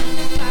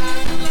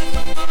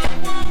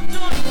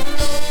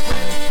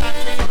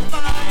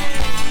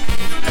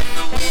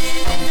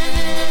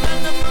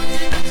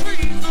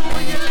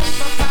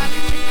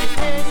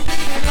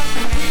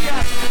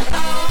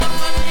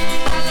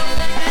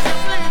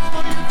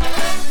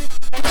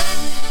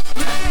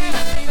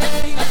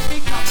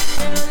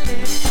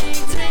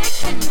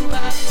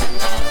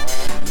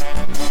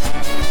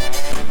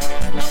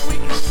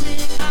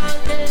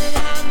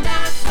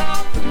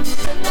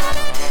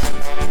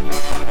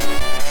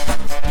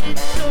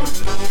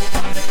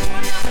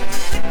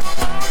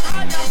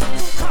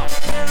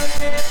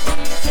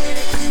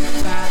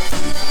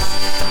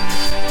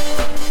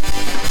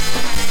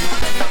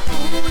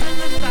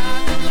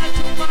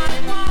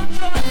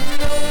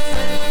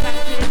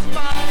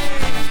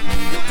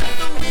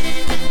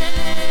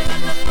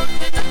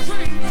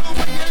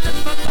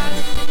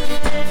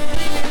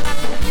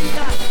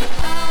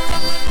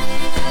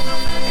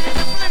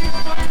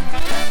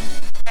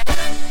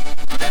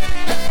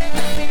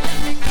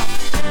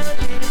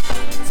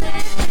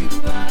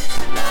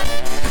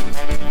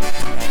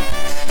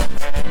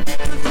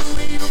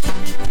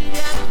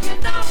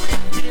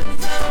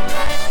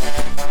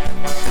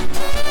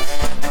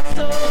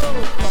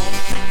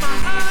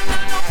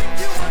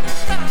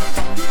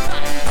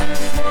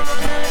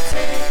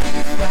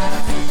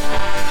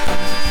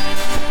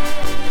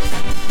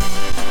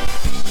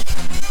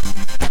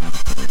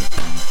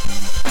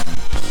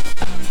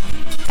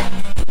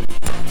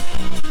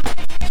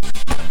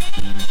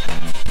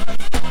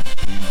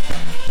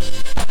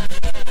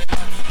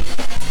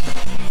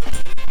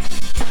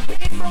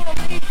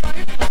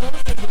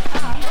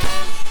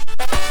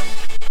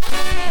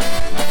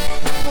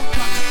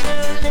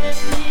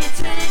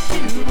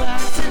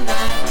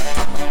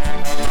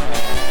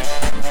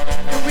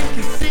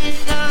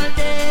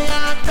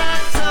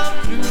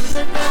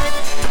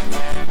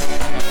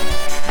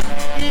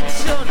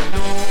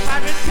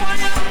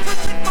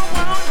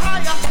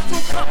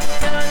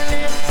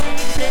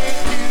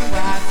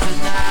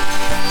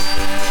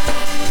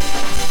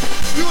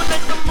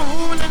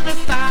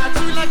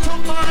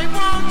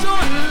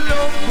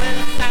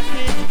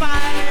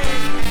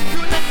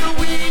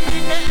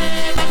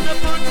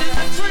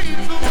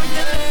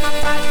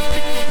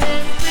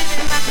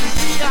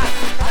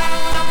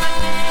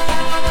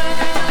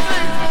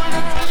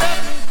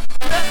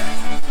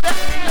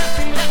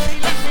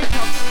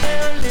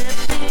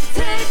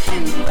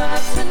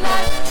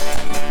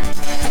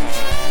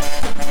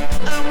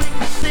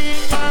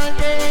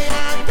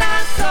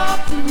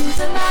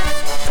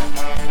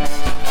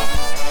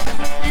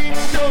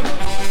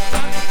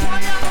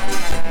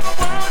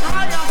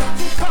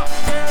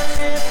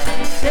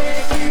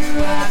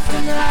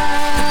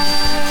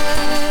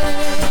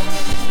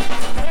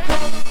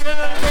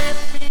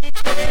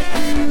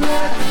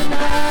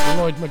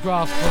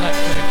 Grass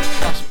Collective.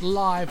 That's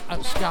live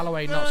at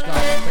Scalloway, not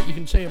Scarborough, but you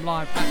can see them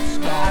live at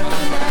Scarborough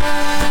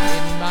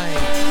in May.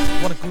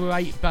 What a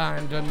great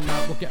band, and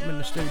we'll get them in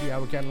the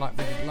studio again like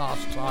we did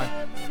last time,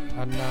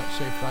 and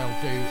see if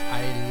they'll do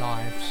a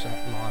live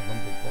set live on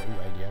Big Boy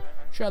Radio.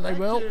 Sure they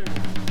will.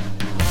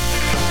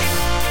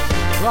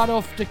 Right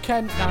off to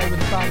Kent now with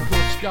a band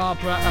called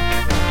Scarborough.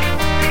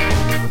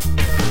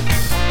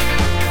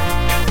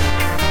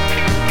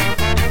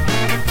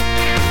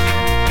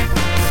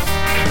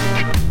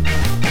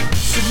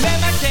 Let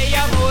me tell you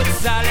about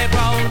Sally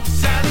Brown.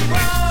 Sally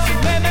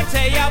Brown. Let me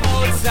tell you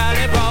about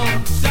Sally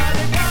Brown.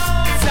 Sally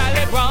Brown.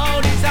 Sally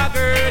Brown is a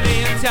girl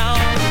in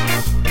town.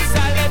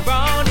 Sally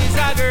Brown is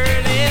a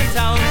girl in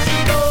town. She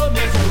don't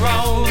mess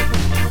around.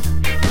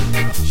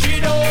 She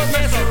don't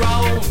mess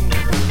around.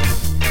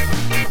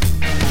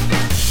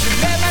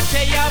 Let me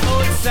tell you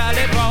about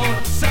Sally Brown.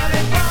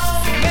 Sally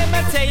Brown. Let me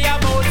tell you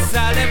about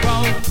Sally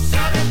Brown.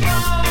 Sally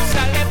Brown.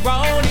 Sally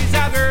Brown is a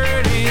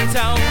girl in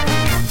town.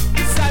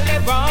 Sally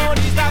Brown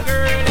is a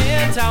girl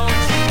in town.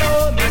 She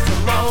don't mess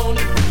around.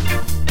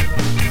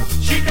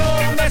 She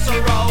don't mess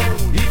around.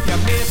 If you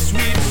mess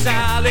with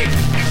Sally,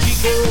 she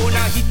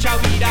gonna hit ya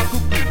with a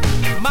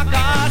cuckoo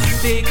maca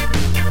stick.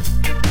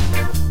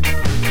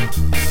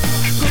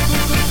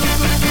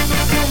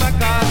 Cuckoo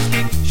maca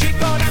stick. She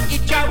gonna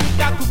hit ya with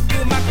a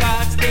cuckoo maca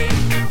stick.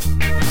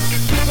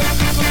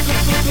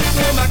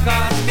 Cuckoo maca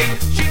stick.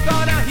 She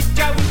gonna hit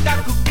ya with a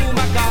cuckoo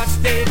maca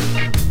stick.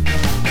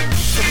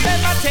 Let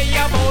me tell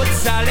you about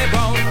Sally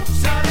Brown.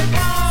 Sally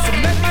Brown. So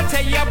let me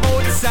tell you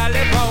about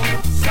Sally Brown.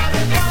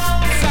 Sally Brown.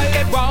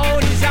 Sally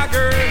Brown is a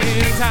girl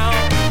in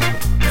town.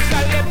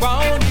 Sally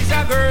Brown is a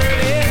girl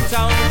in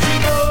town. She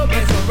don't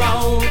mess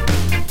around.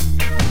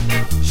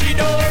 She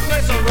don't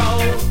mess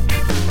around.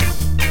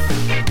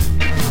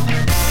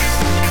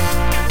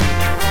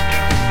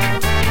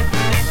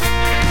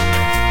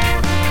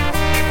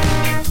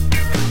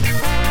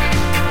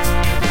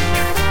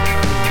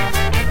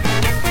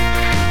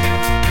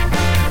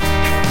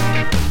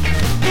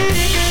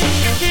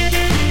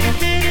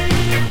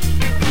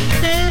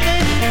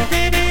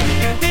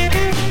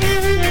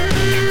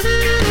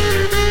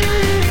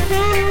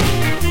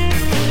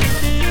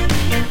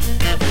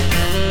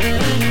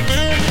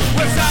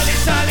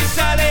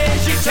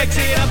 Takes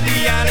it up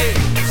the alley.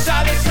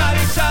 Sally,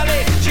 Sally,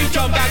 Sally. She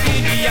jump back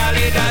in the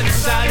alley. That's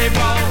Sally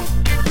Brown.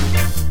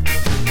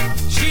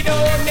 She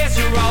don't mess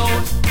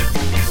around.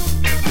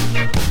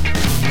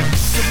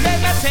 So let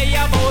me tell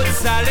you about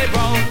Sally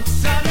Brown.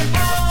 Sally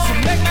Brown. So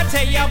let me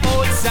tell you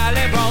about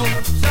Sally Brown.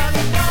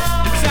 Sally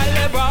Brown.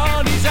 Sally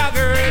Brown is a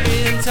girl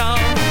in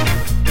town.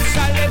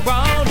 Sally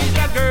Brown is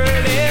a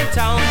girl in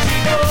town. She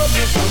don't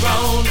mess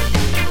around.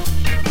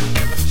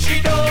 She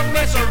don't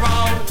mess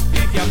around.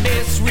 If you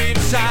mess with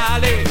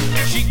Sally,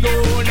 she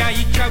gonna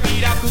eat ya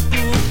with a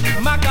cuckoo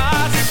maca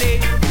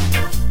stick.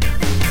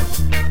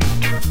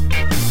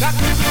 That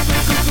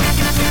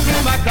cuckoo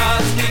maca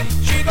stick.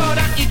 She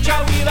gonna eat ya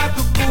with a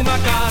cuckoo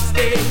maca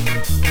stick.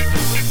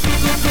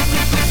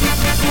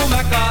 Cuckoo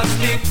maca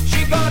stick.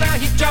 She gonna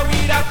eat ya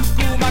with a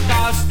cuckoo maca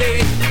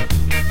stick.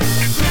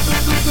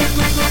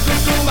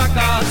 Cuckoo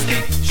maca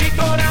stick. She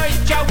gonna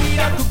eat ya with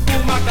a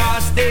cuckoo maca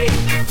stick.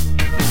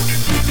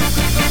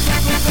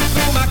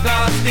 Cuckoo maca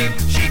stick.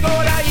 She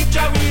gonna eat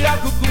ya with a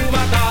cuckoo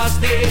maca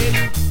stick.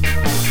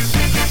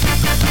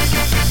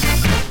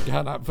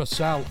 Down that for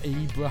Sal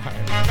E.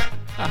 Brown.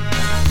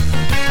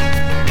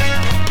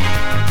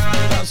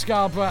 That's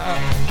Scarborough.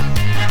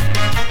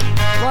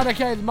 Right,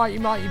 okay, the Mighty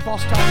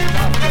Boss Town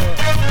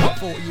after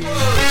 40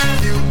 years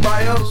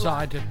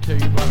decided to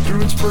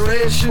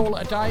call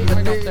it a day,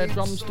 bring up their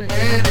drumstick.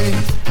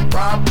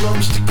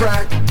 Problems to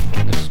crack.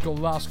 This is called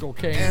Rascal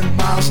King. And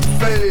miles to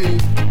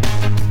fade.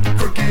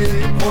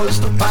 Crooked was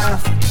the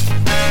path,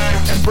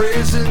 and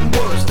brazen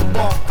was the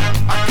walk.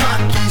 A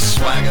cocky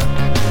swagger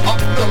up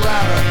the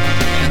ladder,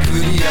 and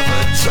could he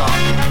ever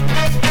talk?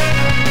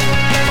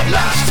 But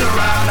last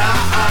around,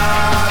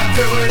 I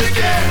do it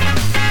again.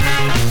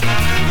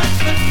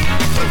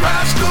 The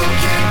rascal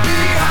king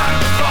behind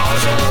the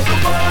bars of the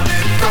one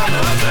in front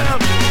of them.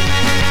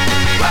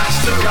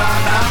 Last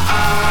around,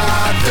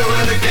 I do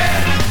it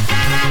again.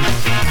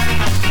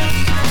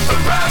 The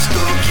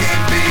rascal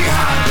king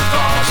behind the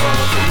bars of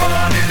the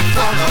one in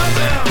front of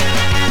them.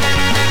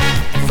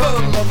 For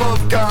the love of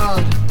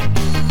God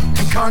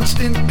and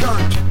constant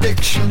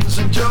contradictions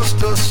and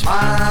just a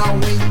smile,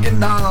 wink and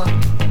nod.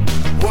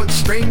 What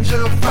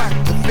stranger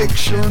fact of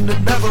fiction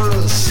and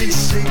never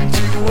ceasing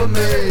to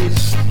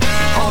amaze.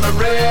 On a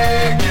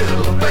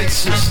regular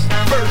basis,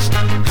 first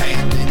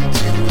hand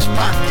into his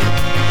pocket,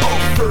 or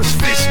first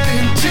fist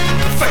into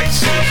the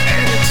face.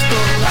 And it's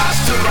the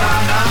last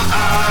around,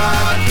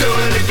 I do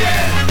it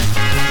again.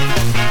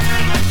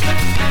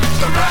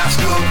 The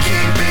rascal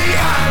king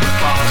behind the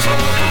bars of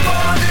the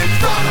one in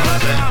front of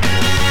them.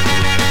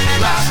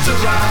 Last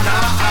around,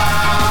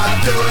 I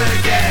do it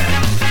again.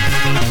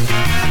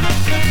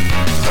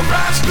 The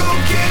rascal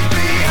king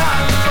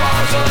behind the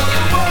bars of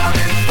the one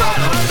in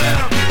front of them.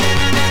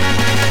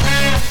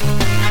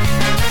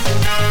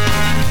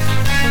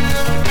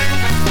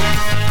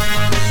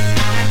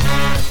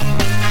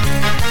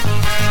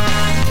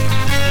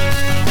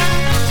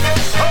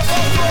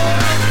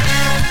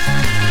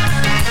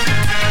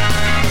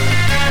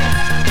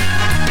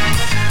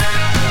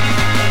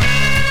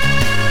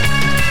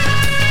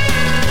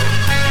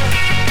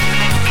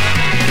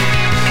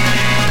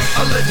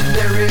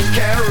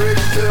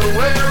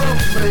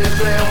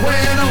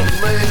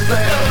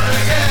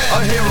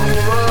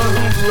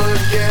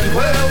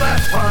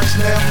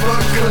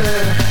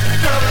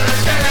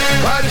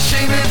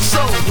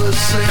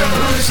 sing,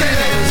 who's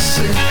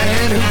innocent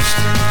and who's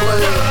to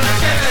blame.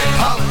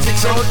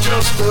 Politics are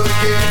just a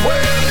game.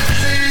 Well,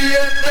 in the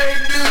end they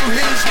knew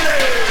his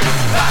name.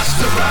 Last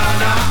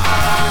around,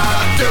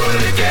 do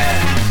it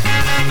again.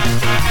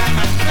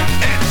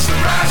 It's the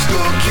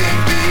rascal king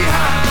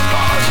behind the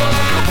bars, all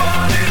the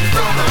one in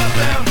front of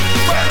them.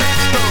 Well,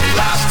 it's the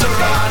last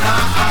around,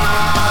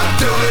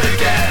 do it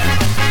again.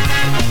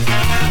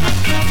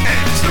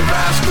 It's the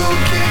rascal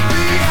king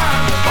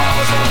behind the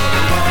bars, all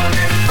the one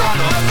in front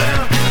of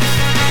them.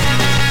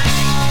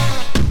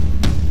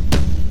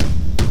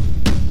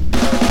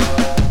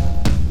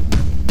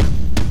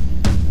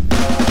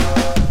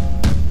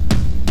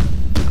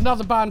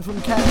 Another band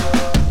from Kent.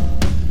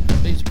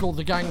 These are called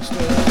the Gangsters.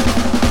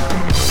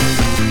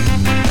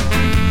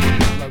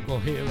 Local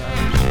heroes.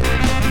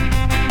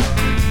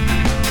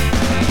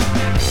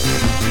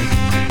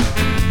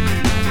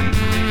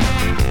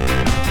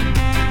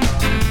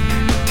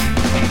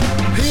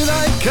 Here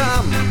they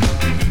come,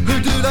 who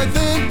do they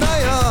think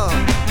they are?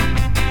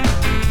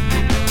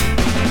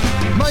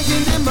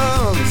 Making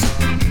demands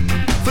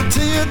for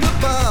tea at the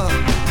bar.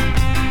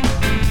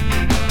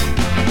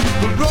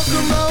 The rock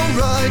and roll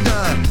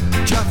rider,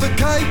 Jaffa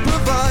cake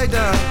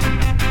provider.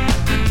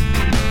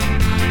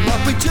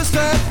 Like we just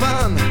had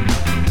fun,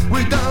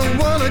 we don't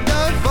wanna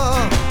go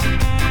far.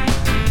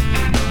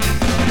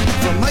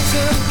 From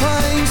Mason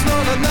Plains,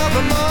 not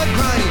another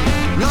migraine.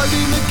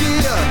 Loading the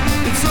gear,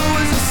 it's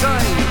always the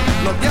same.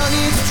 Not young,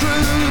 it's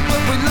true,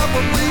 but we love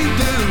what we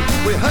do.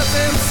 We heard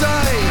them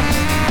say,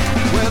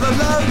 we're the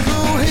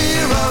local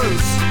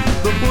heroes,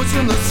 the boys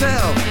from the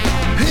south.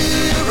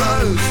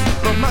 Heroes,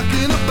 not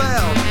mucking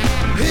about.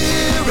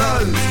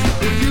 Heroes,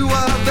 if you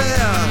are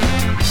there,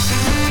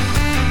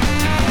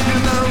 you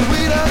know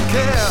we don't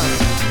care.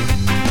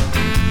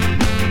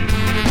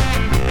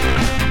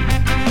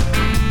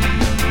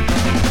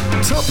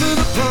 Top of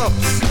the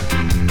pops,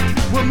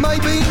 well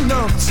maybe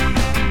not,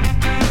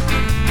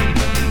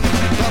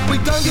 but we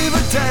don't give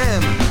a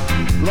damn,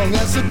 long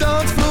as the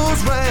dance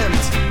floor's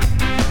rammed.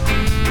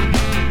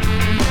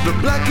 The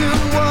black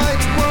and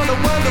white, what a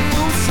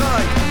wonderful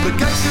sight. The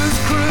gangsters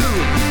crew,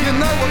 you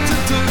know what to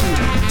do.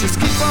 Just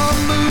keep on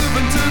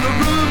moving to the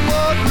rude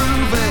boy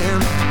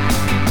grooving.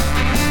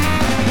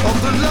 Of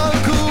the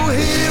local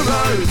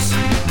heroes,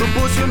 the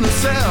boys from the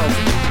south.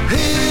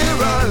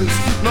 Heroes,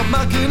 not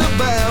mucking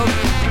about.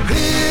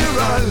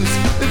 Heroes,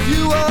 if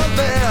you are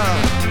there,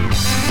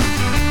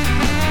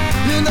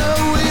 you know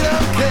we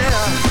don't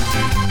care.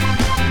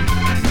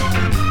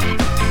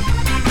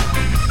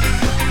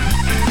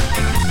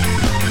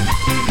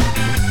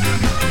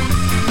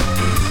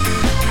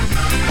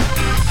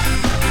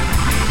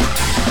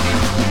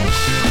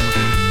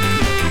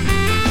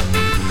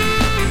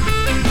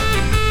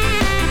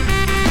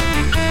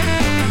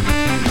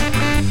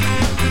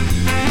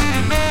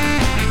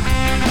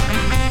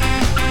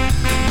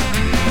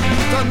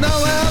 Don't know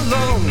how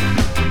long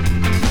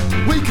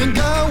we can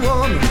go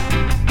on,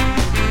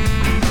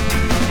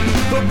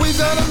 but we've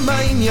got a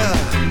mania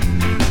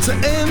to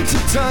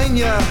entertain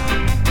ya.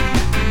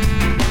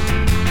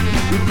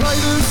 We play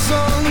the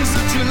songs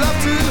that you love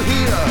to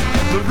hear.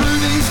 The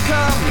Rudies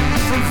come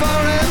from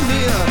far and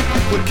near.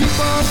 We'll keep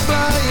on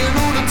playing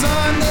all the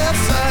time, they're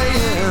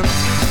saying.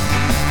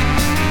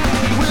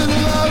 We're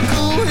the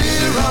local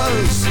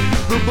heroes,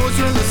 the boys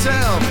from the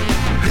south.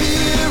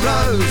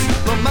 Heroes,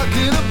 not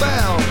mucking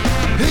about.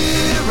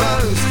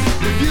 Heroes,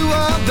 if you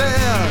are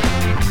there,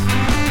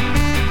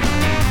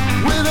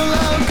 we're the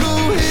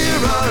local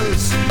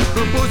heroes,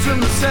 the boys from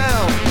the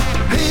south.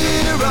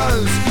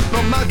 Heroes,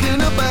 not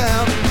mucking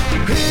about.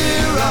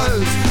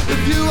 Heroes,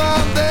 if you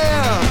are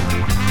there,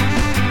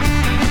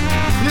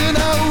 you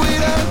know we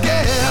don't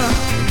care.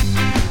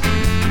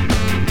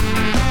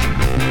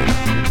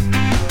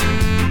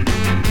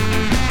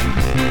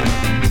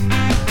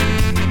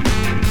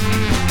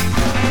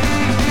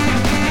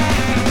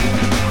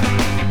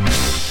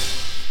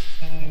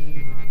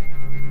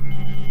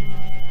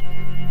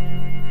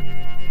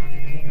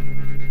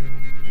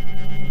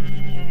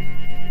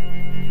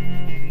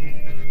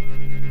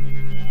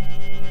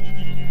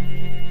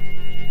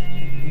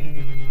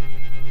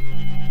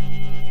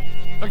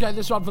 Okay,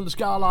 this one from the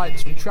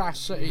Scarlights from Trash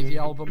City, the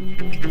album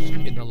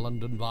Inner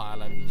London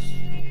Violence.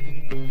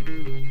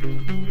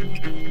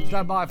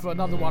 Stand by for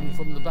another one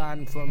from the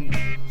band from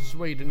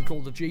Sweden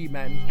called the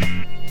G-Men.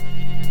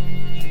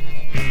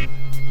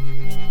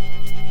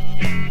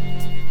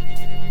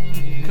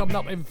 Coming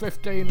up in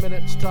 15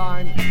 minutes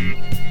time,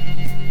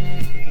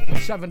 or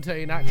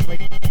 17 actually,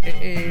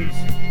 it is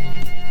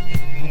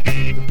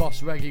the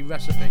Boss Reggae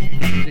Recipe,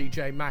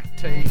 DJ Mac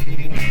T,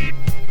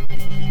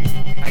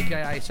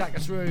 aka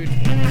Sakas Rude.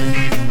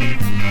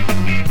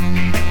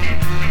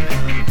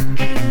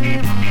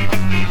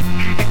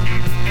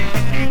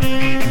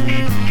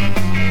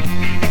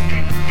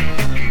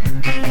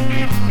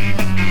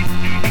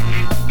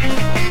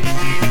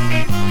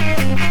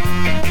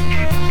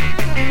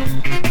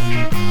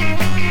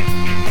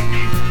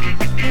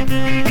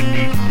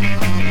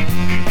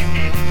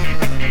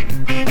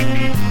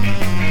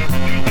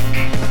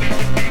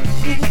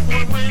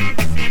 Boy, when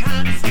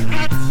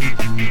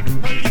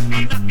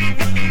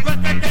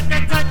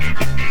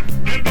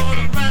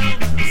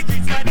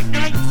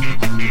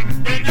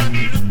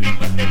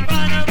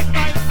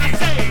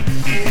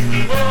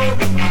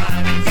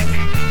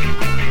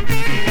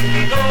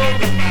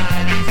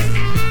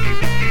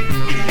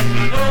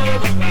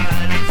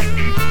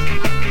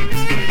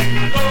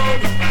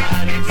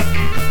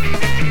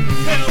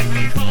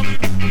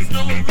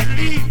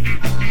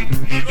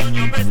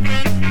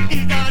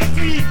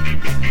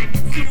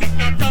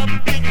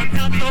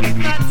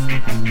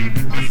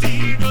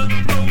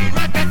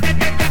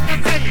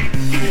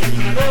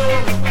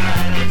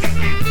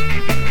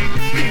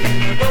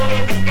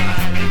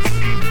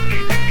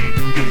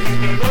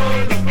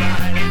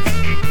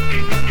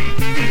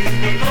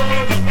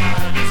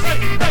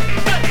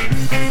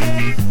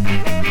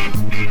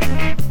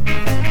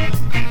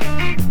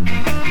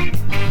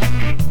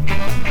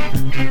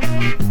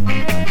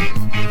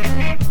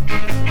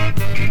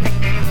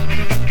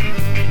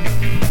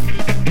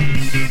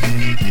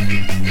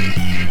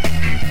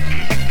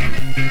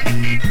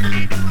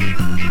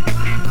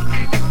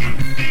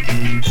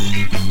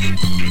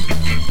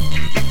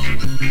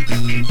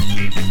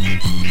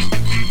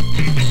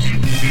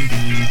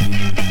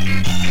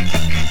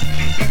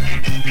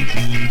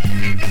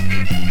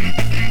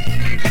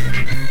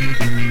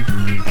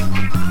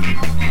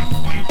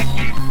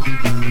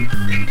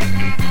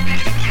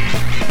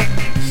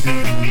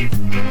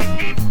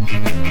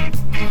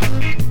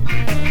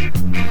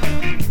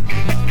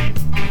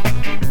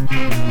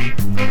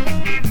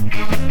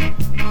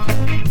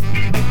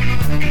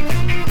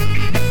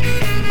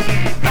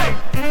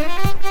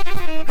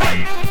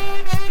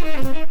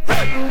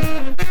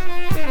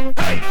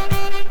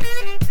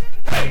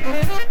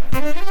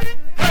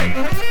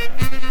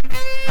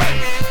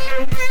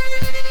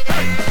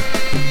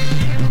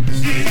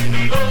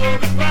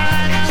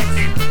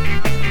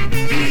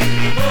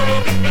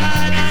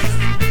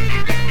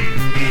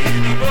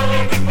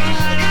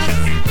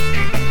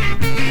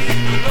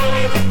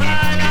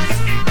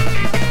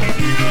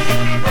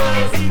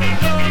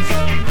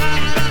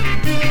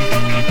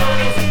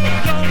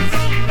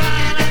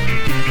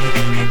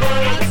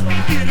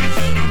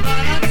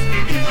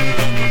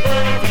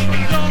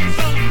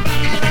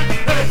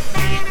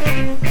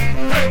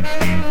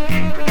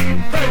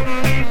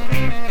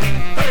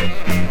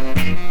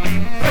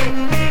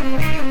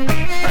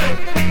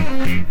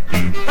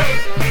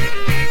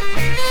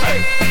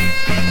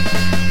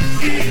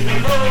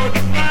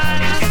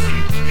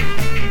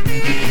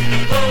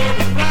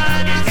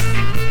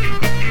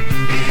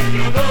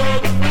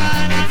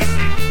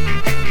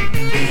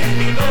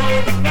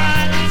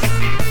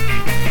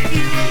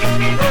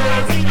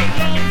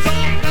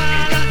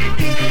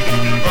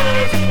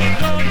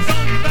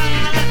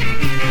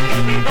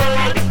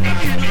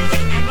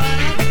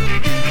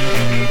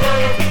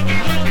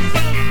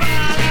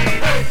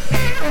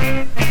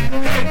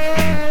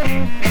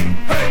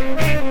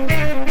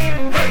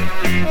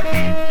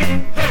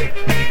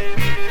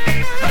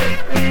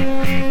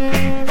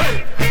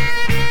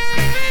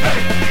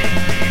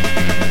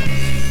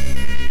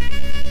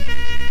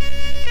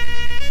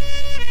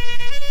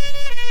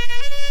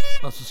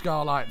plus the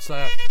Scarlights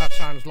there. That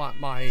sounds like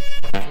my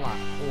flat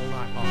all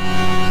night long.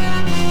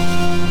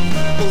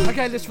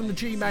 Okay, this from the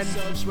G-Men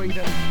of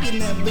Sweden. You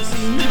never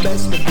seen the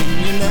best of him,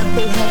 you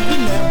never have, you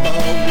never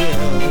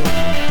will.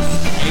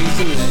 He's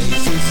a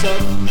lazy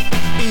son,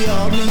 he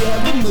hardly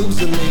ever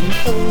moves a limb,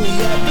 all he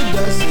ever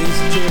does is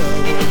chill.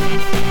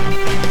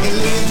 He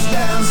lives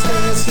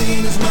downstairs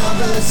in his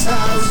mother's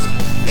house,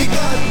 he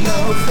got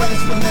no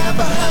friends but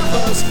never have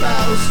a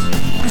spouse.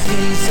 Cause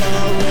he's a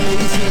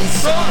lazy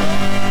son,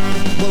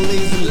 well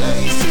he's a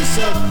lazy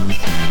son.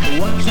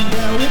 Watching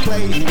Barry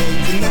playing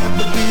games and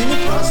never been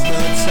across the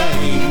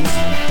Thames.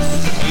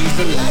 He's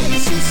a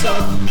lazy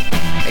son,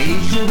 he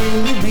should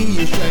really be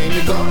ashamed.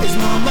 He got his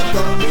mama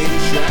got in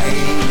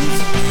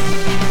chains.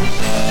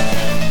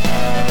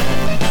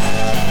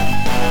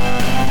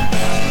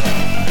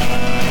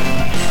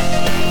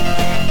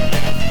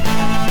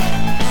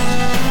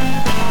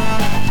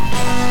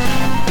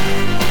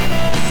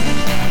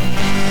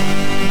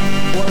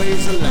 Well,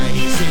 he's a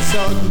lazy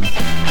son,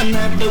 I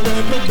never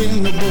ever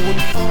been aboard,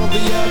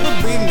 hardly ever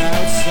been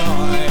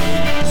outside.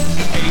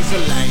 He's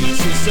a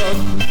lazy son,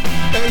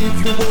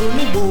 if you weren't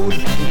aboard,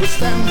 he would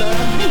stand up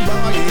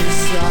by his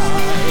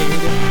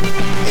side.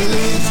 He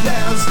lives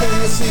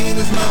downstairs in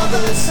his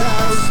mother's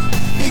house,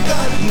 he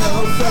got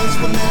no friends,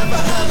 will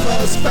never have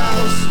a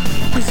spouse.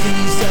 Cause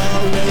he's a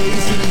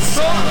lazy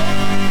son,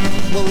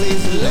 well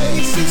he's a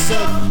lazy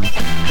son.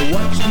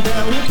 Watching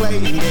Barry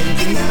playing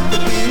games and never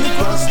been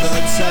across the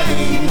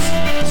Thames.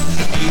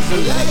 He's a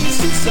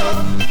lazy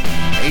son,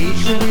 he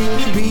should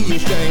really be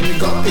ashamed. He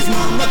got his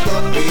mama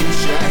got in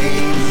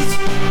chains.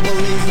 Well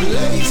he's a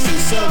lazy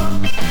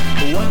son,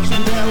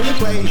 watching Barry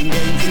playing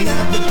games and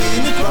never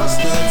been across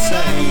the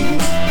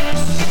Thames.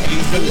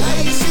 He's a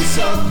lazy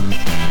son,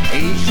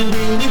 he should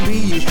really be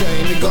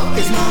ashamed. He got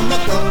his mama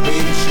got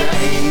in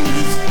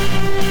chains.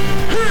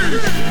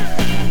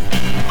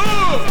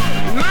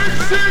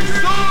 Lazy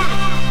son!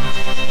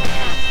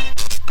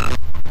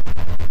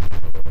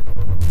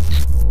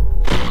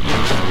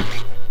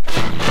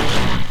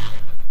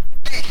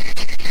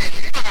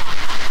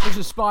 This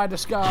is Spider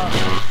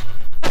Scorpions.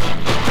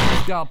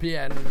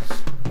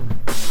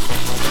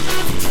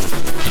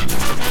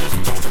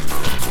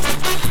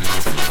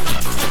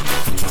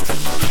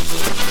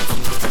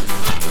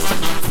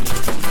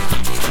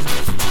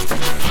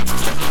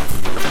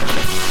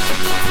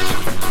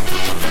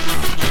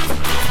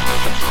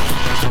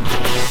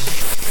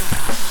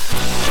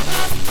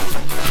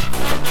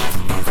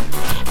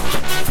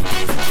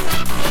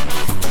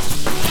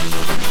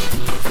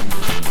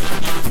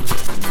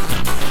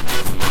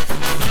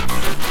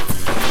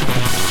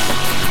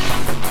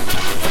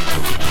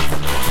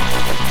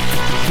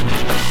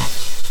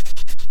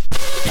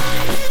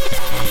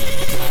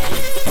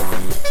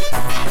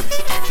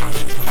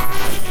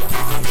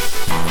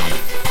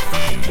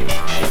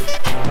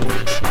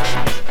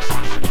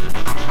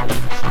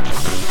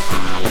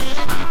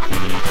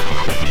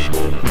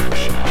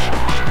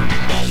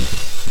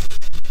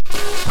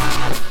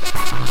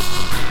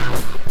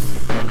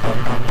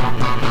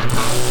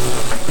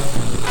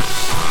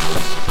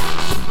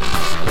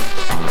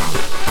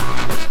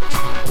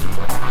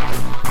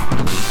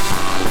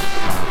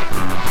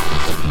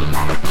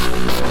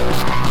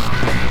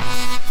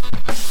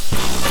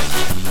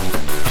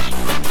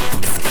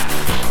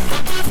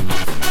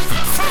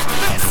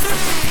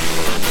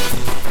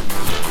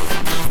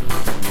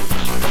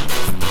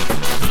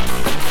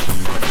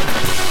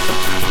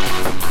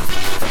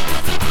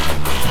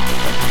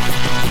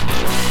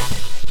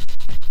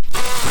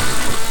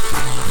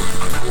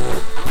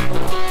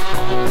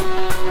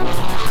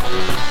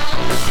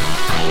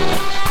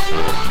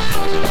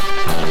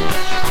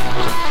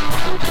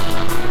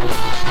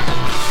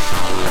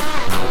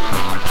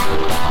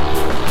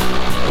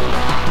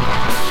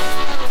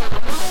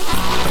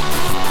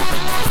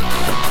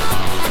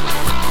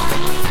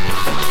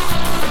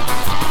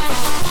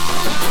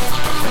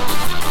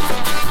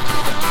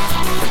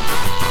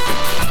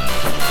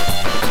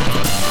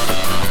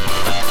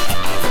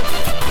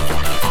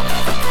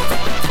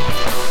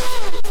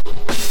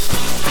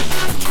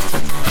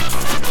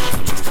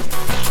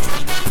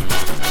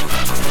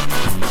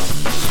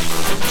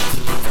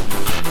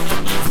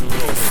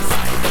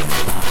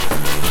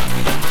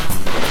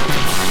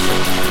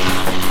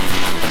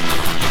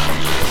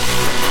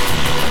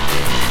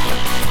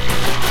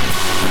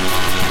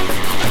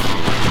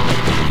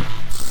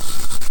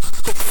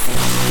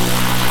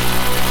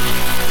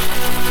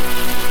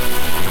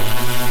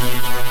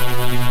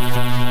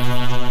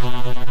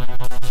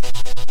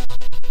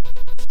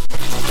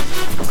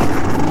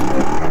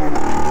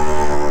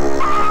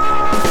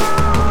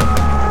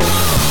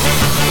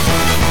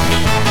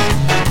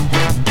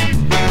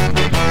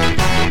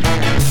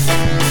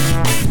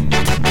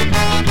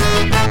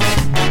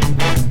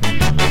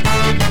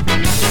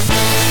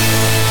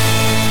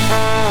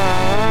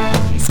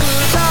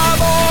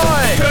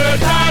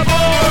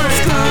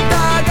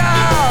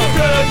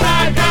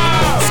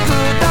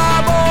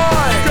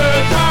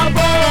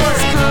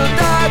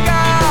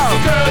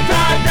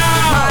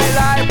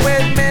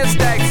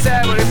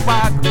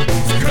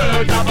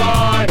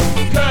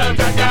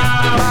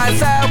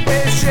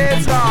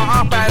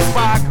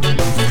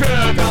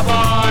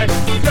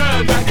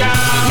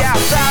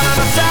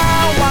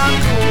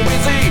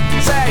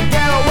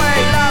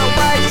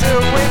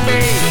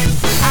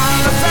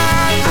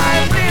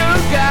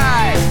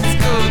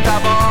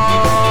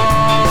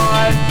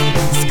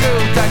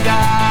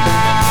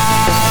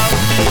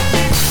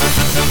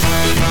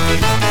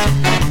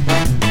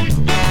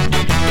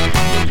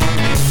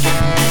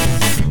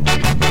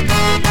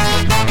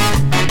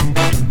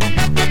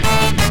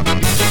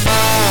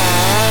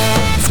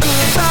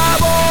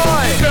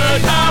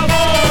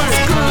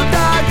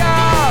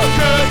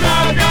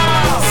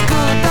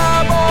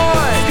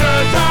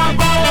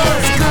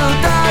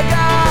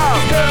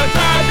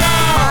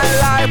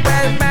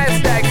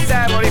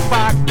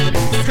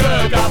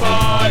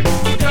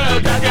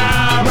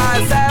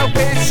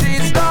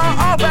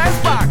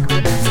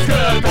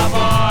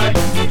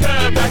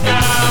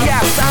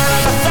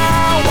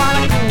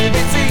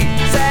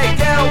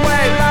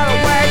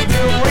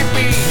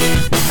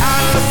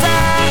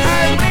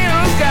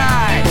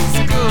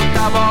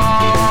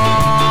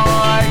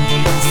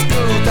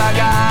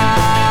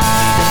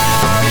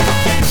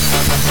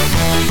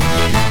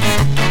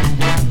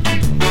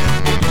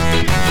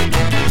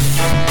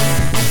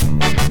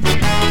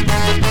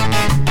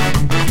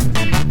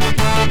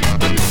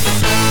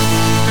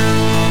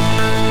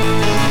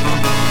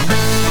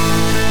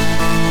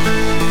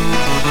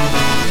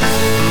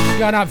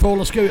 Going out for all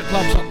the scooter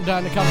clubs up and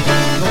down the country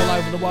and all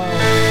over the world.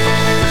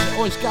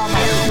 Always come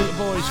out, scooter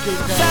boys, scooter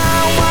girls.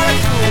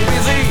 Someone too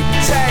busy,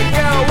 take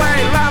your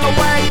way, run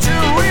away to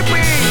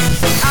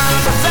repeat. I'm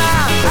the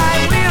time,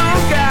 I'm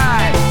little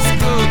guy,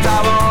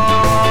 scooter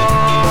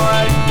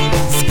boy,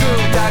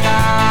 scooter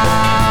guy,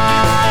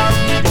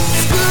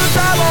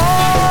 scooter boy,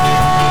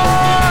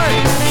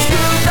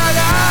 scooter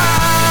guy.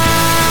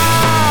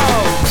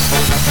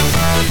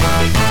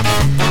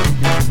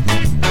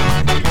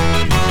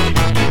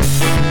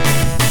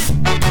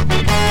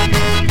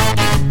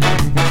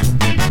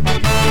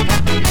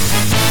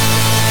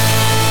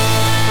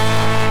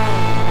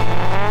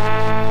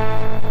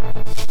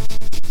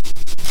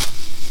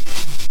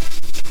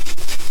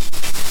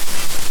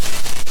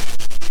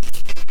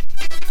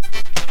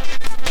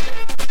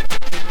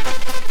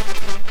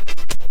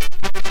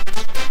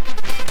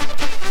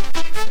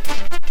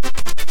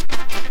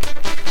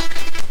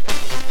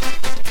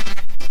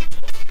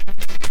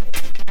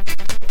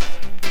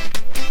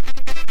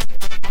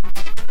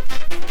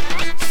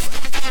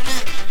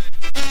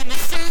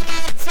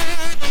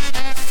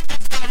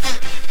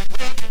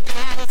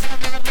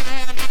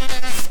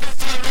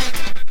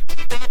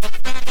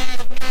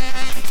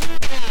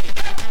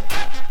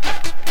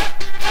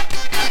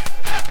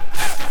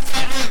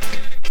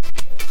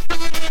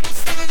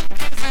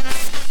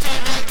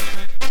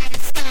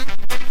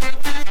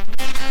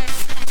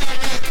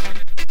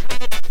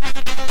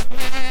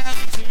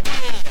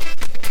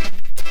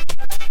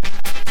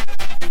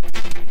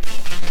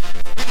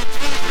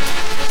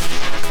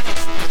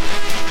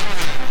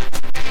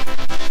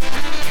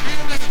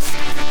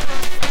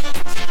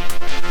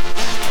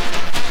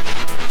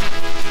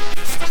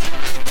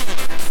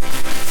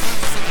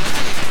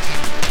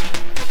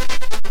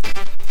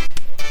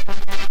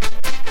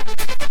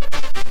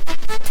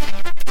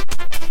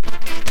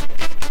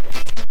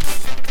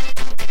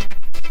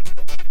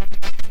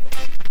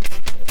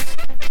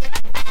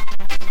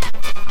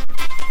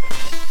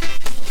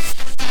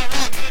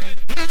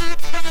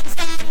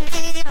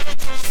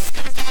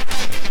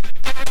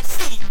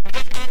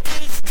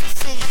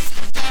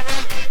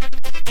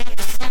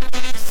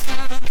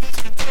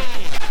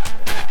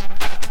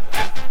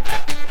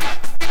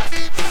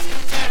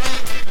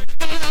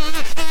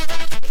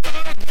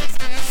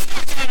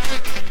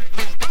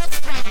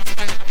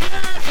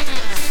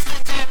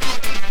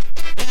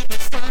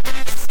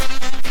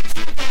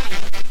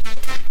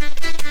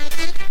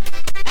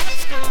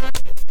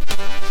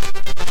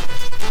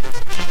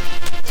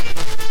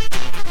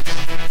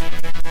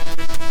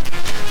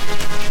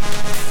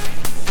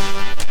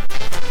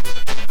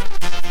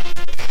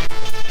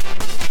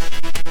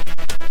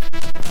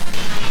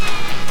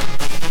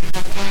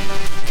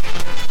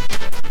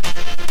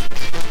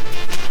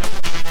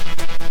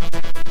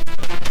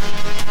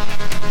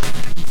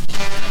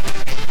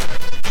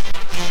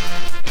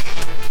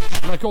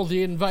 Called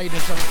the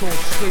Invaders, and called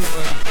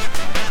Scooter.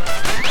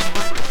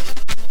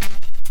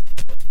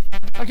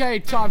 Okay,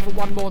 time for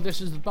one more.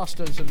 This is the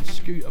Busters and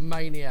Scooter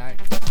Maniac.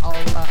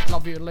 I'll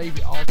love you and leave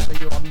you. I'll see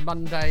you on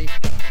Monday,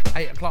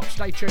 8 o'clock.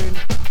 Stay tuned.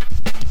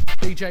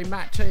 DJ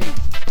Matt T and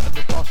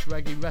the Boss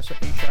Reggae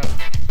Recipe Show.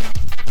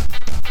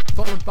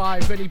 Followed by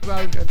Vinnie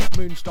Brogan's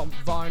Moonstomp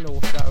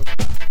Vinyl Show.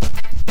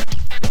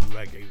 The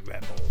Reggae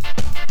Rebel.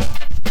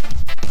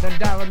 Then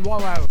Darren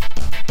Warrow.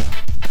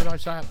 Did I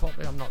say it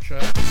properly? I'm not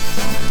sure.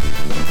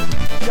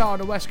 Go on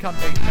the West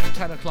Country at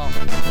 10 o'clock.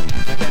 And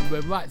then we're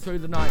right through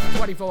the night,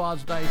 24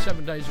 hours a day,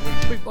 7 days a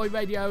week.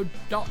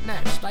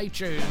 BootboyRadio.net. Stay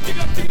tuned.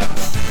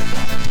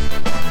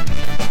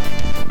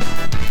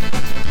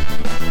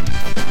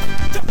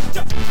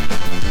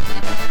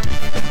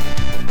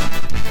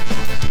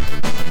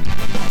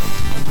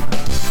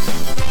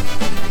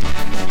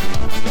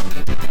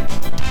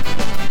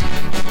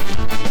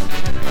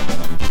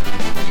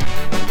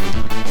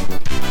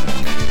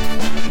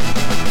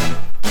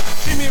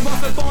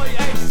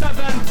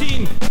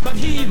 But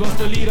he was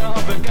the leader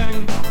of a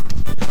gang.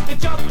 They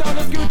chopped down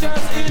the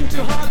scooters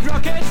into hard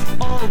rockets,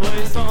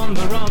 always on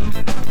the run.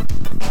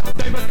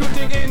 They were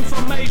scooting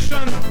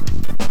information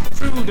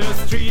through the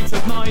streets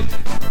at night.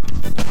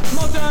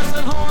 Motors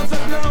and horns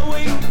are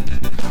blowing,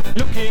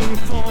 looking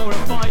for a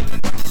fight.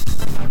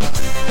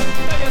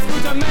 They are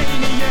scooter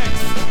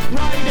maniacs,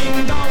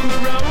 riding down the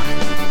road.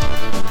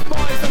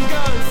 Boys and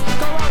girls,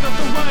 go out of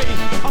the way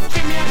of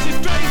Jimmy and his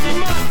crazy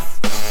mutts.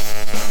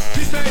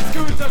 These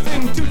scooters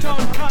in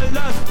two-tone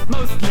colors,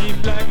 mostly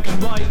black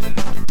and white.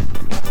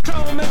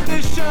 Chrome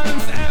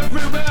editions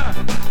everywhere,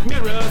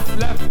 mirrors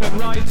left and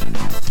right.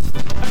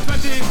 A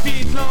 20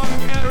 feet long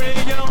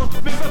aerial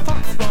with a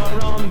fox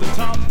bar on the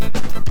top.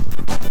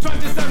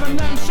 27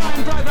 lamps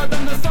shine brighter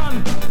than the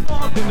sun,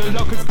 bought in the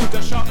local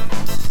scooter shop.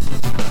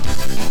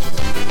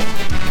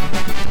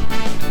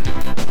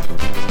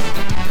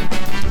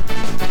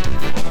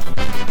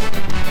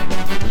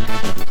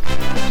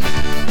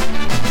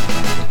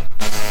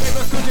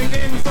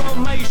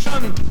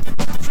 Information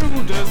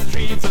through the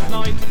streets at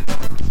night.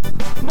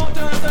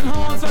 Motors and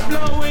horns are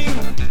blowing,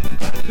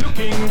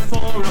 looking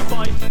for a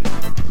fight.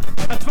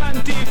 A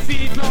 20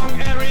 feet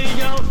long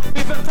aerial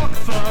with a fox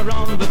fur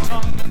on the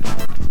top.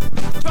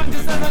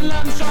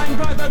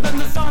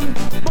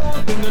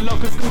 both in the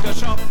local scooter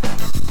shop.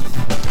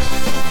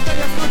 Tell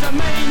your scooter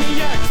mate